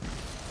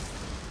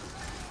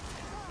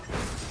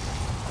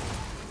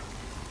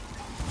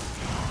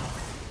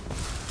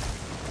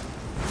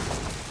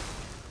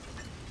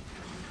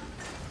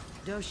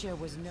 Dosha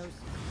was no...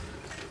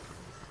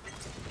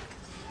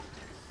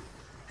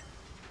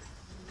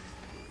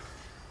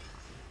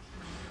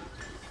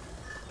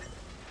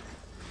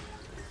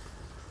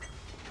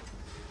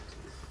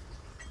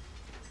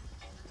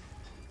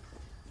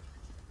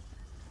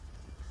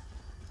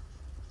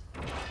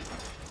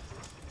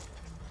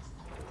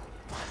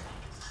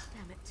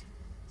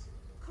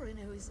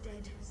 Corino is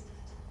dead.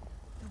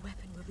 The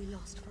weapon will be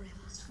lost forever.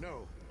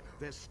 No,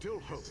 there's still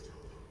hope.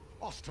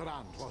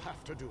 Osterand will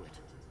have to do it.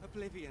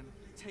 Oblivion,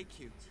 take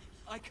you.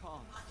 I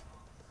can't.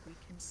 We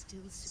can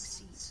still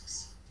succeed.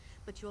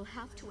 But you'll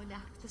have to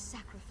enact the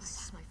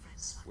sacrifice, my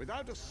friends.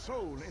 Without a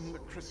soul in the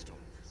crystal,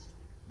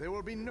 there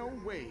will be no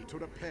way to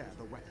repair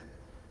the weapon.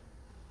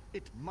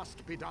 It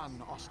must be done,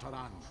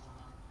 Osterand.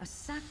 A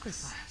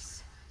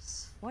sacrifice?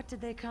 What did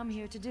they come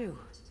here to do?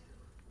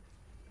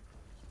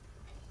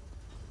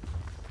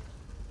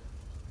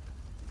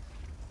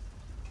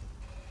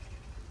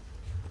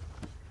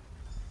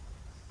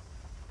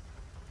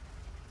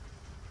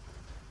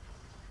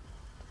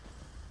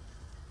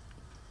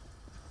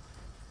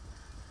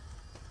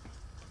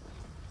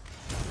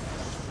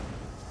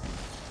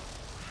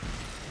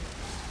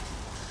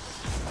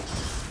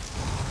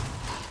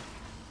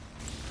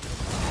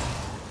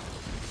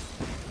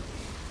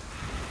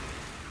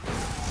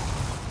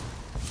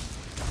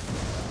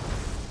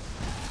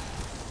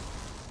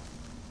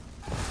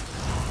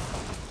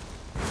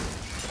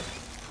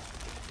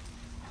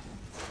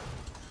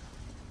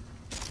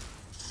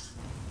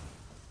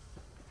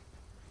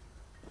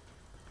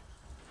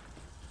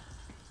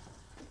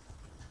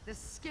 The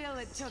skill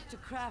it took to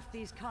craft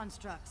these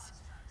constructs.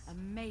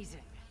 Amazing.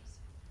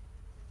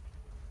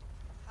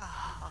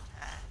 Oh,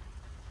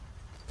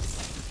 okay.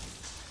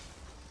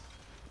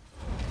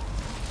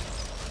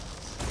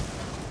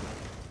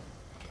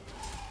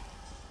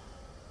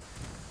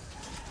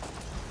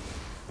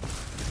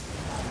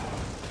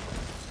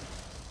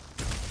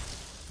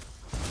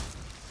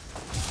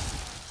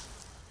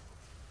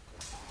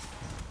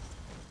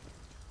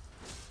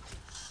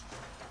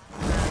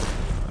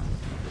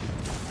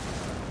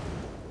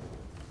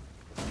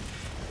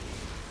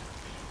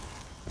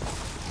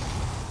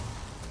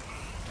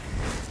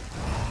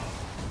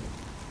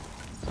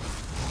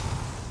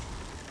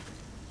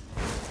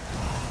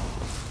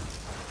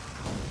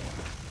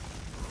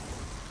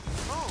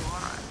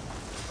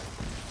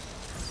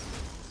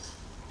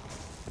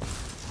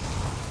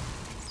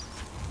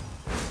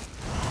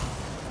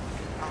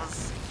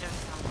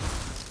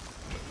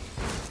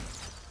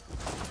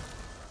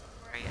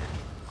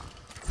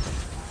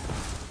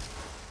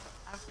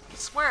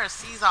 swear,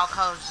 sees all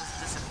colors just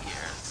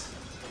disappears.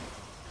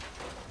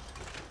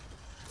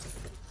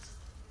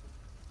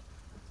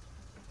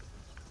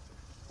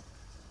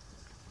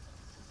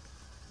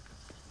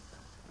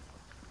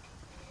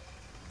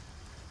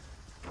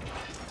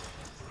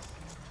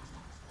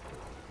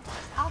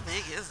 How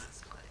big is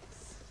this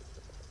place?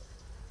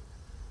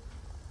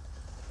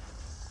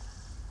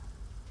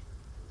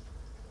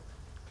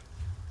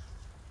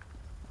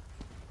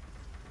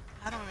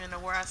 I don't even know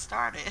where I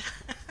started.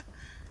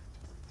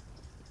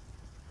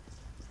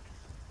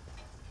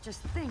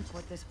 Just think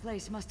what this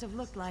place must have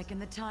looked like in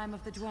the time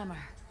of the Dwemer.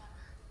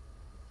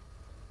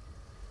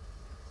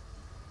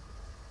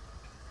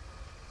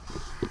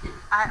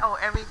 I owe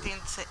everything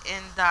to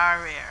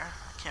Indarir.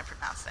 I can't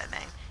pronounce that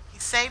name. He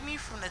saved me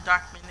from the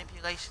dark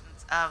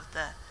manipulations of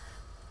the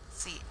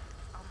sea.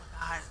 Oh my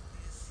god,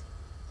 these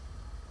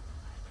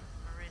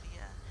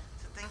Meridia.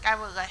 To think I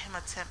would let him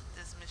attempt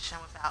this mission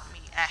without me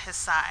at his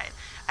side.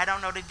 I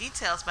don't know the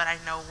details, but I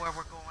know where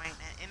we're going,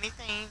 and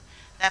anything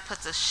that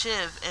puts a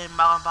shiv in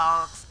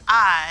Malambal's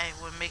eye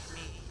would make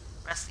me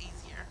rest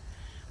easier.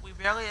 We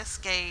barely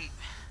escaped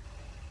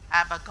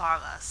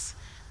Abagarlas.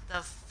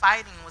 The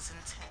fighting was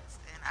intense,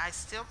 and I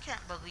still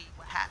can't believe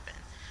what happened.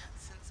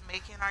 Since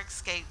making our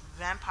escape,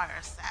 vampire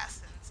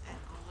assassins and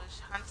ghoulish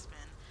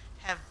huntsmen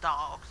have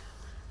dogged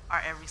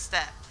our every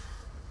step.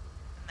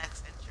 The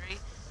next entry,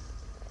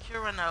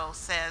 Curano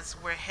says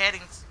we're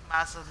heading to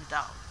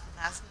Mazundel.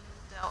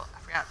 Mazundel? I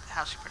forgot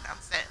how she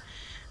pronounced it.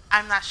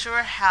 I'm not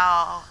sure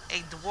how a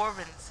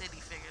dwarven city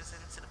figures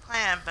into the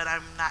plan, but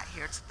I'm not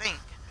here to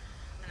think.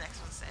 The next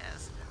one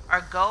says,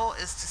 our goal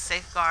is to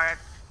safeguard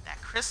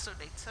that crystal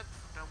they took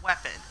from the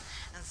weapon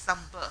in some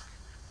book.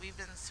 We've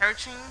been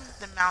searching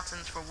the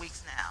mountains for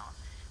weeks now,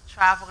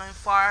 traveling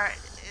far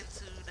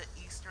into the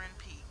eastern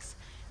peaks.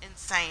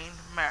 Insane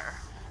Mer.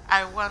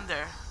 I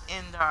wonder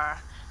Indar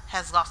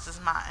has lost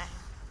his mind.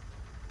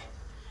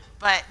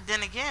 But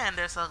then again,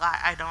 there's a lot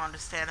I don't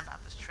understand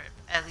about this trip.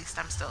 At least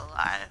I'm still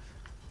alive.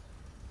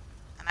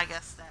 And I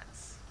guess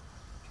that's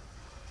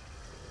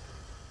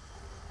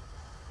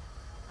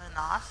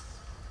enough.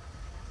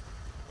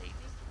 Maybe.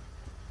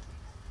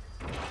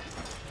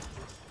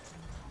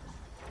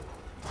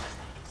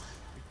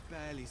 We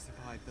barely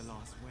survived the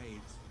last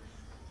wave.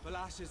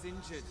 Balasha's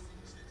injured.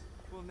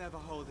 We'll never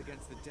hold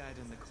against the dead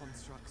and the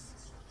constructs.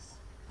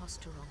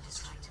 Osteron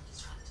is right.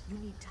 You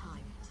need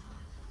time.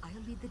 I'll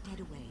lead the dead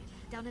away,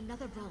 down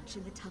another branch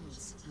in the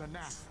tunnels.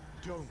 Lanath,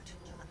 don't.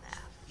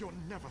 You'll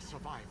never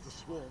survive the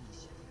swarm.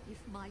 If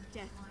my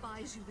death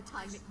buys you the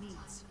time it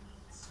needs.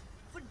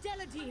 For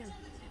Deladil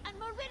and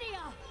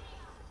Meridia!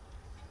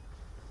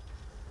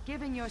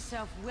 Giving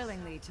yourself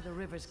willingly to the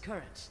river's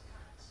current.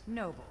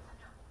 Noble.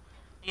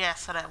 Yeah,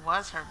 so that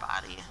was her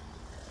body.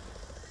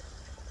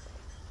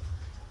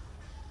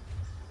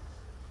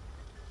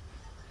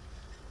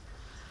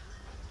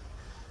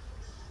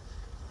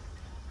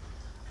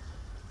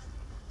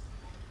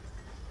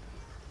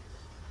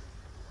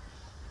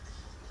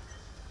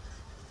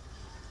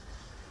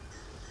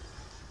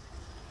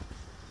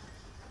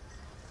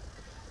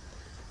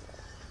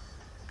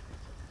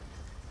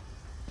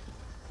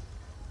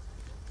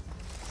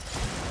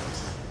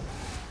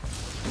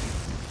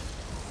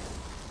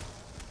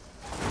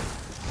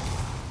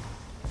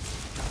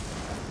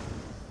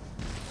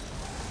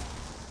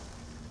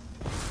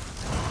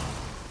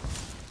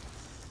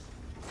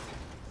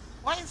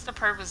 What is the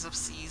purpose of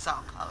sees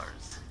all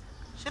colors?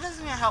 She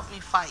doesn't even help me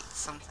fight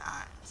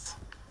sometimes.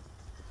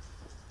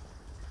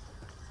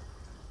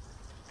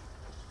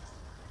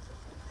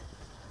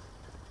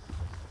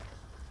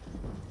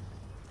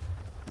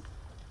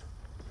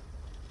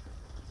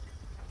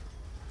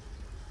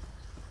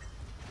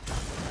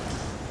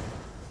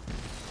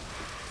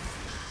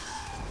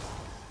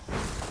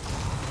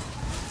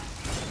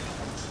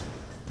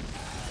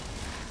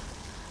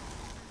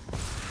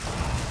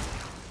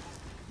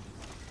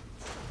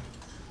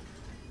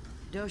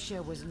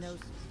 Doshia was no...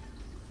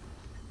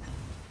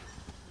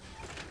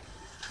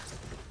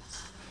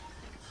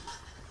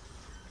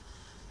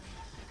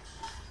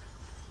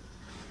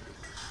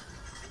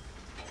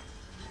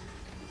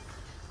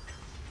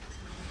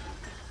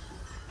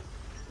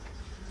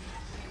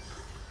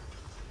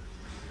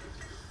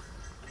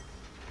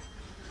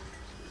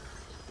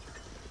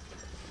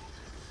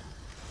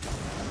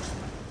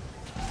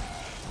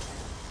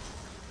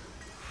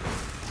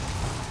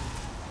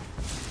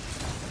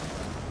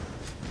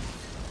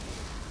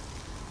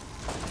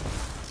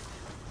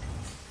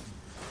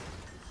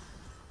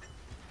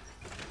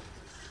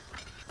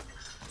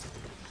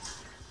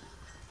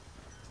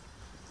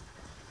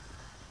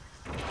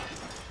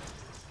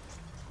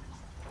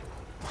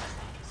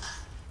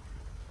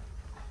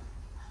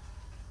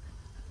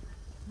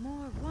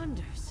 More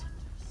wonders.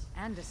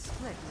 And a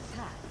split in the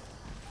path.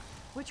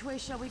 Which way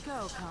shall we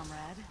go,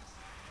 comrade?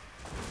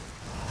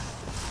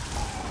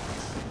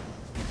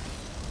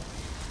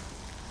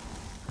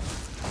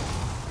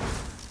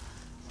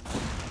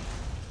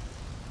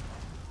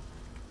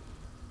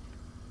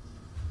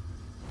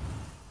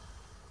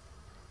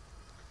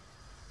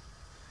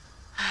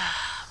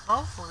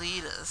 both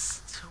lead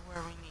us to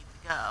where we need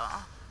to go.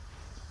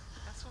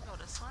 Guess we'll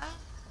go this way.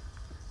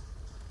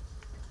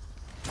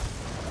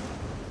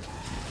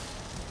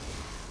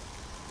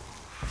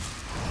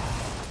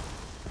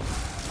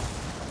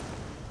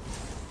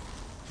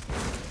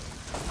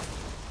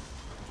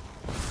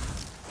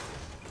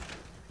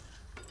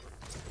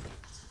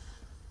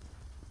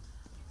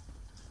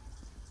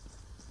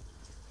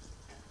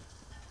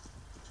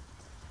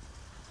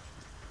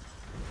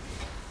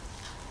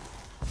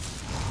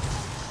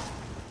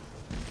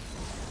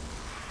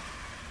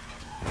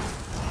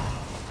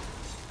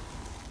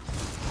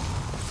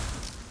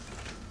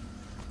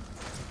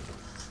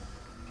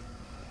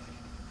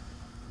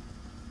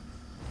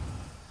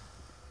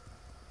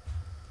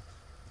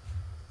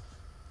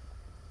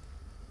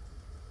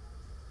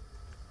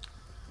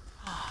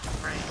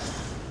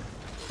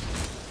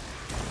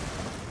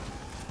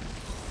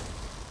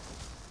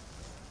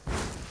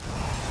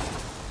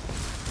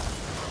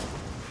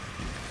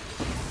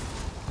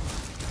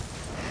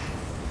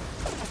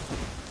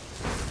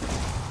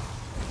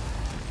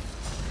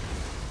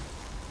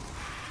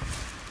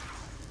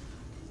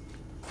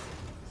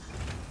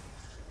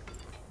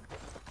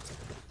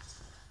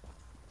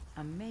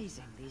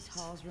 Amazing, these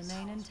halls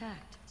remain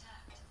intact.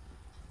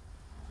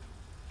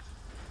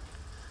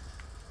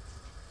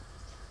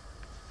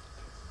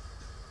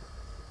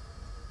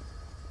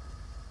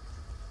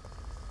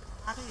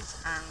 A lot of these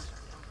urns are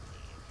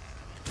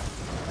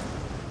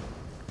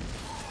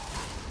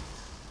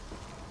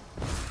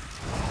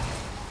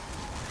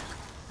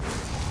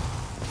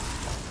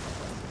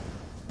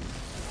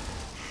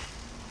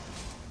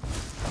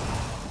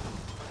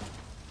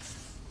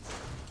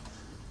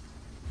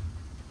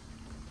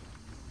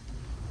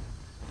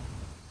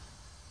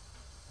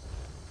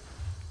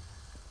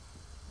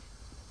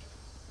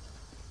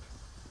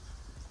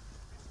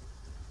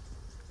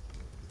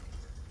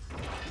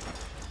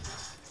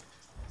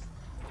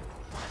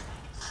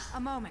A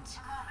moment.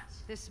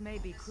 This may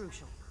be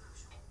crucial.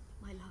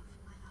 My love,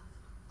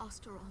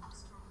 Auridon,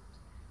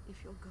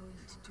 if you're going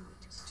to do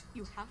it,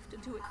 you have to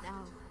do it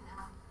now.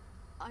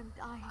 I'm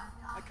dying.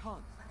 I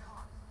can't.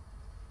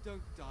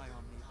 Don't die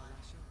on me,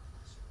 Valasha.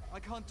 I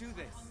can't do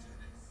this.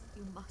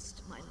 You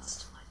must, my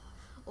love.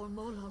 Or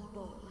Molon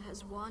Ball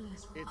has won.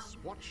 It's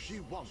what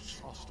she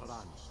wants,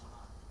 Auridon.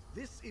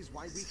 This is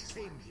why we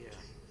came here.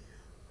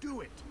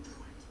 Do it!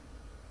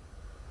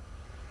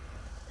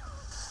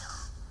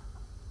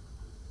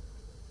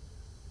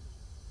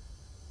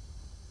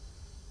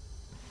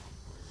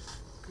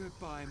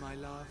 Goodbye, my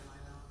love.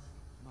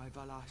 My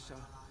Valasha.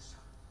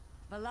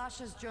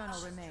 Valasha's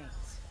journal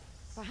remains.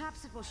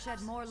 Perhaps it will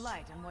shed more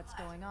light on what's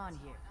going on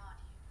here.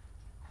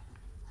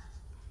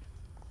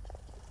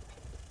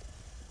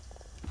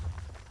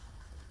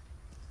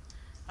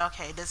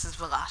 Okay, this is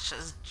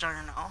Valasha's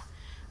journal.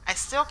 I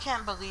still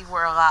can't believe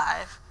we're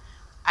alive.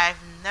 I've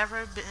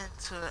never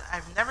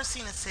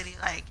seen a city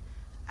like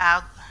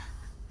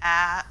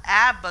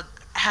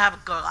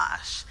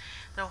Abgalash.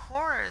 The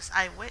horrors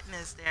I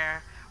witnessed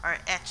there are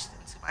etched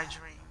into my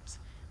dreams.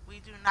 We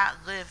do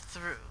not live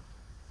through.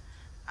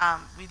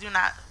 We do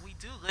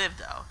live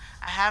though.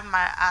 I have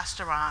my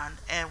Auridon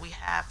and we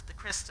have the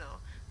crystal.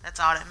 That's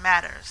all that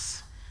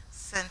matters.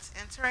 Since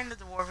entering the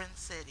Dwarven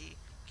city,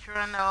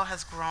 Kurano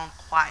has grown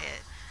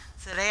quiet.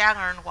 Today I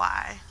learned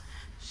why.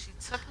 She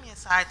took me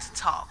aside to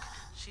talk.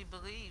 She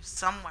believes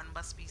someone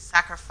must be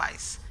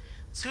sacrificed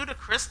to the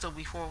crystal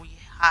before we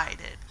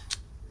hide it.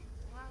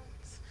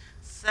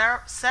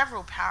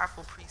 Several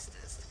powerful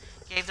priestesses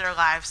gave their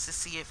lives to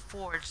see it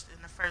forged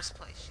in the first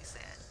place, she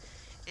said.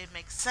 It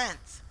makes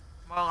sense.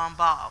 Morlon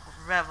Bob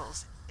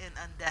revels in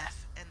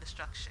undeath and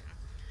destruction.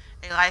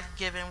 A life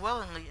given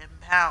willingly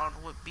and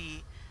bound would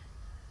be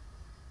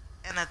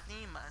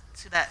anathema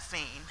to that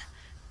fiend.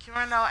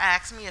 Kurano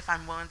asked me if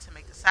I'm willing to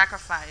make the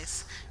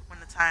sacrifice when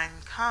the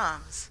time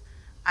comes.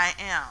 I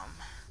am.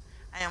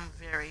 I am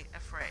very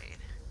afraid.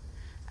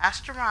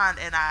 Auridon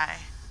and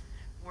I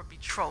were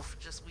betrothed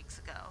just weeks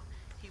ago.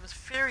 He was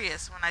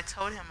furious when I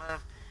told him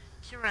of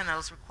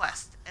Kurano's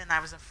request, and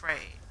I was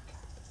afraid.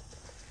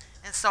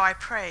 And so I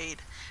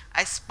prayed.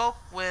 I spoke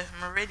with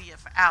Meridia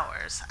for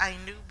hours. I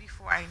knew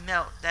before I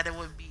knelt that it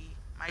would be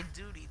my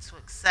duty to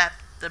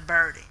accept the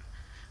burden.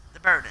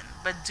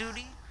 But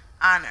duty,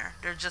 honor,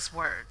 they're just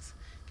words.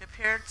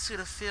 Compared to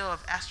the feel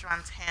of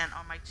Auridon's hand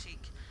on my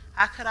cheek,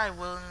 how could I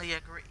willingly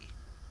agree?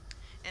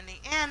 In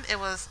the end, it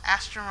was for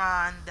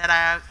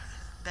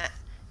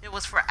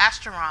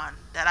Auridon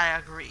that I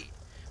agreed.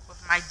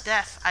 With my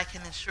death, I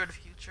can ensure the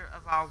future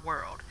of our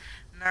world.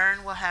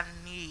 Nern will have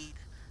need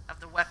of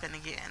the weapon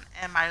again,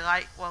 and my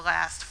light will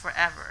last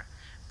forever,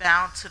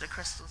 bound to the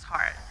crystal's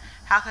heart.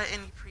 How could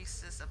any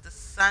priestess of the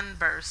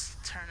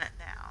sunburst turn it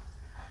down?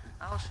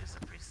 Oh, she's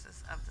a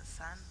priestess of the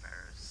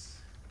sunburst.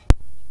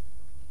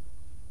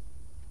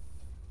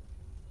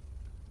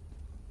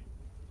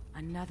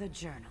 Another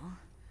journal?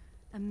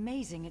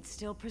 Amazing it's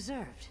still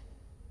preserved.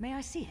 May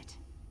I see it?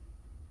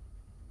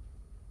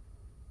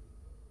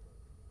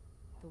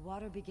 The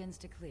water begins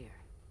to clear.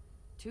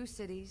 2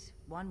 cities,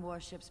 1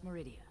 warship's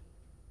Meridia.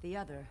 The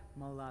other,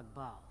 Molag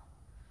Bal.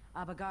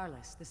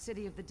 Abagarlis, the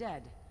city of the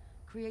dead,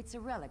 creates a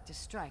relic to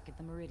strike at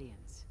the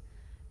Meridians.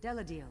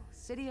 Deladil,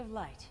 City of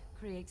Light,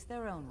 creates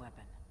their own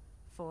weapon,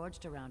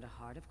 forged around a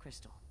heart of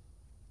crystal.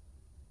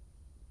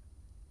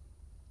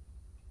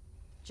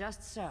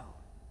 Just so,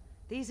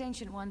 these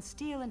Ancient Ones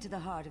steal into the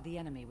heart of the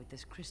enemy with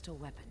this crystal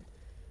weapon.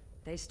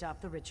 They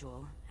stop the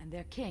ritual, and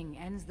their king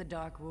ends the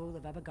dark rule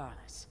of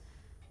Abagarlis.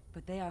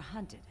 But they are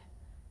hunted,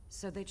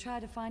 so they try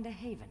to find a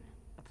haven,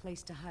 a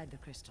place to hide the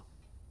crystal.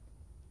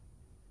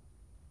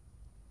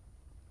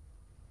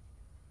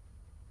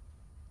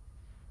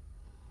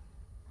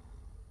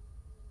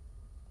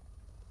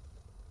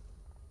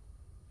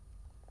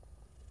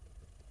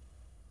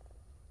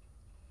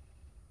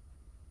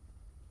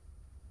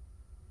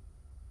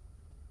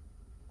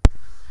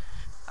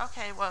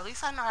 Okay, well, at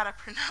least I know how to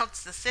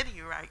pronounce the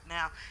city right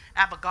now.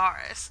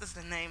 Abagaris is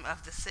the name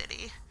of the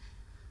city.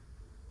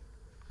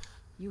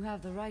 You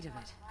have the right of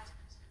it.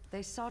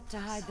 They sought to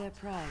hide their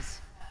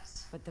prize,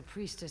 but the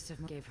priestess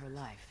of gave her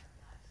life.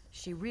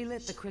 She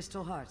relit the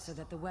crystal heart so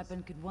that the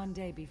weapon could one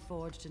day be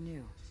forged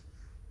anew.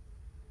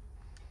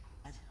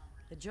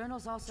 The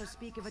journals also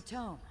speak of a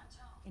tome,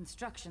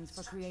 instructions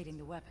for creating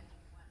the weapon.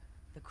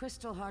 The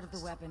crystal heart of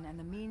the weapon and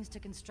the means to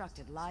construct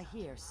it lie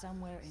here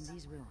somewhere in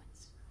these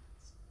ruins.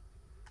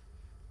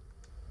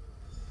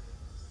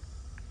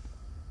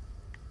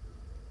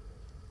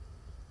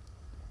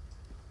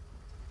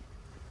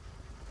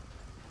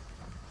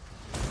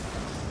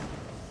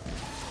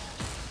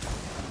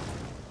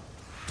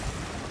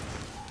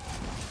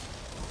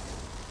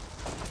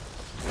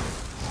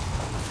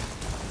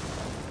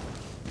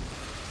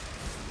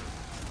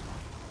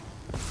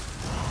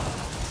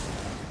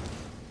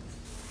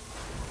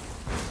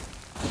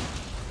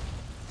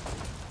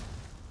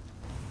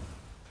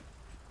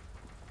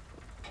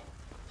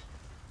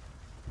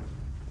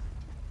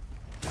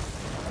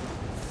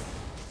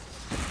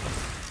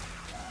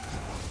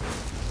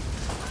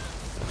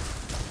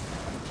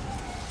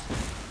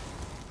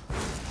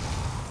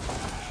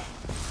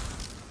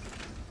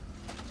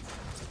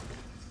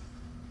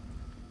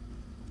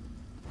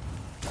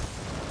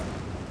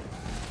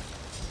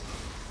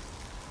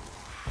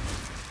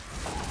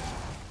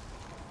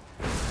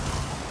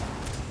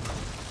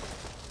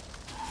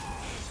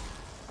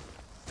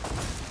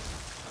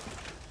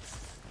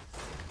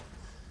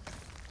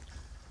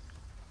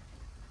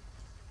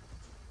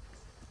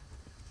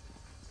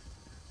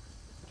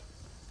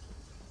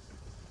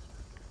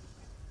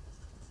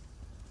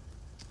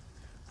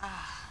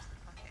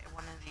 Okay,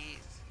 one of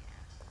these.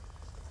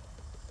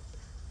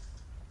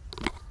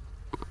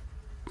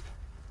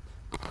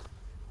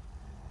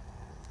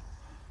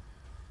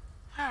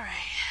 Alright,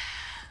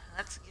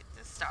 let's get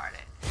this started.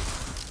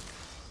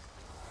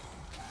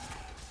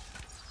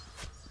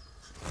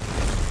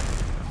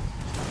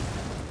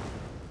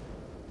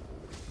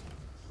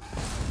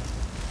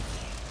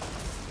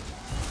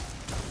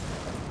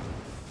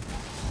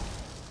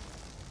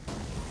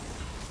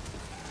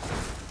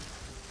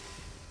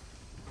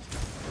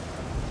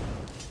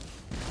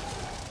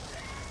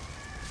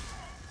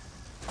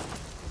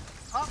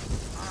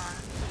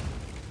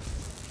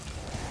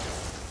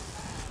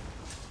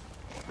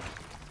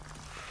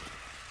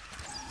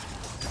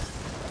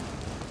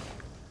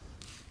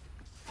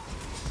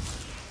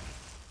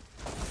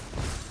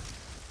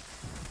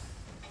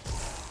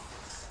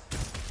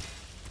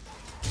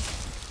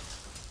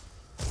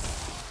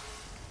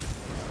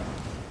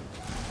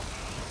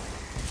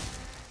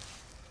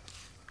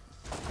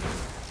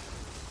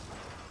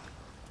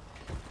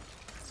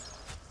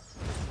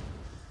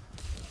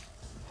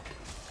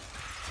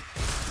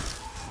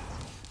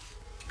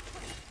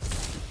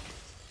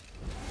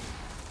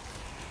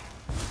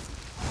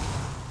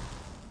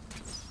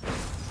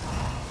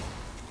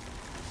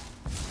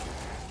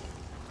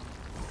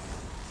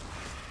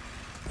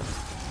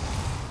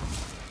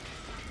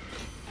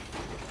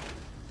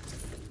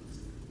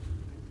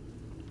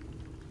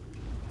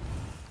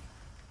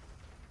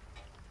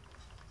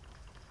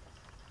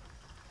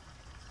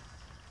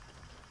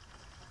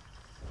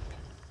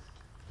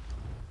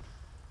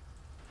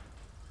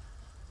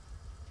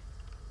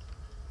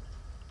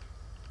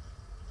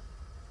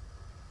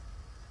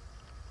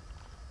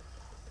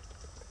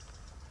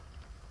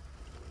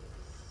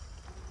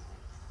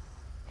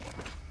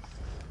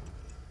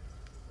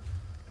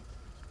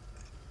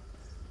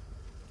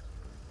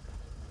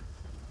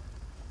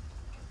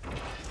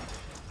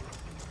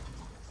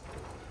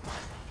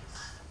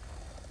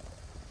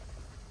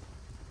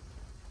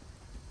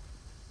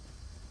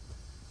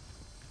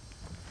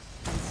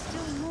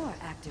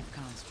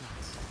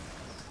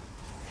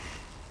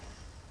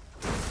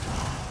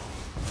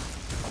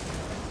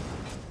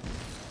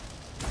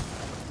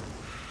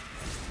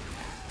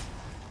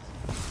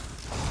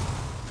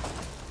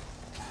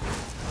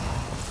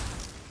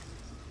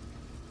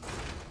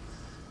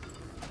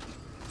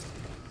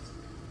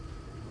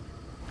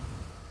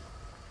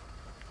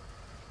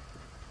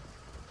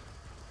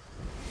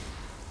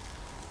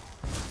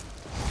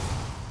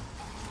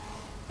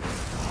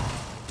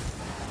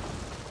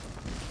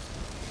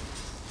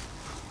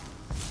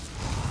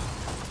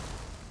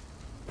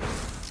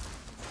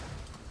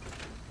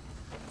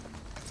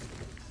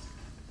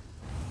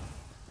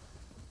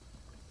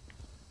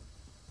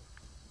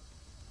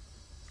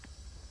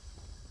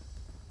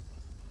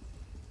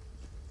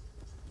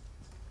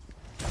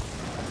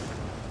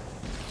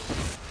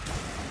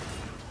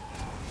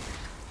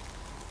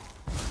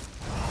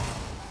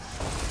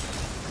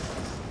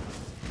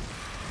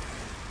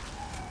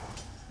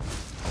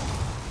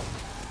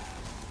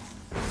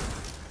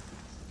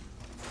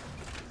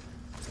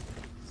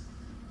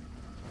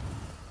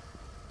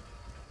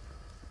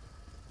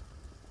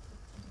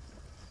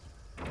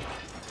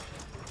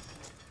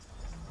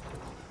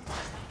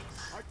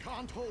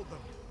 can't hold them.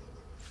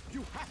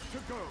 You have to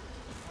go.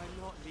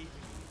 I'm not leaving.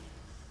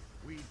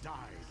 We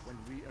died when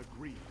we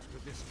agreed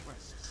to this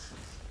quest.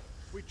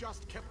 We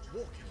just kept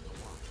walking a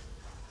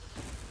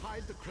while.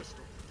 Hide the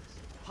crystal.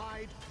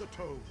 Hide the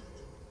toad.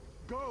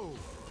 Go!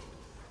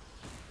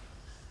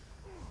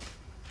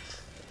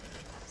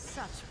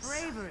 Such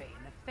bravery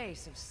in the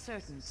face of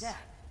certain death.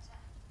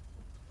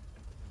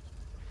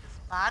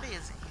 His body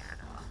isn't here,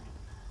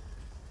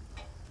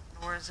 though.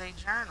 Nor is a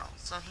journal,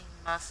 so he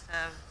must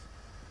have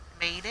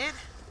made it.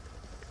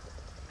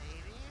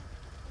 Maybe?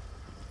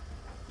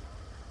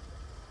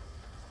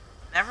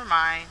 Never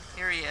mind.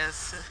 Here he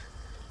is.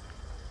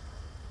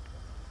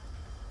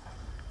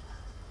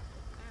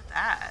 Look at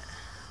that.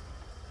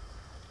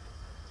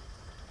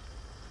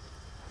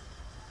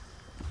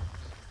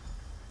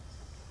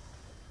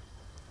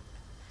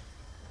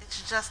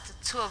 It's just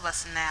the two of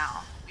us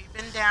now. We've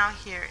been down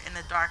here in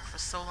the dark for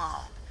so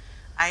long.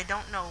 I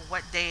don't know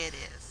what day it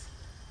is.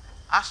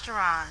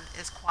 Auridon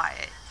is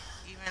quiet,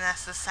 even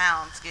as the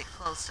sounds get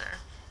closer.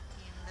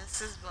 He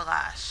misses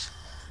Balasha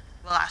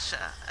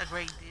a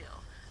great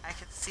deal. I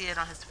can see it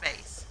on his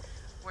face.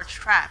 We're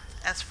trapped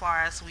as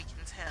far as we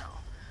can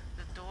tell.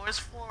 The doors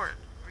forward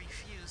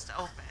refuse to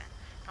open,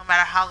 no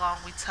matter how long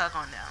we tug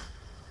on them.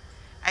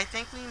 I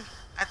think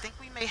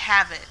we may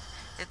have it.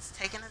 It's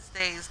taken us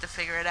days to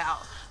figure it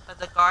out, but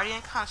the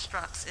guardian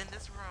constructs in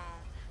this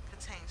room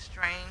contain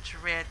strange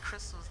red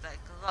crystals that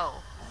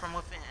glow from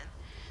within.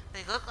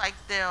 They look like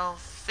they'll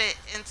fit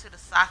into the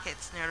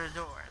sockets near the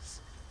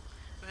doors.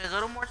 With a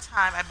little more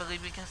time, I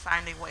believe we can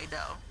find a way,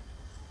 though.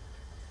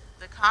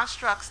 The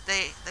constructs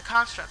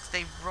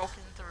they've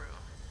broken through.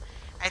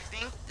 I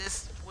think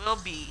this will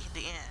be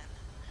the end.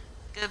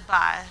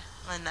 Goodbye,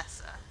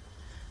 Lanessa.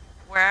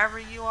 Wherever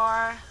you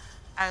are,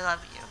 I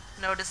love you.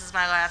 No, this is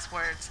my last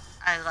words.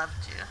 I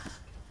loved you.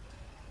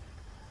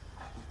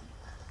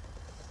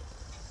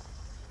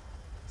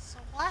 So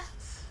what?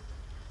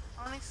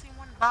 I only see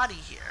one body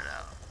here,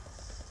 though.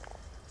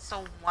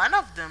 So one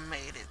of them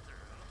made it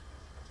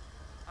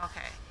through.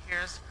 Okay,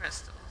 here's the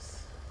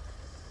crystals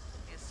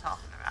he's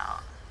talking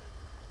about.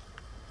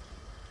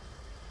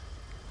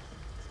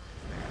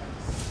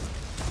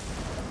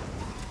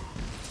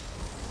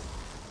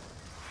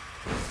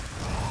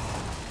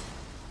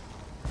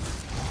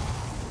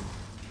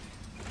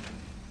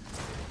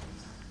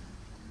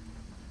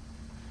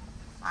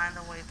 Find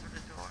a way through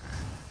the door.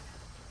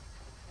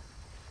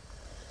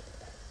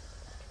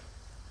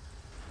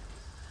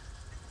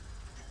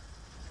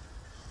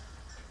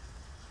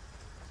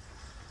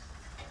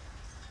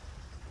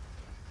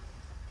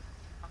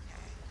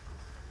 Okay.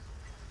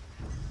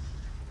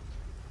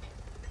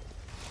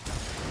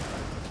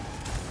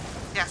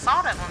 Yeah, I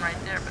saw that one right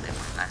there, but it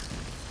was left.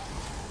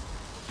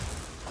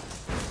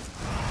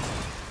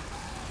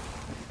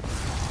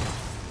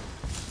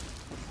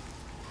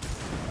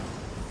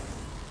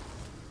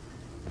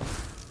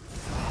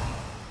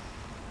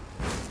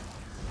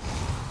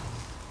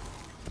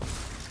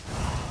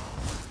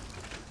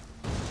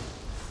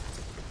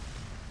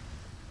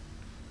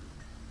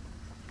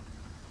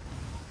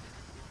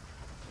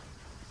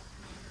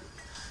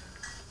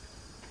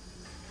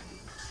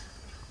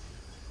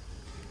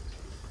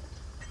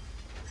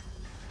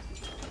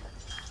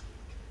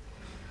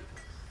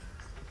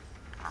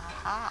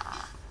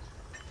 Aha.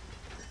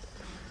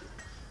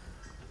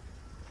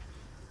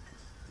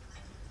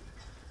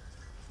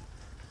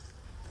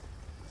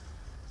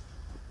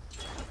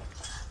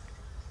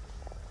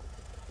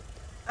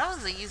 That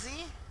was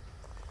easy.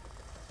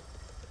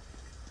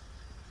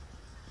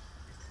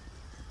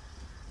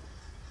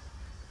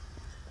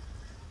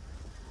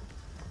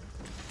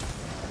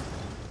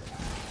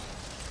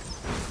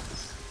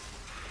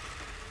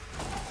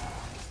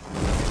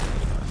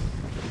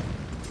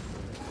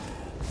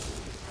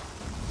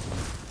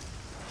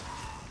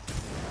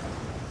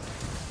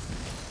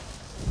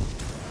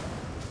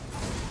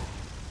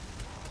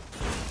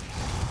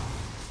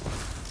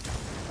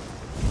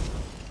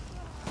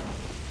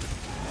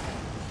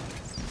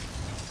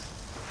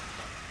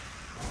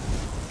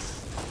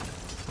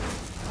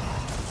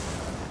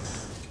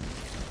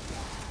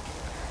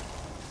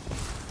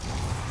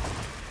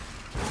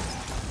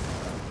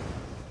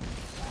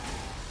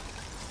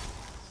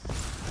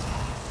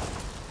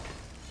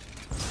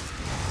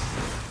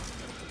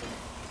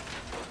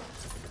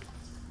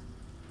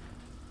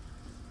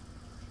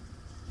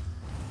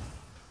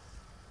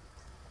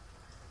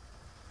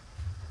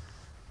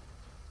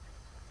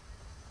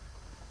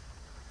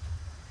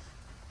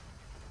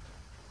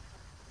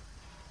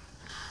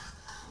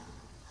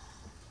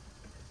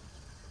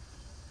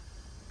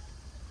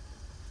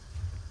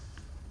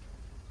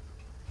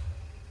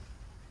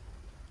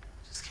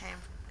 Just came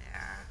from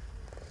there.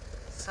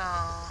 So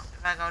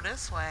if I go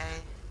this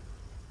way,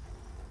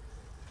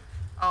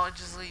 oh, it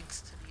just leads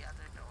to the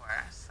other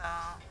door. So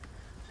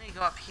let me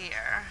go up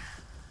here.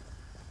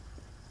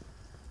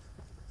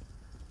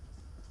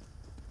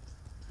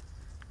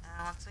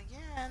 And once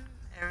again,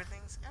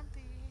 everything's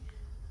empty.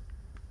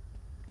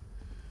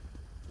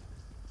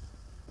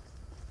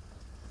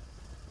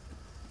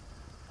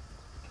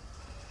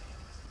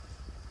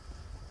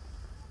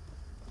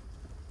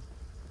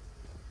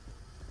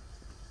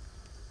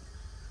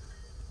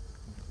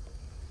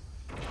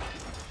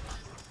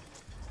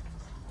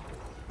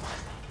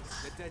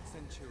 dead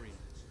centurion.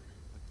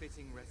 A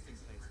fitting resting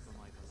place for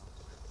my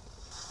beloved.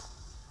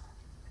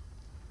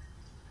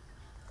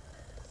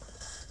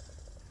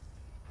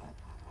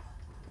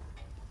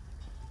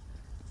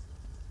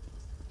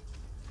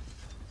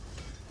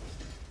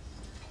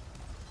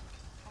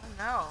 Oh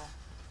no.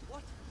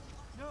 What?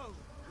 No!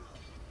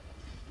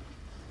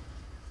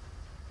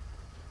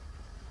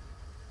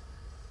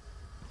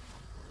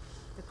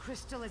 The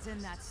crystal is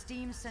in that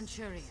steam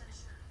centurion.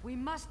 We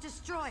must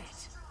destroy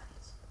it.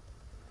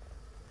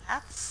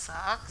 That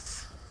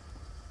sucks.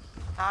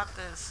 Thought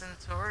the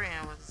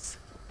Centurion was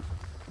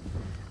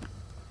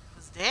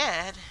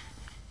dead,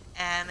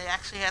 and it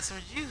actually had some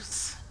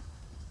juice.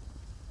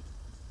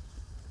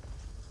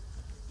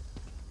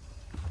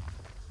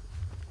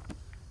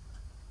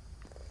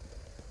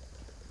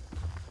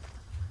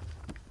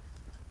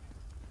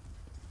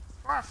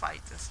 Before I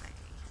fight this thing,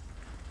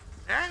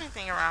 is there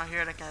anything around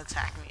here that can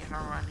attack me if I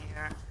run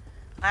here?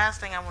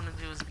 Last thing I want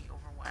to do is be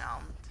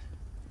overwhelmed.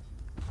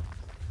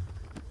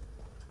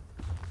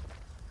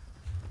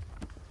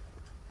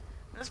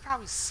 There's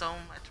probably so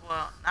much,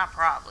 well, not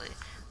probably,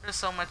 there's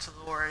so much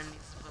lore in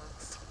these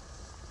books.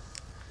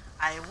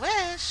 I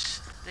wish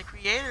the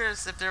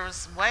creators, if there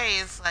was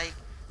ways, like,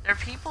 there are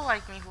people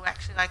like me who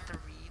actually like to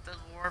read the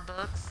lore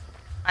books.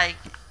 Like,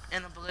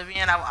 in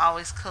Oblivion, I would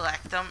always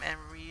collect them and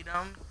read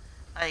them,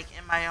 like,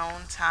 in my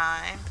own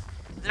time.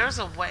 There's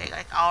a way,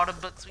 like, all the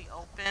books we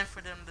open, for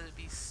them to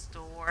be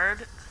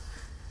stored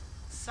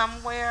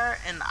somewhere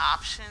in the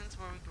options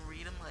where we can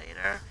read them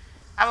later.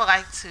 I would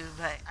like to,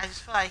 but I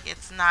just feel like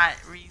it's not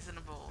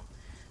reasonable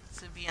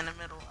to be in the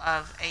middle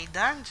of a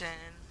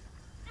dungeon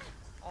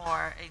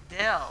or a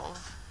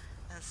delve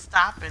and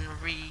stop and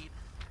read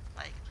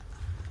like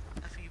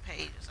a few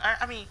pages.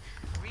 I mean,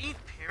 read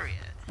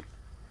period.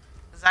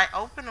 Because I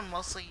open them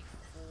mostly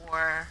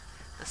for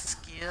the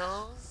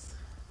skills,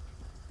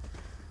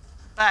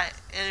 but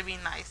it'd be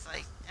nice,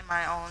 like, in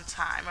my own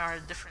time or a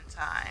different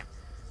time,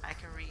 I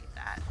can read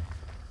that.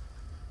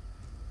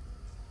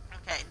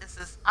 Okay, this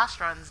is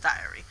Auridon's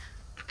diary.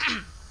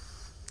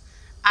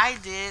 I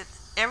did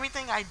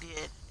everything I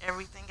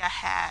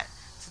had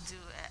to do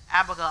at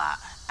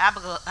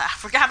I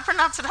forgot to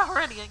pronounce it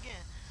already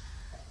again.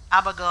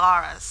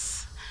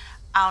 Abagalaras.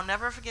 I'll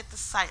never forget the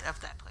sight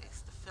of that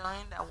place, the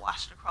feeling that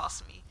washed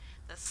across me.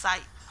 The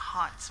sight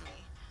haunts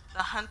me.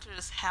 The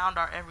hunters hound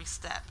our every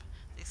step.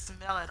 They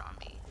smell it on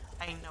me.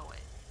 I know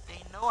it.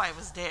 They know I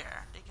was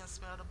there. They can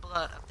smell the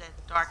blood of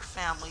that dark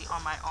family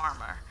on my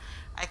armor.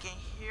 I can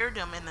hear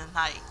them in the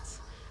night.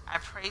 I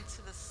pray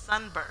to the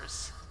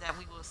sunburst that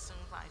we will soon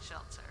find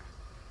shelter.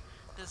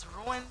 This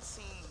ruin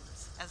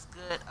seems as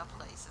good a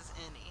place as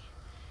any.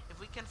 If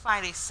we can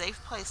find a safe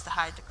place to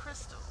hide the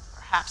crystal,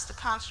 perhaps the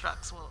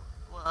constructs will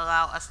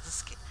allow us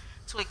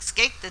to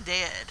escape the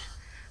dead.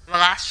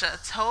 Valasha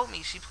told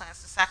me she plans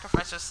to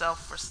sacrifice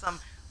herself for some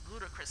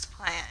ludicrous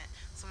plan,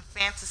 some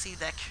fantasy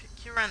that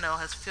Kurino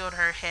has filled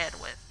her head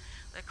with.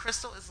 The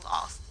crystal is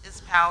lost, its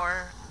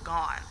power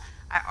gone.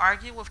 I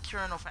argue with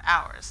Kurino for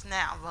hours.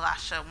 Now,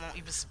 Valasha won't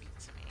even speak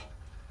to me.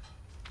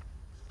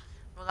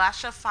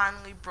 Valasha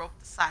finally broke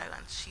the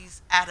silence.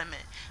 She's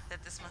adamant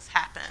that this must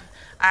happen.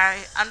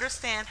 I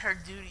understand her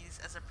duties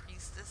as a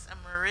priestess of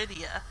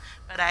Meridia,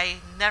 but I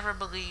never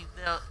believed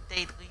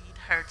they'd lead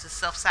her to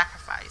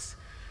self-sacrifice.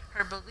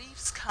 Her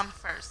beliefs come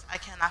first. I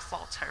cannot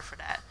fault her for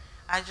that.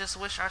 I just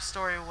wish our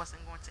story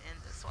wasn't going to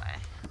end this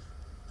way.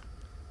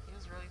 He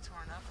was really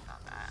torn up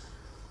about that.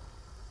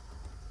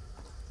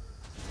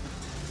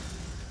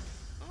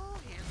 Ooh,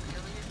 here's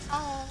Iliad's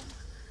home.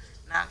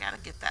 Now I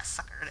gotta get that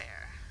sucker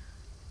there.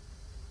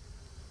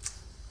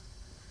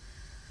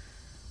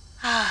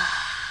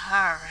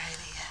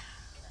 Alrighty.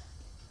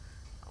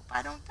 Hope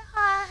I don't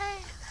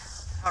die.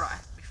 Hold on.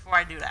 Before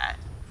I do that,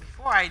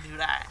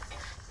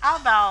 how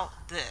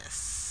about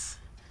this?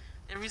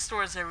 It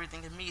restores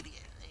everything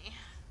immediately.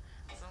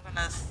 So I'm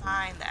gonna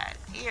assign that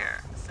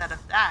here instead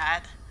of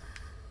that.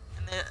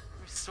 And it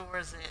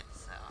restores it,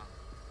 so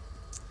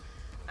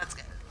that's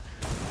good.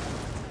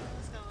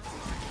 Let's go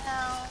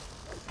now.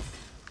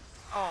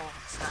 Oh,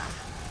 it's not.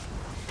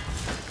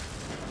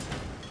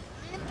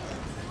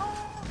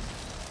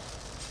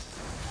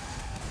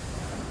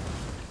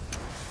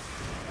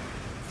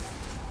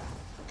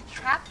 I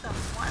trapped them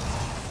once.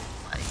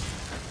 Like,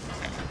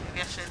 okay,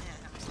 maybe I shouldn't hit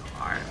him so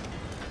hard.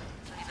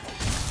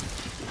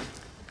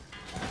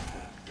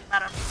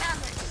 Out of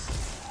damage.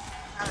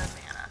 Out of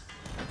mana.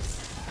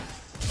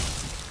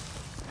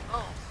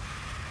 Oh.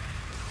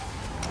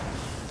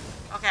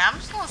 Okay, I'm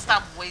just gonna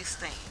stop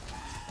wasting.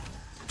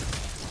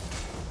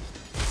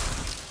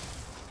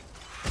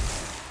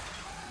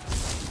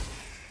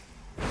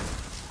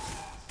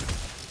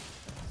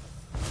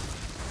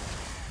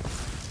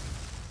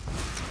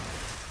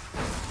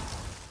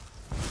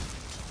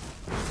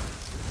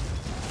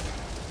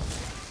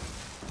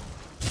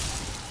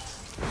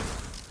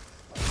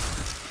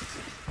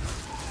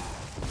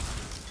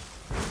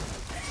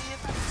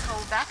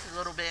 Back a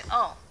little bit.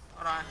 Oh,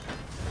 hold on.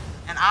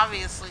 And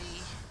obviously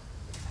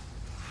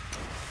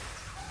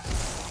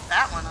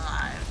that one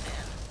alive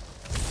then.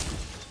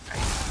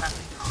 Right,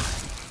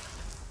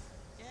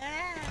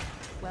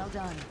 Well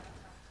done.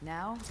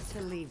 Now,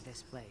 to leave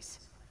this place.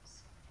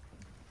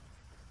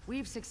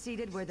 We've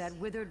succeeded where that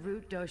withered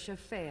root dosha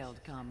failed,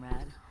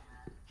 comrade.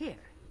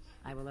 Here,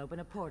 I will open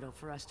a portal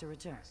for us to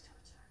return.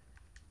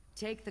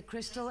 Take the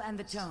crystal and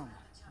the tome.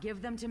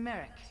 Give them to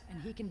Merrick,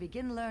 and he can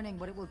begin learning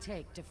what it will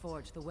take to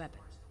forge the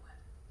weapon.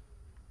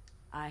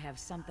 I have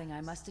something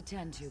I must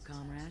attend to,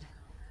 comrade.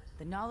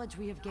 The knowledge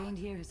we have gained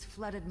here has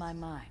flooded my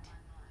mind.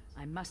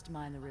 I must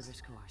mind the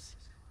river's course.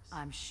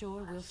 I'm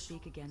sure we'll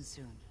speak again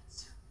soon.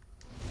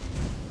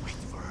 Wait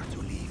for her to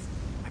leave.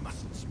 I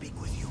must speak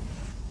with you.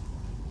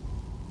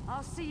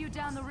 I'll see you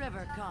down the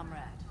river,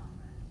 comrade.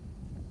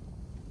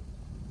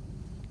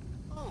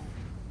 Oh,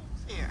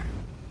 who's here?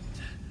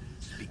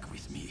 Speak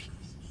with me.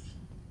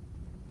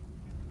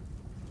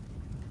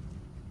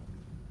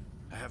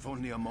 I have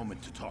only a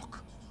moment to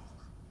talk.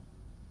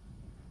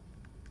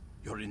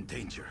 You're in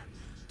danger.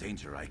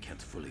 Danger I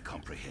can't fully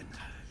comprehend.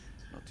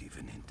 Not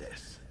even in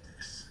death.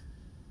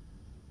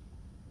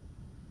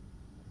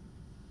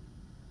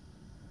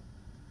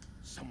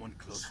 Someone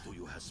close to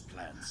you has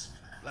plans.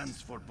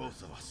 Plans for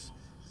both of us.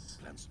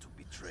 Plans to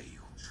betray you.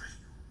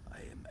 I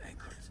am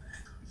anchored,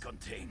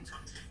 contained,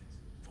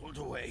 pulled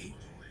away.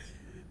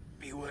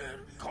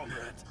 Beware,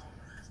 comrade.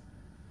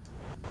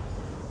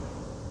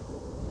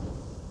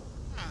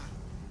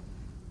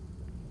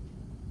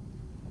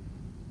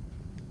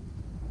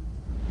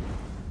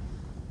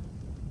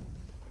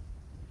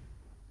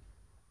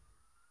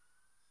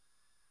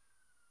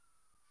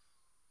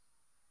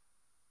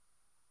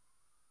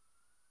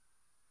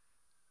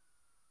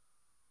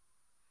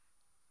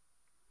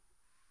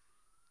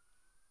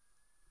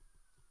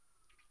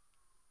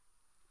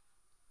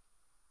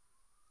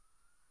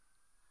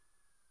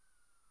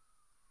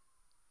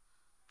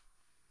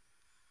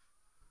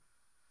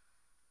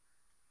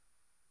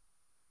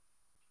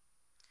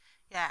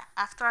 Yeah,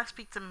 after I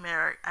speak to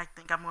Merrick, I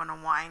think I'm going to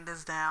wind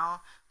this down.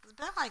 It's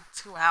been like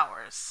 2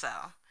 hours, so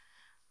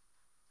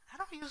I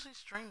don't usually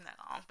stream that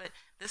long, but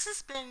this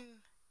has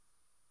been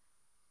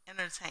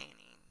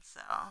entertaining,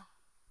 so.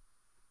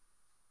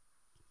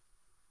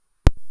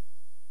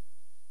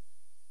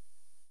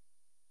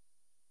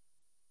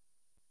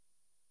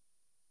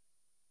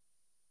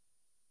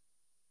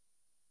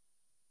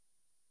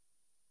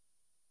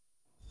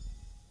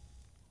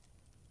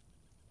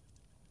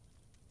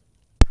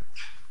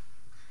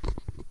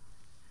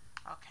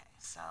 Okay,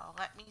 so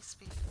let me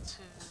speak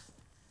to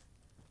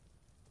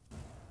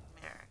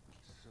Merrick.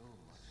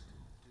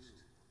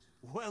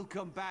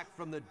 Welcome back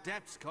from the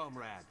depths,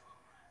 comrade.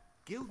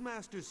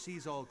 Guildmaster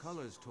Sees All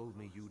Colors told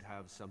me you'd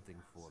have something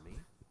for me.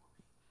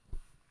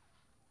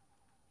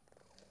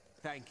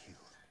 Thank you.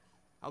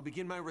 I'll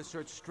begin my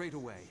research straight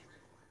away.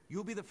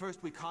 You'll be the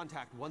first we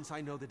contact once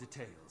I know the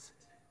details.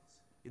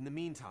 In the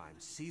meantime,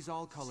 Sees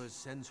All Colors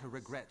sends her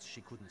regrets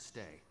she couldn't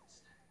stay.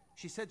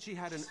 She said she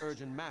had an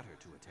urgent matter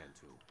to attend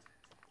to.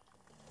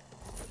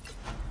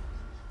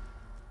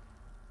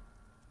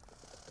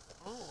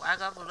 Ooh, I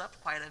leveled up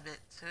quite a bit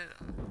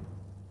too.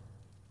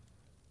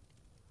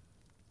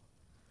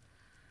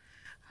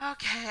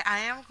 Okay, I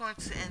am going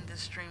to end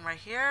this stream right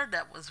here.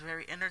 That was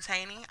very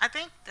entertaining. I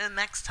think the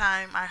next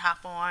time I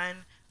hop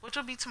on, which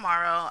will be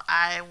tomorrow,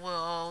 I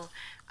will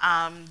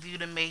do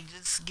the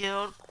Mages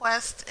Guild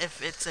quest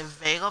if it's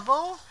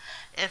available.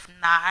 If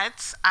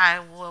not, I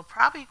will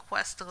probably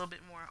quest a little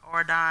bit more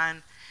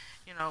Auridon,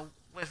 you know,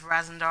 with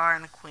Razendar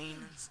and the Queen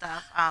and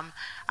stuff.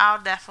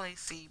 I'll definitely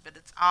see, but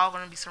it's all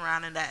going to be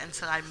surrounding that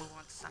until I move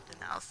on to something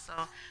else. So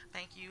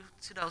thank you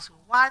to those who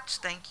watch.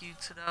 Thank you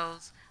to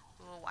those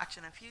who will watch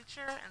in the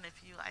future. And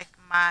if you like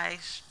my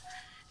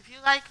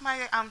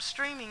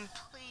streaming,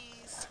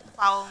 please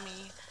follow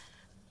me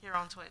here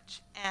on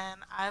Twitch.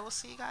 And I will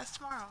see you guys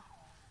tomorrow.